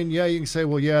bad. I mean, yeah, you can say,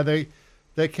 well, yeah, they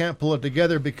can't pull it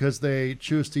together because they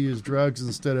choose to use drugs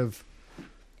instead of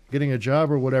getting a job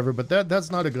or whatever, but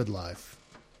that's not a good life.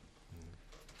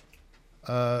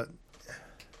 I've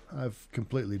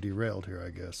completely derailed here, I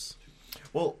guess.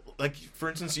 Well, like, for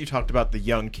instance, you talked about the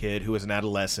young kid who was an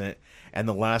adolescent, and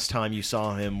the last time you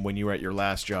saw him when you were at your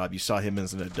last job, you saw him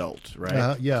as an adult,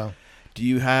 right? Yeah. Do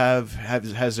you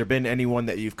has there been anyone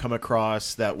that you've come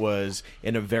across that was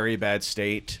in a very bad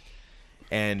state,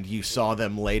 and you saw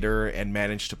them later and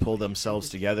managed to pull themselves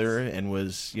together and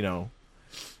was,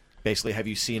 basically, have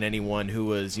you seen anyone who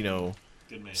was,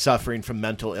 suffering from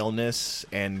mental illness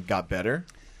and got better?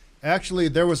 Actually,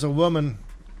 there was a woman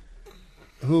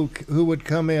who would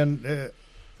come in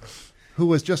who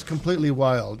was just completely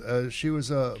wild. She was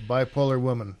a bipolar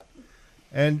woman,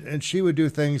 and she would do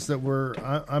things that were,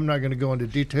 I'm not going to go into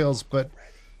details, but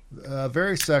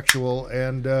very sexual,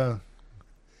 and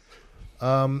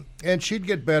she'd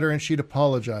get better and she'd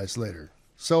apologize later.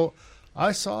 So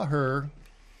I saw her,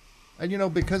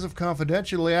 and because of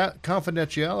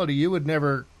confidentiality, you would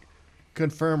never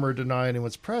confirm or deny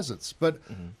anyone's presence. But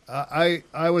I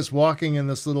was walking in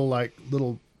this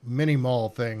little mini mall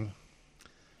thing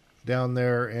down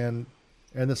there, and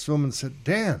this woman said,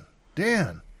 Dan.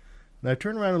 And I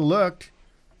turned around and looked,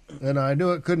 and I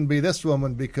knew it couldn't be this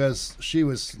woman because she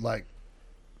was like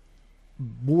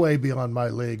way beyond my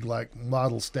league, like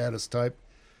model status type.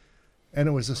 And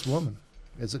it was this woman,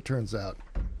 as it turns out.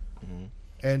 Mm-hmm.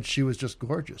 And she was just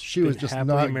gorgeous. She was just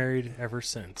happily not married ever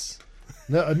since.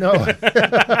 No.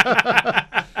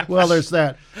 Well, there's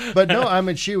that. But no, I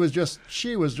mean, she was just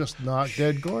not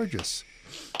dead gorgeous.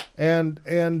 And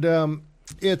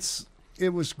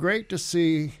it was great to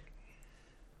see.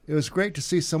 It was great to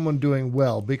see someone doing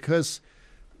well, because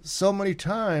so many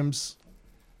times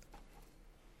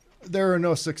there are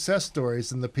no success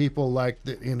stories in the people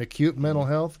in acute mental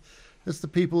health. It's the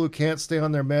people who can't stay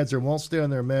on their meds or won't stay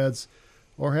on their meds,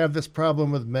 or have this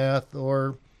problem with meth,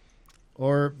 or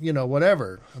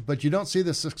whatever. But you don't see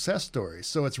the success stories.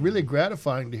 So it's really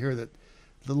gratifying to hear that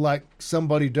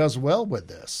somebody does well with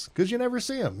this, because you never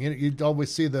see them. You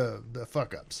always see the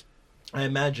fuck ups. I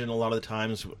imagine a lot of the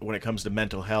times when it comes to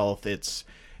mental health, it's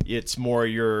more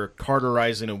you're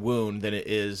cauterizing a wound than it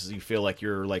is you feel like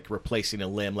you're like replacing a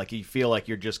limb. Like you feel like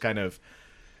you're just kind of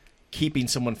keeping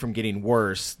someone from getting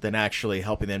worse than actually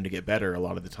helping them to get better a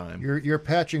lot of the time. You're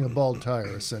patching a bald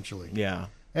tire, essentially. Yeah.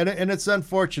 And it's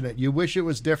unfortunate. You wish it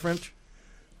was different.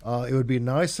 It would be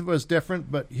nice if it was different,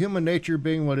 but human nature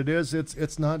being what it is,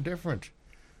 it's not different.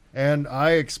 And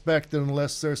I expect that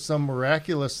unless there's some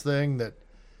miraculous thing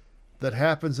that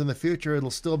happens in the future,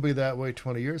 it'll still be that way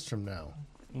 20 years from now.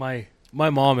 My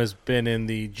mom has been in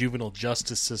the juvenile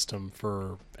justice system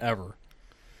forever,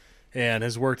 and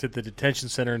has worked at the detention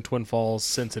center in Twin Falls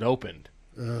since it opened.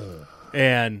 Ugh.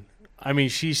 And I mean,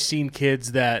 she's seen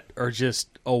kids that are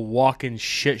just a walking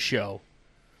shit show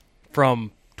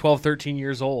from 12, 13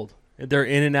 years old. They're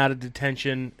in and out of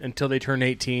detention until they turn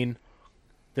 18.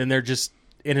 Then they're just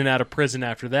in and out of prison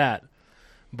after that.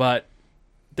 But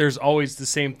there's always the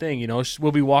same thing,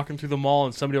 we'll be walking through the mall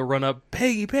and somebody will run up,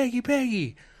 Peggy, Peggy,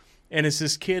 Peggy. And it's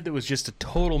this kid that was just a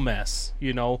total mess,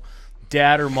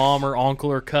 Dad or mom or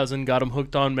uncle or cousin got them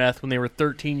hooked on meth when they were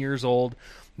 13 years old.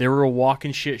 They were a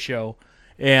walking shit show.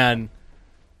 And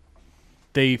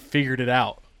they figured it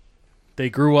out. They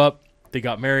grew up, they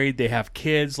got married, they have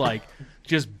kids, like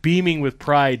just beaming with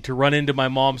pride to run into my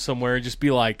mom somewhere and just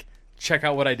be like, check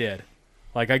out what I did.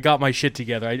 Like, I got my shit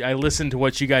together. I listened to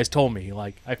what you guys told me.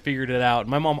 Like, I figured it out.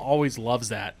 My mom always loves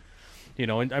that. You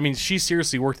know, and I mean, she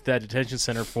seriously worked at that detention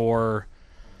center for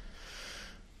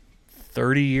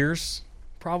 30 years,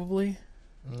 probably.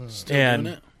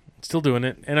 Still doing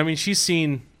it. And I mean, she's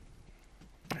seen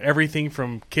everything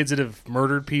from kids that have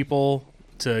murdered people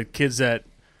to kids that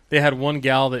they had one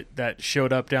gal that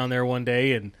showed up down there one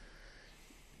day and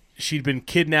she'd been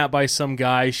kidnapped by some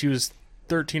guy. She was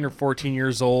 13 or 14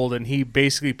 years old, and he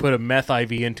basically put a meth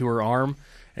IV into her arm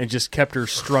and just kept her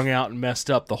strung out and messed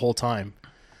up the whole time.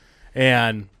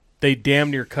 And they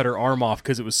damn near cut her arm off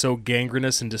because it was so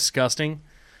gangrenous and disgusting.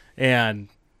 And,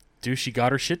 dude, she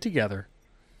got her shit together.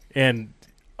 And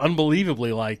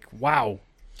unbelievably, like, wow.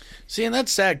 See, and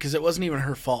that's sad because it wasn't even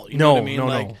her fault. You know what I mean?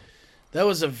 No. That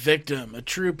was a victim, a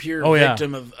true, pure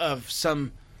victim of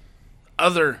some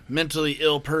other mentally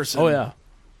ill person. Oh, yeah.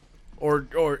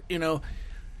 Or you know,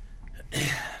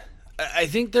 I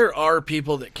think there are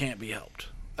people that can't be helped.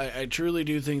 I truly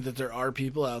do think that there are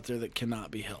people out there that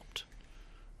cannot be helped.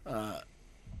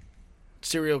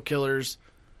 Serial killers,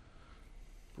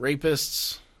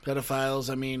 rapists, pedophiles.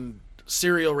 I mean,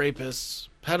 serial rapists,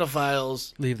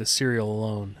 pedophiles. Leave the cereal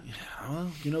alone.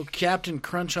 Well, you know, Captain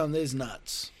Crunch on these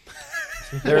nuts.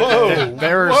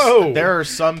 There are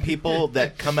some people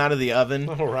that come out of the oven,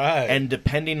 All right. and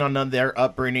depending on their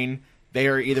upbringing, they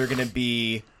are either going to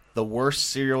be the worst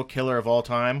serial killer of all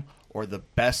time or the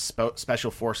best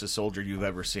special forces soldier you've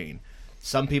ever seen.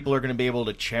 Some people are going to be able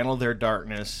to channel their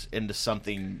darkness into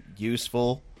something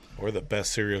useful. Or the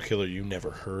best serial killer you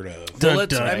never heard of. Well,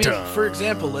 for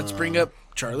example, let's bring up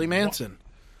Charlie Manson.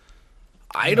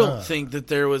 I don't think that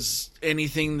there was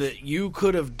anything that you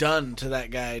could have done to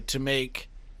that guy to make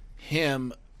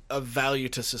him of value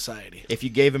to society. If you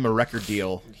gave him a record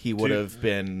deal, he would have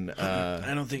been.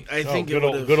 I don't think. I think good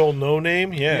it would have. old No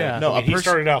Name. Yeah. Yeah. No, he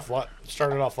started off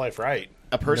life right.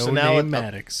 A personality. No-name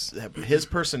Maddox. His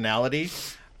personality.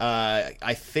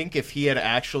 I think if he had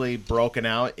actually broken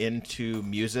out into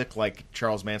music like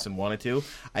Charles Manson wanted to,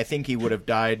 I think he would have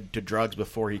died to drugs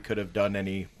before he could have done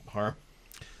any harm.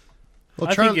 Well,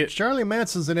 Charlie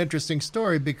Manson's an interesting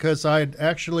story because I'd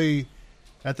actually,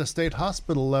 at the state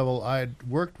hospital level, I'd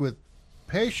worked with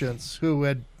patients who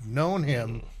had known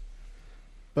him.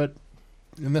 But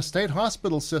in the state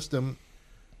hospital system,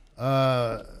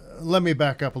 let me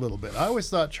back up a little bit. I always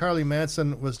thought Charlie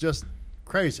Manson was just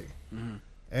crazy. Mm-hmm.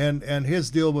 And his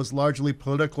deal was largely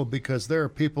political because there are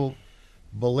people,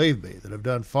 believe me, that have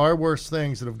done far worse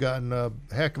things that have gotten a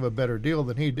heck of a better deal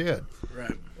than he did.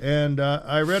 Right. And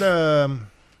I read a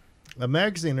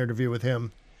magazine interview with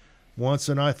him once,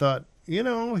 and I thought, you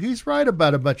know, he's right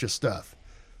about a bunch of stuff.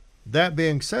 That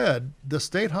being said, the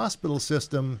state hospital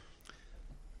system,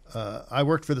 I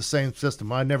worked for the same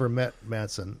system. I never met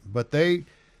Manson, but they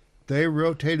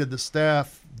rotated the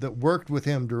staff that worked with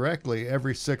him directly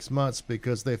every 6 months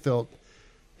because they felt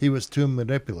he was too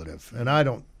manipulative. And I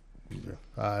don't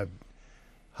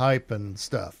hype and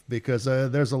stuff because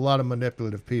there's a lot of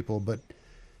manipulative people, but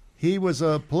he was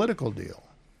a political deal.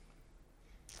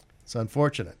 It's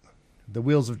unfortunate. The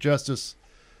wheels of justice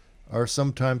are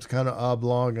sometimes kind of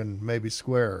oblong and maybe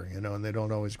square, you know, and they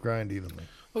don't always grind evenly.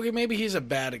 Okay, maybe he's a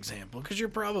bad example because you're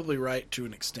probably right to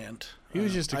an extent. He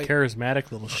was just a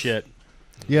charismatic little shit.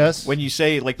 Yes. When you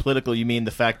say like political, you mean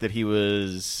the fact that he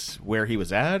was where he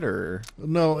was at, or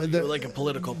No, like a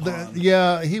political pawn.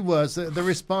 yeah, he was. The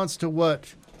response to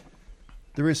what?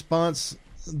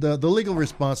 The legal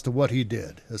response to what he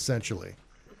did, essentially.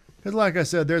 Because like I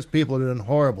said, there's people that have done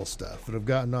horrible stuff that have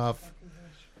gotten off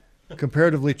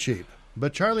comparatively cheap.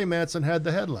 But Charlie Manson had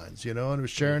the headlines, you know, and it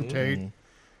was Sharon Tate,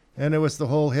 and it was the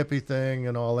whole hippie thing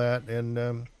and all that,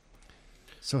 and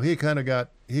so he kind of got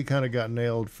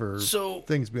nailed for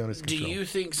things beyond his control. Do you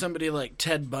think somebody like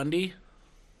Ted Bundy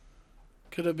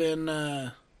could have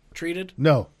been treated?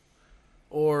 No.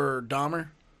 Or Dahmer?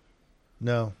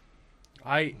 No.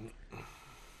 I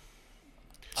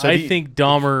think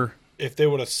Dahmer. If they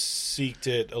would have seeked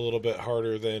it a little bit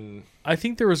harder than... I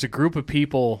think there was a group of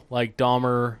people like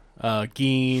Dahmer,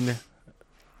 Gein,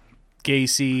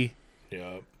 Gacy.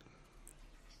 Yeah.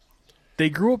 They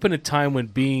grew up in a time when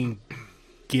being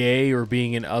gay or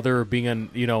being an other or being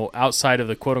outside of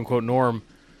the quote-unquote norm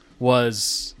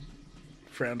was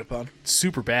frowned upon.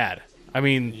 Super bad. I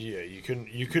mean, yeah, you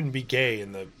couldn't be gay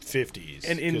in the 50s.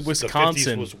 And in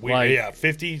Wisconsin, the 50s was weird. like,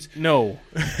 50s. No.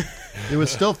 It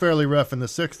was still fairly rough in the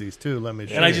 60s too, let me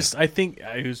show and you. I think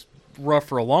it was rough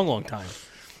for a long, long time.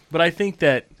 But I think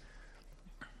that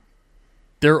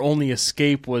their only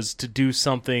escape was to do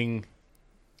something,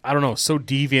 I don't know, so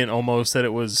deviant almost that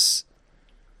it was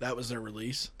That was their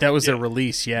release. That was their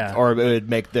release, yeah. Or it would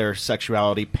make their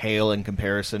sexuality pale in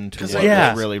comparison to 'Cause what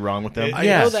yeah. was really wrong with them. I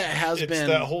Yeah. know that has It's been.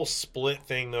 that whole split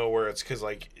thing though, where it's because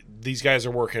like these guys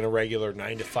are working a regular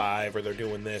 9 to 5, or they're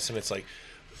doing this, and it's like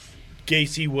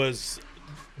Gacy was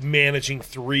managing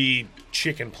 3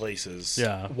 chicken places,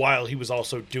 Yeah. while he was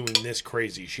also doing this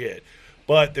crazy shit.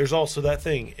 But there's also that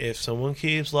thing: if someone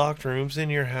keeps locked rooms in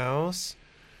your house,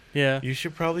 Yeah. you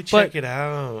should probably check But- it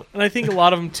out. And I think a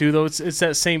lot of them too, though. It's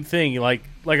that same thing. Like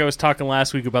I was talking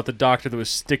last week about the doctor that was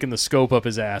sticking the scope up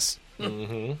his ass.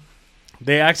 Mm-hmm.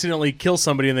 They accidentally kill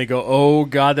somebody, and they go, "Oh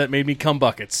God, that made me cum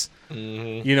buckets."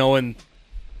 Mm-hmm. You know, and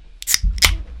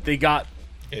they got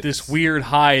this weird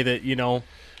high that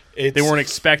they weren't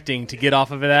expecting to get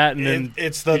off of that, and then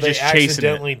it's the you're they just chasing it.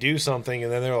 accidentally do something,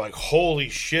 and then they're like, "Holy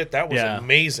shit, that was Yeah.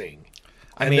 amazing!"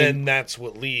 I And mean, then that's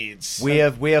what leads. We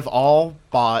have all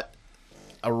bought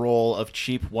a roll of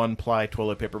cheap 1-ply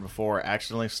toilet paper before,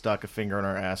 accidentally stuck a finger in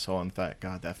our asshole, and thought,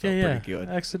 God, that felt pretty good.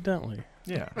 accidentally.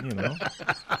 Yeah, you know.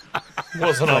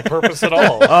 wasn't on purpose at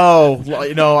all. Oh,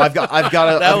 I've got a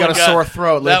got- sore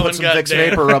throat. Let that me one put some got Vicks damn.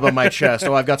 Vapor Rub on my chest.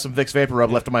 Oh, I've got some Vicks Vapor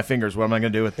Rub left on my fingers. What am I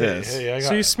going to do with this? Hey, I got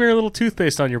So you smear a little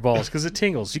toothpaste on your balls because it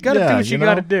tingles. You got to Yeah, do what you you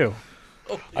got to know?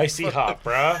 do. icy hot,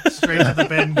 bruh. Straight to the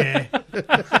Bengay.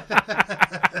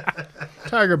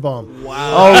 Tiger Balm.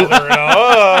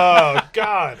 Oh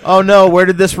God! Oh no, where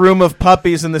did this room of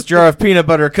puppies and this jar of peanut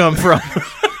butter come from?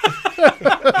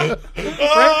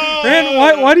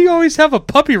 Rand, why do you always have a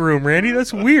puppy room, Randy?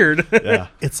 That's weird. Yeah.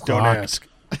 It's Don't locked.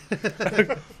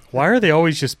 ask. Why are they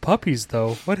always just puppies,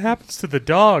 though? What happens to the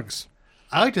dogs?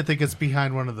 I like to think it's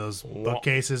behind one of those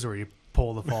bookcases where you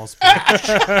pull the false page.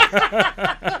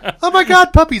 Oh my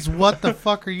God, puppies! What the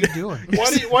fuck are you doing?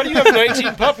 Why do you have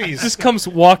 19 puppies? Just comes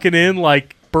walking in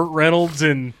like Burt Reynolds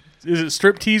and is it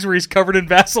striptease where he's covered in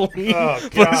Vaseline Oh,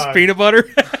 plus God. peanut butter?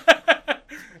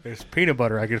 There's peanut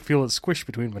butter. I can feel it squish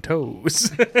between my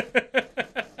toes.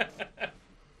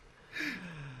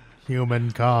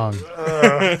 Human Kong.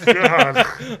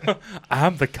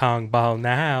 I'm the Kong ball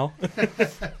now.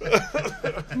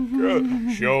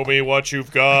 Show me what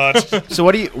you've got. So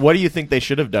what do you think they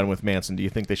should have done with Manson? Do you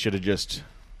think they should have just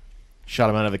shot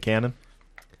him out of a cannon?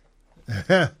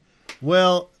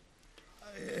 Well,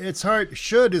 it's hard.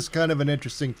 Should is kind of an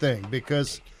interesting thing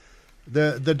because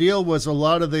the deal was a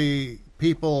lot of the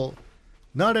people,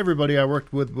 not everybody I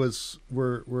worked with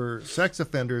were sex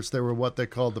offenders. They were what they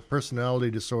called the personality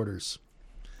disorders.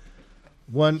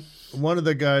 One of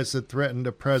the guys that threatened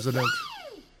a president,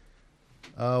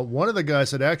 one of the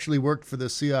guys had actually worked for the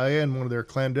CIA in one of their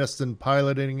clandestine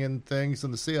piloting and things,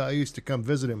 and the CIA used to come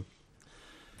visit him.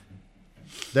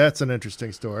 That's an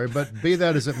interesting story, but be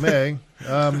that as it may,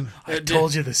 I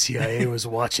told you the CIA was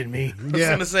watching me. I was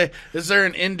going to say, is there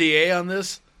an NDA on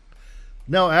this?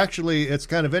 no, actually, it's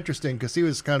kind of interesting because he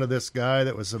was kind of this guy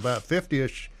that was about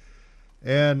 50-ish,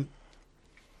 and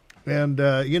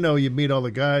you meet all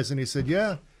the guys, and he said,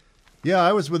 yeah,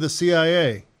 I was with the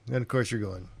CIA, and of course you're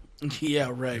going,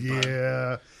 Yeah, right. bud.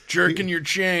 yeah, Jerking your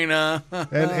chain, huh?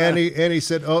 and he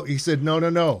said,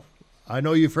 no, I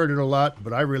know you've heard it a lot,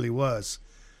 but I really was.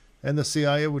 And the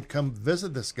CIA would come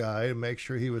visit this guy and make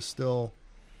sure he was still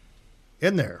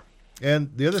in there.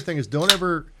 And the other thing is, don't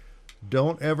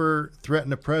ever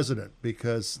threaten a president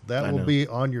because that I will know. be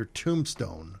on your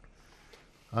tombstone.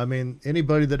 I mean,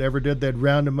 anybody that ever did, they'd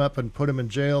round him up and put him in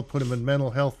jail, put him in mental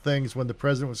health things when the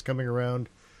president was coming around.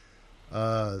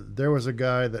 There was a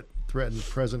guy that threatened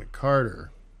President Carter.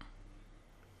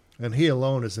 And he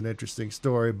alone is an interesting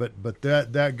story, but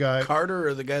that guy. Carter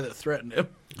or the guy that threatened him?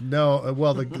 No,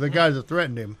 well, the guy that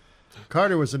threatened him,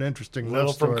 Carter was an interesting A little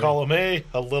love from story. column A,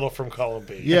 a little from column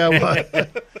B. Yeah, well,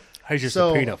 I just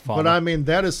so, a peanut farmer. but I mean,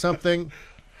 that is something.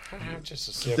 Just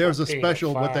a simple There's a peanut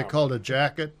special what they farm. called a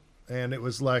jacket, and it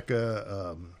was like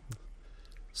a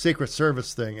Secret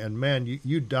Service thing. And man,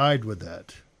 you died with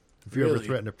that if you ever Really?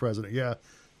 threatened a president. Yeah,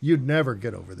 you'd never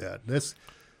get over that.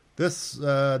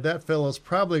 That fellow's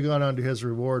probably gone on to his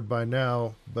reward by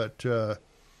now, but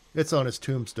it's on his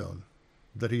tombstone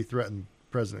that he threatened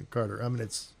President Carter. I mean,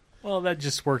 it's. Well, that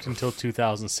just worked until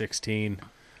 2016.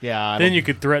 Yeah. Then you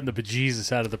could threaten the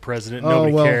bejesus out of the president.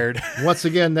 Nobody cared. Once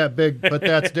again, that big, but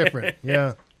that's different.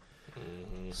 Yeah.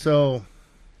 So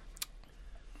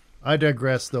I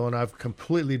digress, though, and I've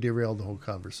completely derailed the whole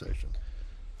conversation.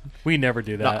 We never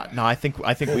do that. No, I think we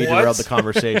What? derailed the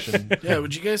conversation. Yeah,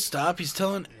 would you guys stop? He's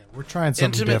telling We're trying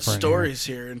something intimate different stories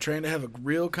here and trying to have a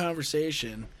real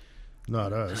conversation.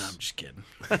 Not No, us. I'm just kidding.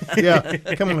 Yeah,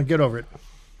 come on, get over it.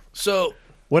 So,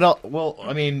 What else? Well,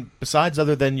 I mean, besides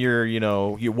other than your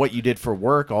what you did for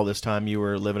work all this time, you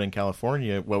were living in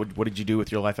California. What did you do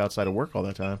with your life outside of work all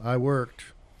that time? I worked.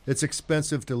 It's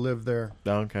expensive to live there.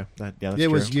 Oh, okay. That's It true.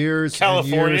 was years. and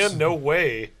California? years- No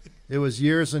way. It was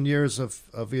years and years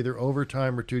of either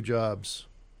overtime or 2 jobs.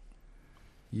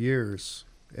 Years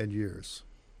and years.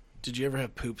 Did you ever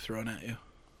have poop thrown at you?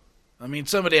 I mean,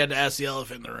 somebody had to ask the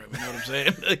elephant in the room. You know what I'm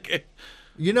saying? Okay.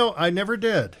 You know, I never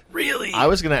did. Really? I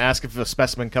was going to ask if a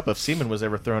specimen cup of semen was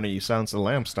ever thrown at you, Silence of the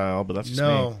Lamb style, but that's just me.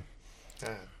 No.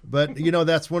 But,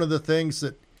 that's one of the things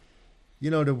that,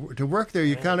 to work there,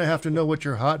 you kind of have to know what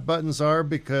your hot buttons are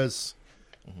because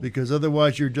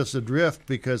otherwise you're just adrift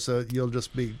because you'll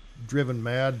just be driven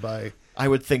mad by I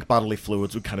would think bodily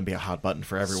fluids would kind of be a hot button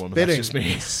for everyone, but spitting. that's just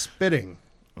me. Spitting.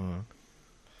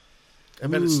 I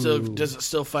bet does it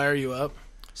still fire you up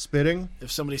Spitting?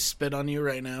 if somebody spit on you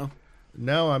right now?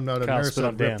 Now I'm not a Kyle, nurse. spit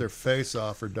on I'd rip Dan. their face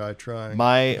off or die trying.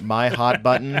 My hot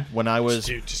button when I was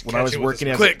Dude, just when I was catch it with working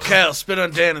his- as Quick, Kyle, spit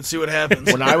on Dan and see what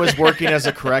happens. when I was working as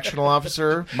a correctional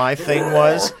officer, my thing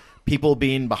was people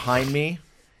being behind me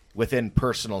within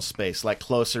personal space, like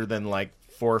closer than like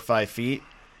 4 or 5 feet.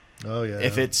 Oh, yeah.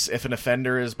 If an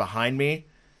offender is behind me,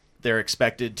 they're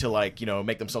expected to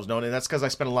make themselves known, and that's because I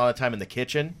spent a lot of time in the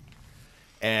kitchen.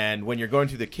 And when you're going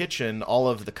through the kitchen, all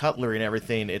of the cutlery and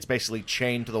everything, it's basically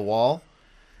chained to the wall,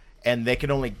 and they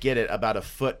can only get it about a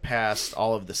foot past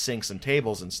all of the sinks and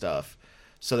tables and stuff.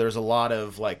 So there's a lot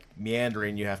of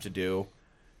meandering you have to do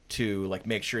to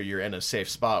make sure you're in a safe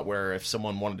spot where if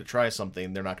someone wanted to try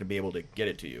something, they're not going to be able to get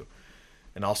it to you.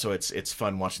 And also, it's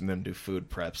fun watching them do food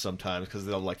prep sometimes because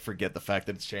they'll forget the fact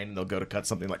that it's chained and they'll go to cut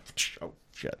something oh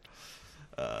shit.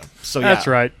 So yeah, That's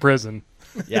right, prison.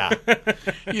 yeah.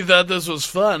 You thought this was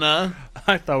fun, huh?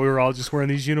 I thought we were all just wearing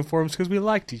these uniforms because we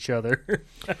liked each other.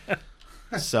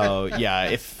 So yeah,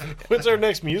 if When's our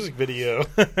next music video?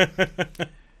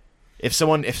 if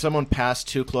someone passed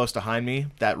too close behind me,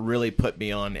 that really put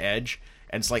me on edge.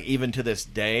 And it's even to this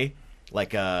day,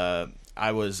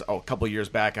 I was a couple years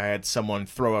back, I had someone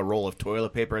throw a roll of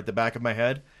toilet paper at the back of my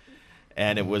head,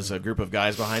 and it was a group of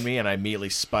guys behind me, and I immediately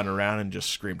spun around and just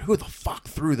screamed, "Who the fuck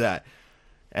threw that?"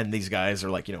 And these guys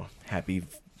are happy,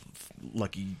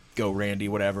 lucky, go Randy,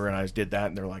 whatever, and I just did that,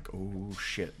 and they're like, "Oh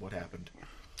shit, what happened?"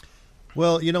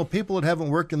 Well, people that haven't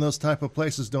worked in those type of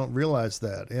places don't realize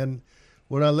that. And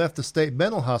when I left the state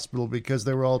mental hospital, because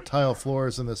they were all tile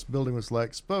floors and this building was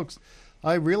like spokes,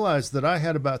 I realized that I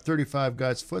had about 35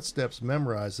 guys' footsteps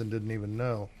memorized and didn't even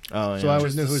know. Oh, yeah. So I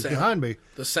always Just knew the who was sound. behind me,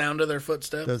 The sound of their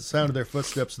footsteps. the sound of their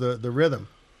footsteps, the rhythm.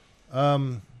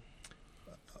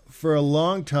 For a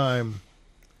long time,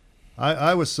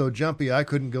 I was so jumpy I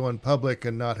couldn't go in public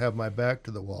and not have my back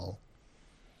to the wall.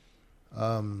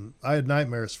 I had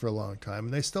nightmares for a long time,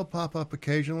 and they still pop up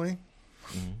occasionally.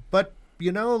 But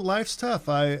life's tough.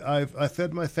 I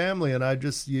fed my family, and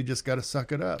you just got to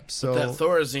suck it up. So that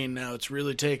Thorazine now, it's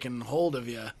really taking hold of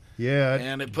you, yeah,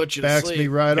 and it puts you to backs sleep. me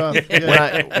right off.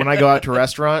 Yeah, when I go out to a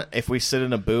restaurant, if we sit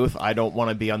in a booth, I don't want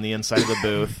to be on the inside of the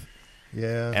booth,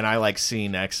 yeah. and I like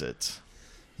seeing exits.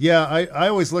 Yeah, I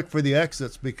always look for the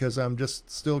exits because I'm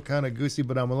just still kind of goosey,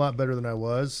 but I'm a lot better than I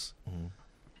was.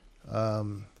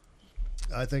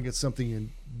 I think it's something you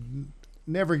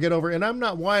never get over, and I'm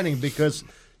not whining because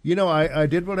I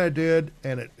did what I did,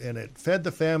 and it fed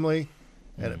the family,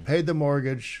 and it paid the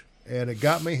mortgage, and it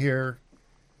got me here,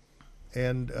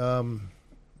 and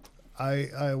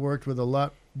I worked with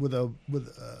a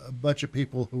bunch of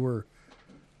people who were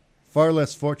far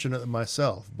less fortunate than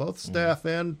myself, both staff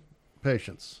and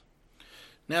patients.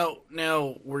 Now,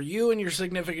 were you and your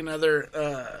significant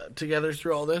other together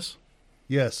through all this?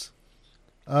 Yes,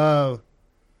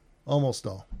 almost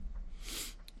all.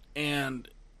 And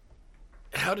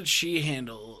how did she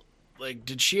handle?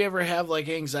 Did she ever have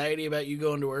anxiety about you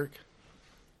going to work?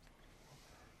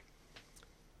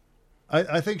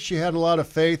 I think she had a lot of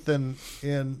faith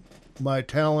in my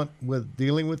talent with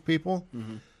dealing with people.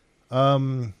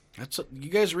 You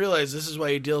guys realize this is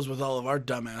why he deals with all of our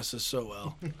dumbasses so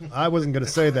well. I wasn't going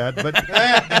to say that,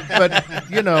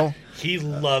 but He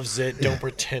loves it. Don't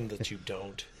pretend that you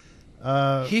don't.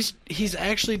 He's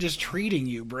actually just treating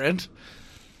you, Brent.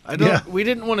 I don't. Yeah. We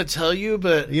didn't want to tell you,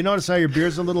 but you notice how your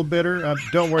beer's a little bitter.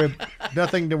 Don't worry,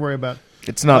 nothing to worry about.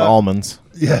 It's not almonds.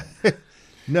 Yeah,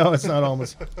 no, it's not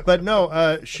almost. But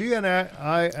no, she and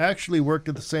I actually worked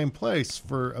at the same place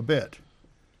for a bit,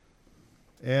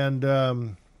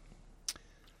 and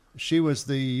she was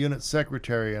the unit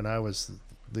secretary, and I was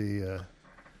the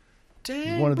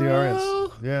dang, one of the bro,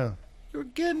 RNs. Yeah. you're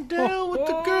getting down with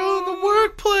the girl in the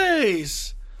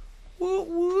workplace. Woo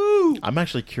woo. I'm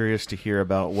actually curious to hear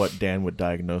about what Dan would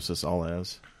diagnose us all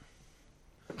as.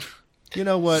 You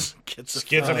know what?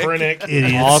 Schizophrenic.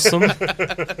 Awesome.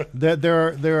 There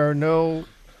are no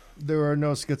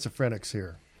schizophrenics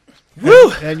here.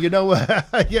 Woo! And you know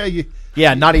what?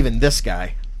 Yeah, not even this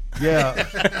guy.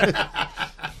 Yeah.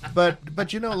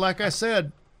 but you know, like I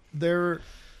said, there are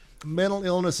mental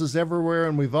illnesses everywhere,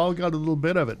 and we've all got a little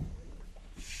bit of it.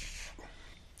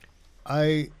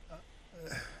 I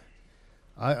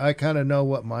kind of know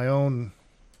what my own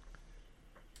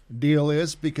deal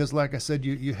is because, like I said,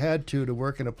 you had to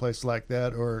work in a place like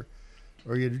that, or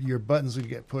your buttons would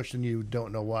get pushed and you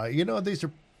don't know why. You know,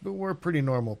 we're pretty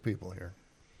normal people here,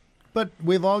 but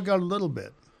we've all got a little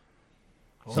bit.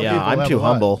 Some Yeah, people I'm have too a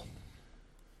lot. humble.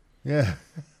 Yeah.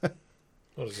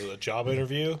 What is it, a job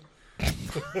interview?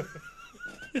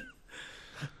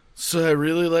 So I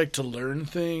really like to learn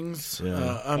things.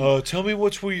 Yeah. Tell me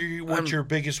what's your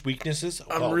biggest weaknesses?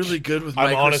 I'm Well, really good with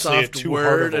I'm honestly a Microsoft too hard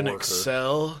of Word a and worker.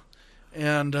 Excel.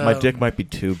 And My dick might be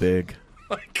too big.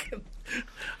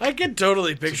 I can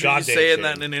totally picture you goddamn saying shame.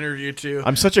 that in an interview too.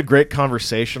 I'm such a great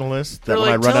conversationalist that They're when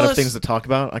I like, run "Tell out of us-" things to talk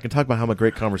about, I can talk about how I'm a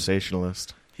great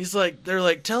conversationalist. They're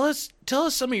like, tell us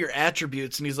some of your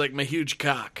attributes, and he's like, my huge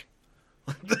cock.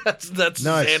 That's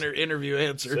Nice. his interview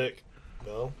answer, Sick.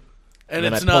 No. and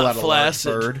then it's I pull not out a large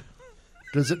flaccid.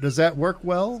 bird. Does that work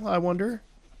well? I wonder.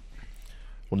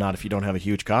 Well, not if you don't have a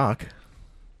huge cock.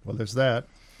 Well, there's that.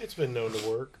 It's been known to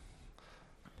work.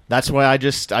 That's why I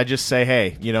just say,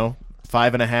 hey,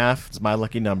 5.5 is my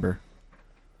lucky number.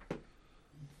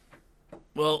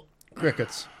 Well,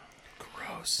 Crickets.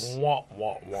 Wah,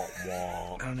 wah, wah,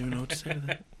 wah. I don't even know what to say to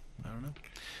that. I don't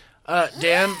know.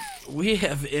 Dan, we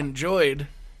have enjoyed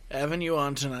having you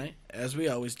on tonight, as we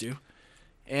always do,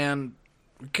 and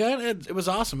it was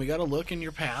awesome. We got a look in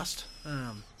your past.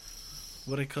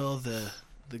 What do they call the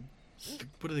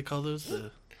what do they call those?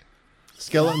 The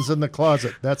Skeletons in the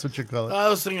closet. That's what you call it. I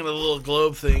was thinking of the little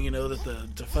globe thing, that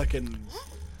the fucking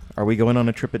Are we going on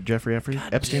a trip at Jeffrey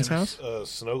Epstein's damn it. house?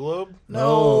 Snow globe?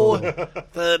 no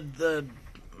the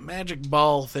magic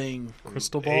ball thing.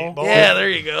 Crystal Eight ball. ball? Yeah, there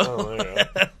you go. Oh, there you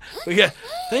go. We got.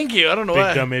 Thank you. I don't know Big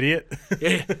why. dumb idiot.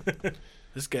 Yeah.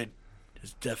 This guy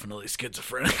is definitely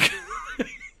schizophrenic.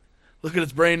 Look at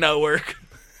his brain not work.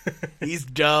 He's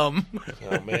dumb.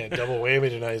 Oh, man. Double whammy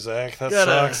tonight, Zach. That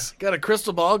Got sucks. a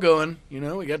crystal ball going.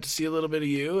 We got to see a little bit of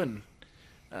you and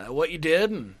what you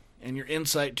did and your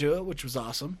insight to it, which was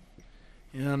awesome.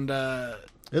 And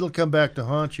It'll come back to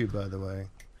haunt you, by the way.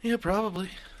 yeah, probably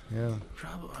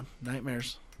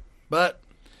nightmares. But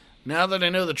now that I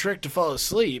know the trick to fall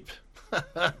asleep,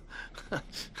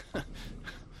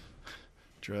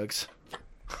 drugs.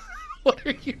 What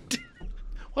are you doing?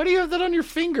 Why do you have that on your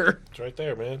finger? It's right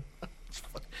there, man.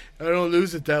 I don't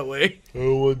lose it that way.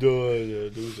 Oh, what do I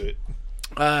lose it?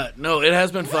 No, it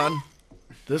has been fun.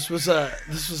 This was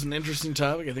an interesting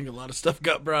topic. I think a lot of stuff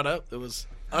got brought up that was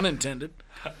unintended.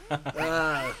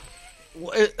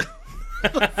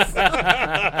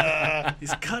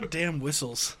 These goddamn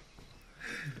whistles.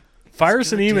 Fire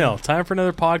us an email. Time for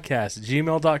another podcast at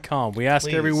gmail.com. We ask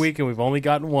every Please. week, and we've only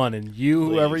gotten one. And you,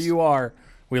 whoever Please. you are,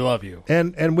 we love you.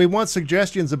 And we want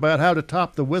suggestions about how to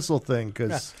top the whistle thing,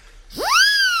 because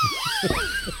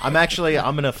I'm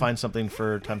going to find something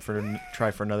for try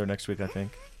for another next week, I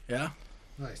think. Yeah.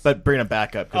 But bring it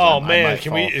back up. 'cause Oh, I man. might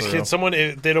Can fall we? through. Can someone,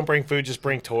 if they don't bring food, just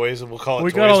bring toys and we'll call it We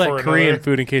toys got all for that Korean another?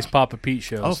 food in case Papa Pete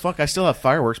shows. Oh, fuck. I still have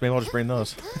fireworks. Maybe I'll just bring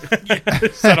those.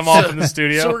 Set them off in the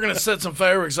studio. So we're gonna set some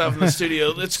fireworks off in the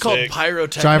studio. It's called Sick.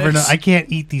 pyrotechnics. Driver, no, I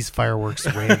can't eat these fireworks,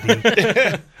 Randy.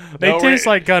 they No, taste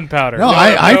we're- like gunpowder. No,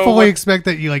 I no, fully what- expect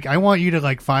that you I want you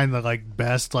to find the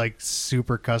best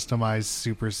super customized,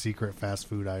 super secret fast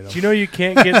food item. Do you know you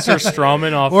can't get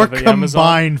surströmming off or of Amazon?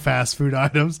 combined fast food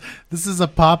items. This is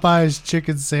a Popeyes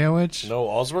chicken sandwich. No,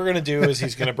 all we're going to do is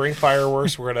he's going to bring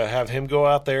fireworks. We're going to have him go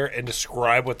out there and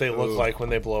describe what they look like when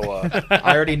they blow up.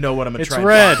 I already know what I'm going to It's try.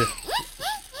 red. I'm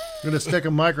going to stick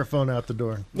a microphone out the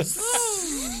door. That's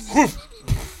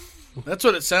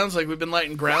what it sounds like. We've been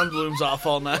lighting ground blooms off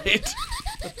all night.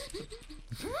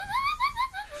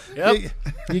 Yep.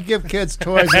 You give kids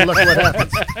toys and look what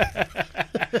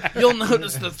happens. You'll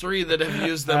notice the 3 that have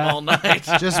used them all night.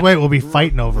 Just wait, we'll be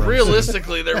fighting over 'em.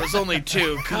 Realistically, there was only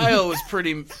 2. Kyle was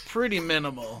pretty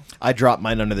minimal. I dropped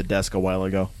mine under the desk a while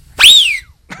ago.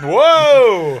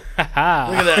 Whoa! Look at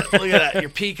that. Look at that. You're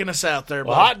peeking us out there,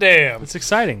 Well, bud. hot damn. It's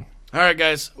exciting. All right,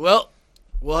 guys. Well,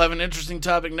 we'll have an interesting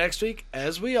topic next week,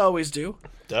 as we always do.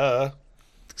 Duh.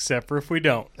 Except for if we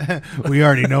don't. We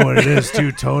already know what it is,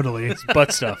 too, totally.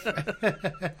 Butt stuff.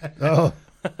 Oh,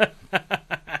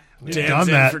 done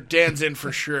that. Dan's in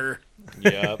for sure.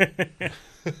 Yeah.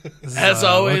 As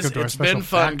always, welcome to our it's been special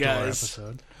fun, backdoor guys.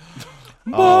 episode.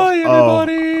 Bye,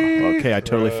 everybody. Okay, I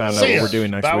totally found out See what ya. we're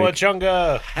doing next Bawa week.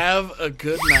 Chunga. Have a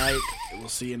good night. We'll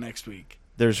see you next week.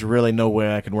 there's really no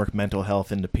way I can work mental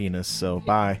health into penis. So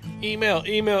bye.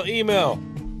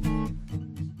 Email.